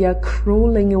the lawyer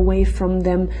crawling away from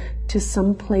them to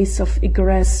some place of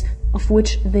egress of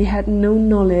which they had no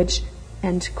knowledge,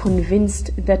 and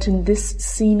convinced that in this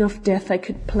scene of death I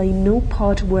could play no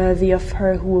part worthy of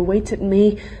her who awaited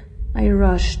me, I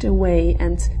rushed away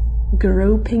and,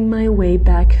 groping my way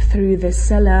back through the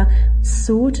cellar,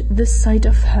 sought the sight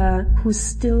of her who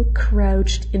still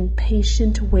crouched in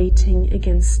patient waiting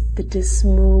against the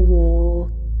dismal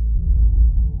wall.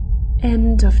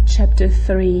 End of Chapter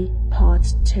 3, Part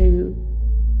 2.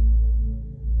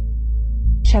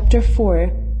 Chapter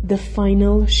 4. The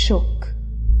Final Shock.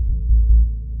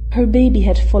 Her baby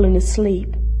had fallen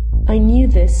asleep. I knew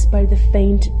this by the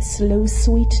faint, slow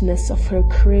sweetness of her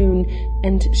croon,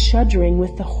 and shuddering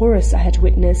with the horrors I had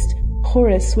witnessed,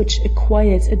 horrors which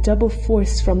acquired a double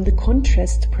force from the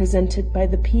contrast presented by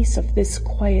the peace of this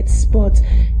quiet spot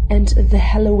and the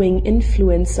hallowing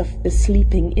influence of the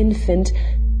sleeping infant,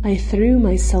 I threw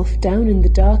myself down in the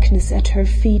darkness at her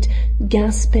feet,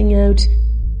 gasping out,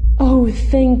 "Oh,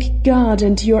 thank God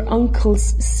and your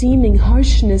uncle's seeming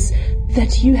harshness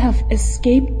that you have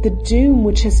escaped the doom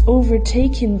which has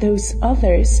overtaken those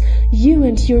others. You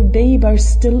and your babe are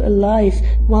still alive,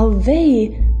 while they—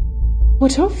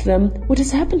 What of them? What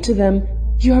has happened to them?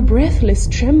 You are breathless,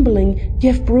 trembling.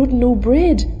 You have brought no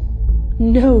bread."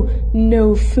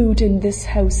 No food in this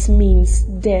house means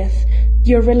death.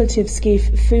 Your relatives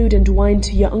gave food and wine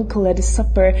to your uncle at a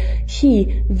supper.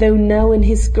 He, though now in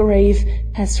his grave,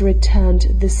 has returned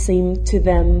the same to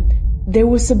them. There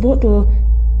was a bottle—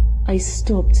 I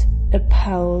stopped,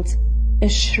 appalled. A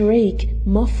shriek,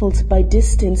 muffled by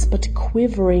distance but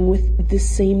quivering with the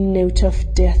same note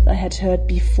of death I had heard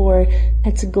before,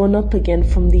 had gone up again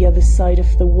from the other side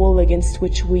of the wall against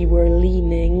which we were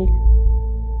leaning.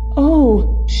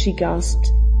 "Oh," she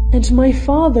gasped, "and my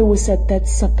father was at that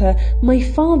supper, my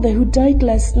father who died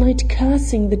last night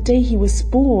cursing the day he was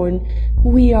born.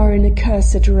 We are an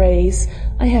accursed race.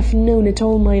 I have known it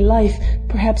all my life,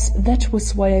 perhaps that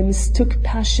was why I mistook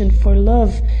passion for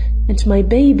love. And my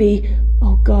baby—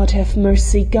 oh, God have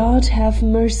mercy, God have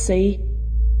mercy."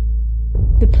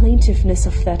 The plaintiveness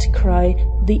of that cry,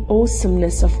 the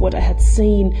awesomeness of what I had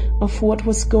seen, of what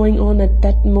was going on at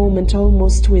that moment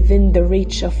almost within the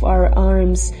reach of our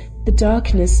arms, the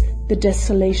darkness, the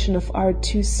desolation of our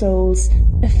two souls,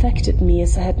 affected me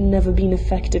as I had never been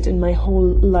affected in my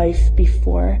whole life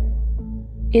before.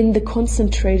 In the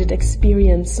concentrated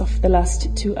experience of the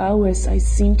last 2 hours, I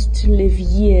seemed to live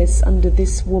years under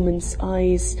this woman's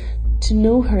eyes, to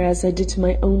know her as I did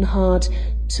my own heart,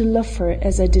 to love her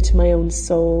as I did my own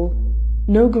soul.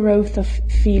 No growth of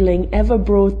feeling ever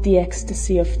brought the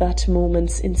ecstasy of that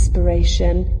moment's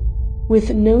inspiration.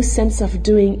 With no sense of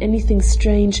doing anything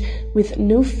strange, with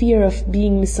no fear of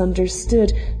being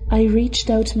misunderstood, I reached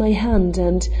out my hand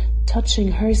and,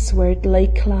 touching hers where it lay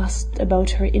clasped about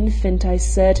her infant, I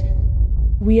said,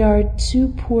 "We are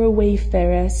two poor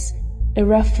wayfarers. A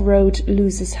rough road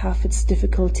loses half its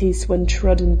difficulties when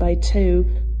trodden by two.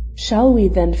 Shall we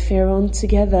then fare on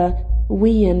together,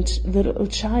 we and the little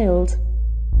child?"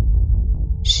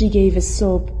 She gave a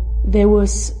sob. There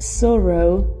was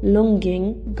sorrow,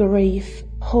 longing, grief,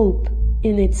 hope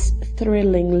in its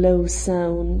thrilling low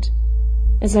sound.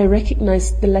 As I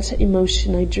recognized the latter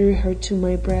emotion, I drew her to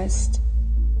my breast.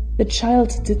 The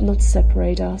child did not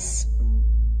separate us.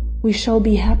 "We shall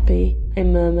be happy," I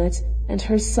murmured, and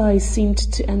her sigh seemed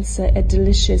to answer a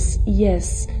delicious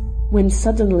yes, when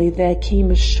suddenly there came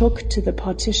a shock to the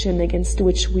partition against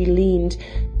which we leaned,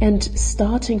 and,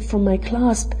 starting from my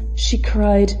clasp, she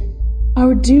cried,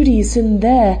 "Our duty is in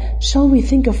there. Shall we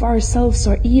think of ourselves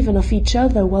or even of each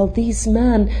other while these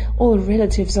men, all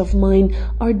relatives of mine,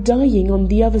 are dying on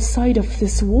the other side of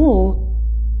this wall?"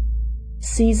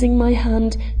 Seizing my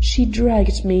hand, she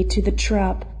dragged me to the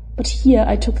trap, but here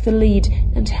I took the lead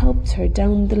and helped her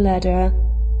down the ladder.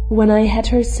 When I had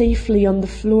her safely on the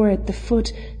floor at the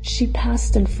foot, she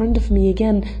passed in front of me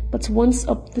again, but once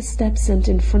up the steps and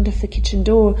in front of the kitchen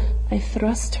door, I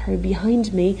thrust her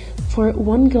behind me, for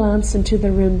one glance into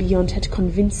the room beyond had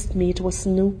convinced me it was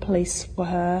no place for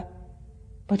her.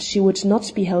 But she would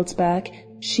not be held back.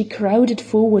 She crowded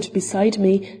forward beside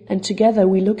me, and together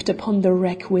we looked upon the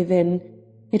wreck within.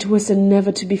 It was a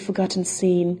never-to-be-forgotten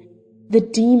scene. The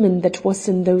demon that was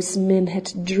in those men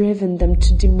had driven them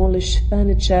to demolish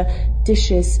furniture,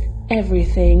 dishes,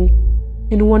 everything.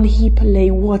 In one heap lay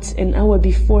what an hour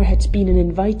before had been an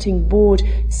inviting board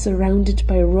surrounded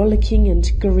by rollicking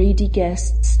and greedy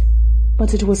guests.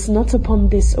 But it was not upon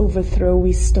this overthrow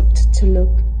we stopped to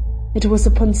look. It was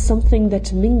upon something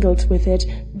that mingled with it,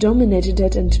 dominated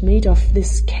it, and made of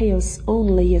this chaos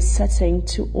only a setting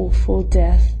to awful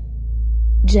death.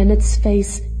 Janet's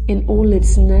face, in all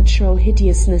its natural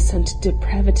hideousness and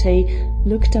depravity,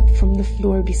 looked up from the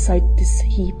floor beside this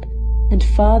heap, and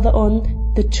farther on,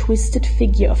 the twisted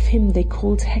figure of him they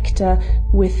called Hector,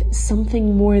 with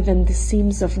something more than the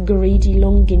seams of greedy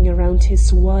longing around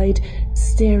his wide,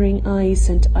 staring eyes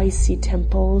and icy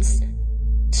temples.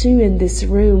 Two in this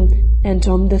room, and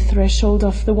on the threshold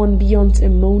of the one beyond a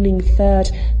moaning third,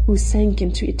 who sank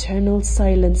into eternal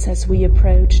silence as we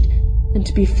approached,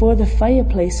 and before the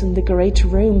fireplace in the great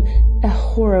room a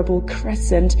horrible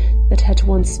crescent that had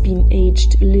once been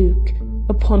aged Luke,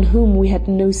 upon whom we had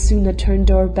no sooner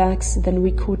turned our backs than we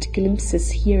caught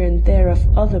glimpses here and there of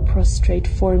other prostrate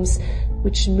forms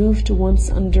which moved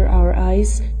once under our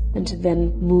eyes and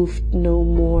then moved no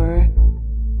more.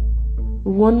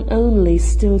 One only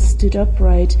still stood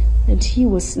upright, and he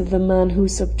was the man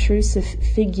whose obtrusive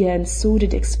figure and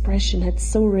sordid expression had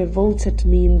so revolted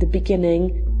me in the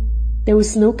beginning. There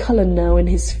was no colour now in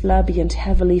his flabby and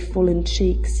heavily fallen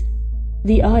cheeks.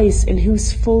 The eyes, in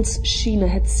whose false sheen I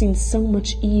had seen so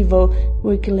much evil,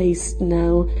 were glazed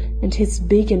now, and his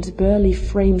big and burly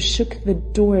frame shook the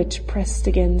door it pressed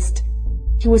against.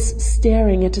 He was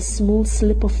staring at a small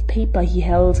slip of paper he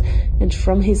held, and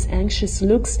from his anxious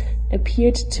looks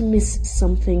appeared to miss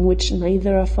something which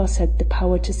neither of us had the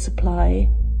power to supply.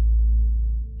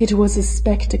 It was a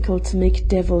spectacle to make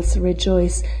devils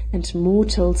rejoice and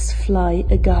mortals fly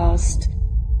aghast.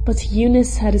 But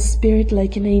Eunice had a spirit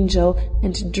like an angel,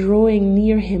 and drawing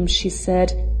near him she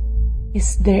said,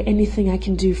 "Is there anything I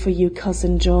can do for you,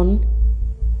 Cousin John?"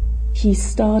 He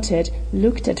started,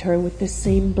 looked at her with the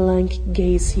same blank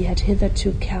gaze he had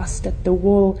hitherto cast at the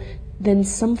wall, then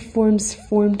some forms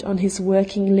formed on his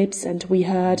working lips, and we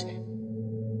heard,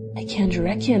 "I can't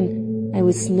reckon. I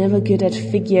was never good at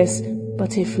figures,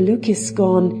 but if Luke is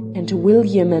gone, and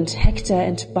William and Hector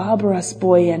and Barbara's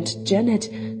boy and Janet,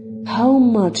 how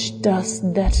much does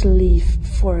that leave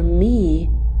for me?"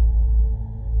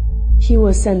 He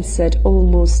was answered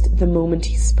almost the moment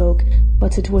he spoke,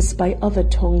 but it was by other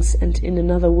tongues and in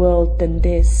another world than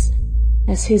this.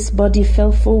 As his body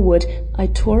fell forward, I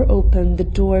tore open the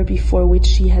door before which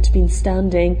she had been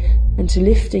standing, and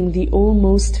lifting the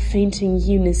almost fainting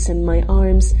Eunice in my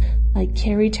arms, I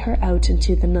carried her out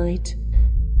into the night.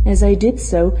 As I did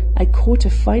so, I caught a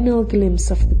final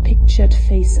glimpse of the pictured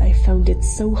face I found it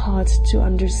so hard to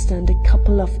understand a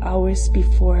couple of hours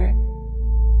before.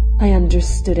 I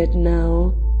understood it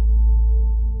now.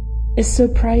 A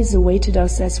surprise awaited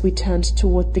us as we turned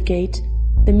toward the gate.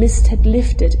 The mist had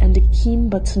lifted and a keen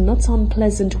but not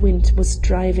unpleasant wind was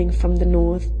driving from the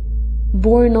north.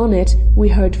 Borne on it, we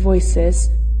heard voices.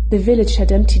 The village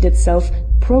had emptied itself,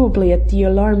 probably at the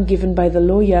alarm given by the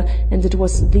lawyer, and it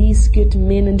was these good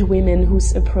men and women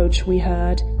whose approach we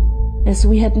heard. As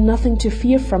we had nothing to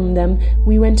fear from them,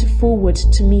 we went forward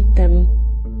to meet them.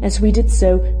 As we did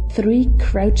so, 3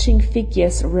 crouching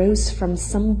figures rose from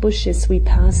some bushes we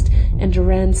passed and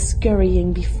ran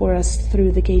scurrying before us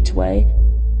through the gateway.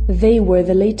 They were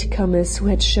the latecomers who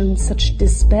had shown such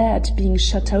despair at being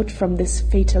shut out from this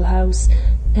fatal house,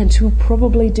 and who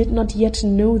probably did not yet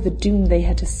know the doom they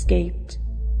had escaped.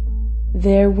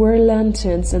 There were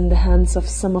lanterns in the hands of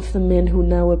some of the men who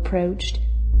now approached.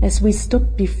 As we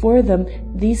stopped before them,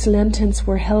 these lanterns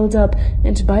were held up,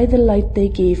 and by the light they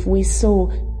gave we saw,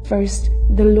 first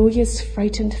the lawyer's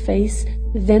frightened face,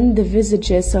 then the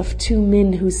visages of 2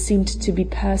 men who seemed to be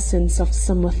persons of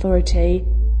some authority.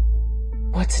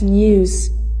 "What news?"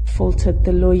 faltered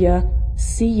the lawyer,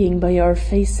 seeing by our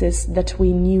faces that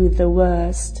we knew the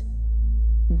worst.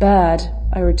 "Bad,"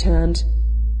 I returned.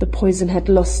 The poison had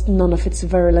lost none of its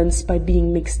virulence by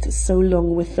being mixed so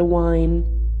long with the wine.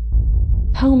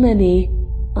 "How many?"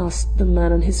 asked the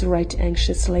man on his right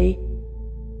anxiously.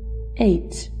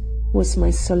 8, was my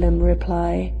solemn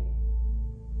reply.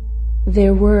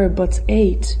 "There were but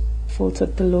 8,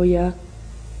 faltered the lawyer.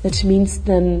 "That means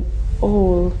then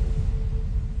all."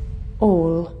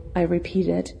 "All," I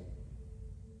repeated.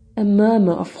 A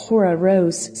murmur of horror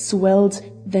rose, swelled,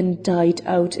 then died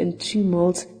out in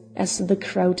tumult as the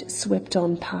crowd swept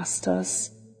on past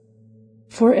us.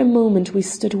 For a moment we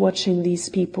stood watching these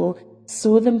people,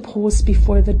 saw them pause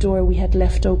before the door we had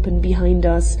left open behind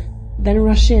us, then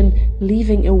rush in,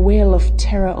 leaving a wail of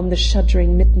terror on the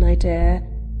shuddering midnight air.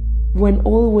 When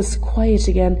all was quiet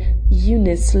again,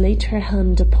 Eunice laid her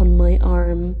hand upon my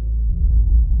arm.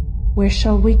 "Where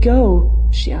shall we go?"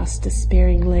 she asked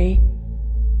despairingly.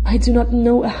 "I do not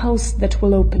know a house that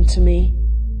will open to me."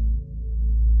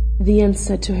 The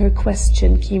answer to her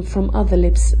question came from other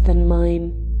lips than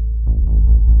mine.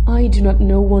 "I do not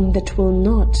know one that will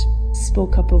not,"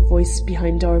 spoke up a voice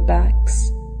behind our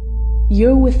backs.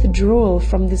 "Your withdrawal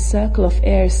from the circle of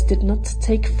heirs did not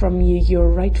take from you your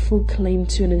rightful claim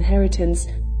to an inheritance,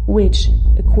 which,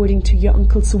 according to your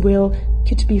uncle's will,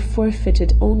 could be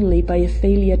forfeited only by a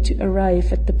failure to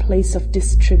arrive at the place of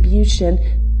distribution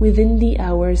within the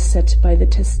hour set by the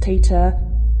testator.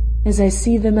 As I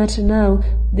see the matter now,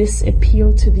 this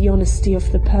appeal to the honesty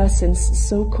of the persons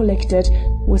so collected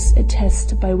was a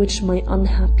test by which my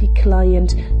unhappy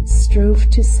client strove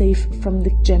to save from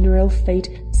the general fate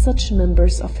such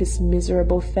members of his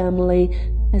miserable family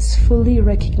as fully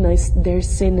recognized their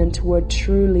sin and were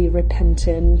truly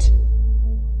repentant.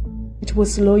 It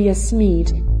was Lawyer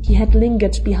Smead. He had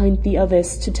lingered behind the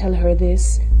others to tell her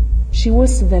this. She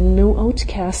was then no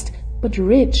outcast, but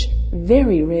rich,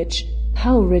 very rich.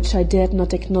 How rich I dared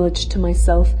not acknowledge to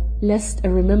myself, lest a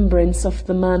remembrance of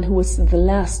the man who was the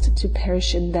last to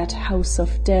perish in that house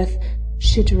of death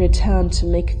should return to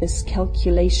make this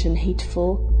calculation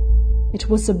hateful. It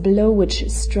was a blow which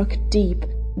struck deep,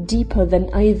 deeper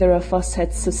than either of us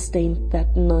had sustained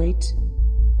that night.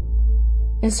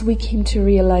 As we came to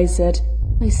realize it,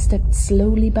 I stepped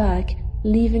slowly back,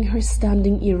 leaving her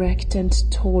standing erect and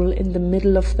tall in the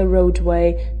middle of the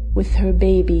roadway, with her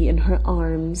baby in her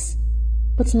arms.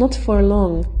 But not for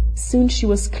long. Soon she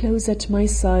was close at my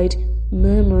side,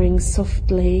 murmuring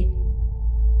softly,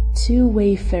 "2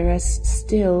 wayfarers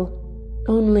still.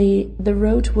 Only the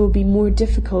road will be more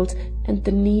difficult and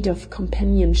the need of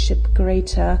companionship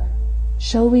greater.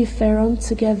 Shall we fare on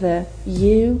together,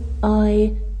 you,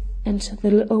 I, and the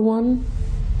little one?"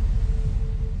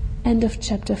 End of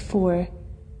chapter 4.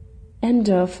 End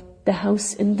of The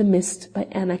House in the Mist by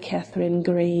Anna Catherine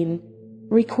Green.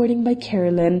 Recording by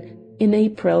Carolyn in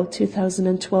April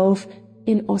 2012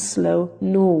 in Oslo,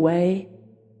 Norway.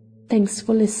 Thanks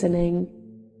for listening.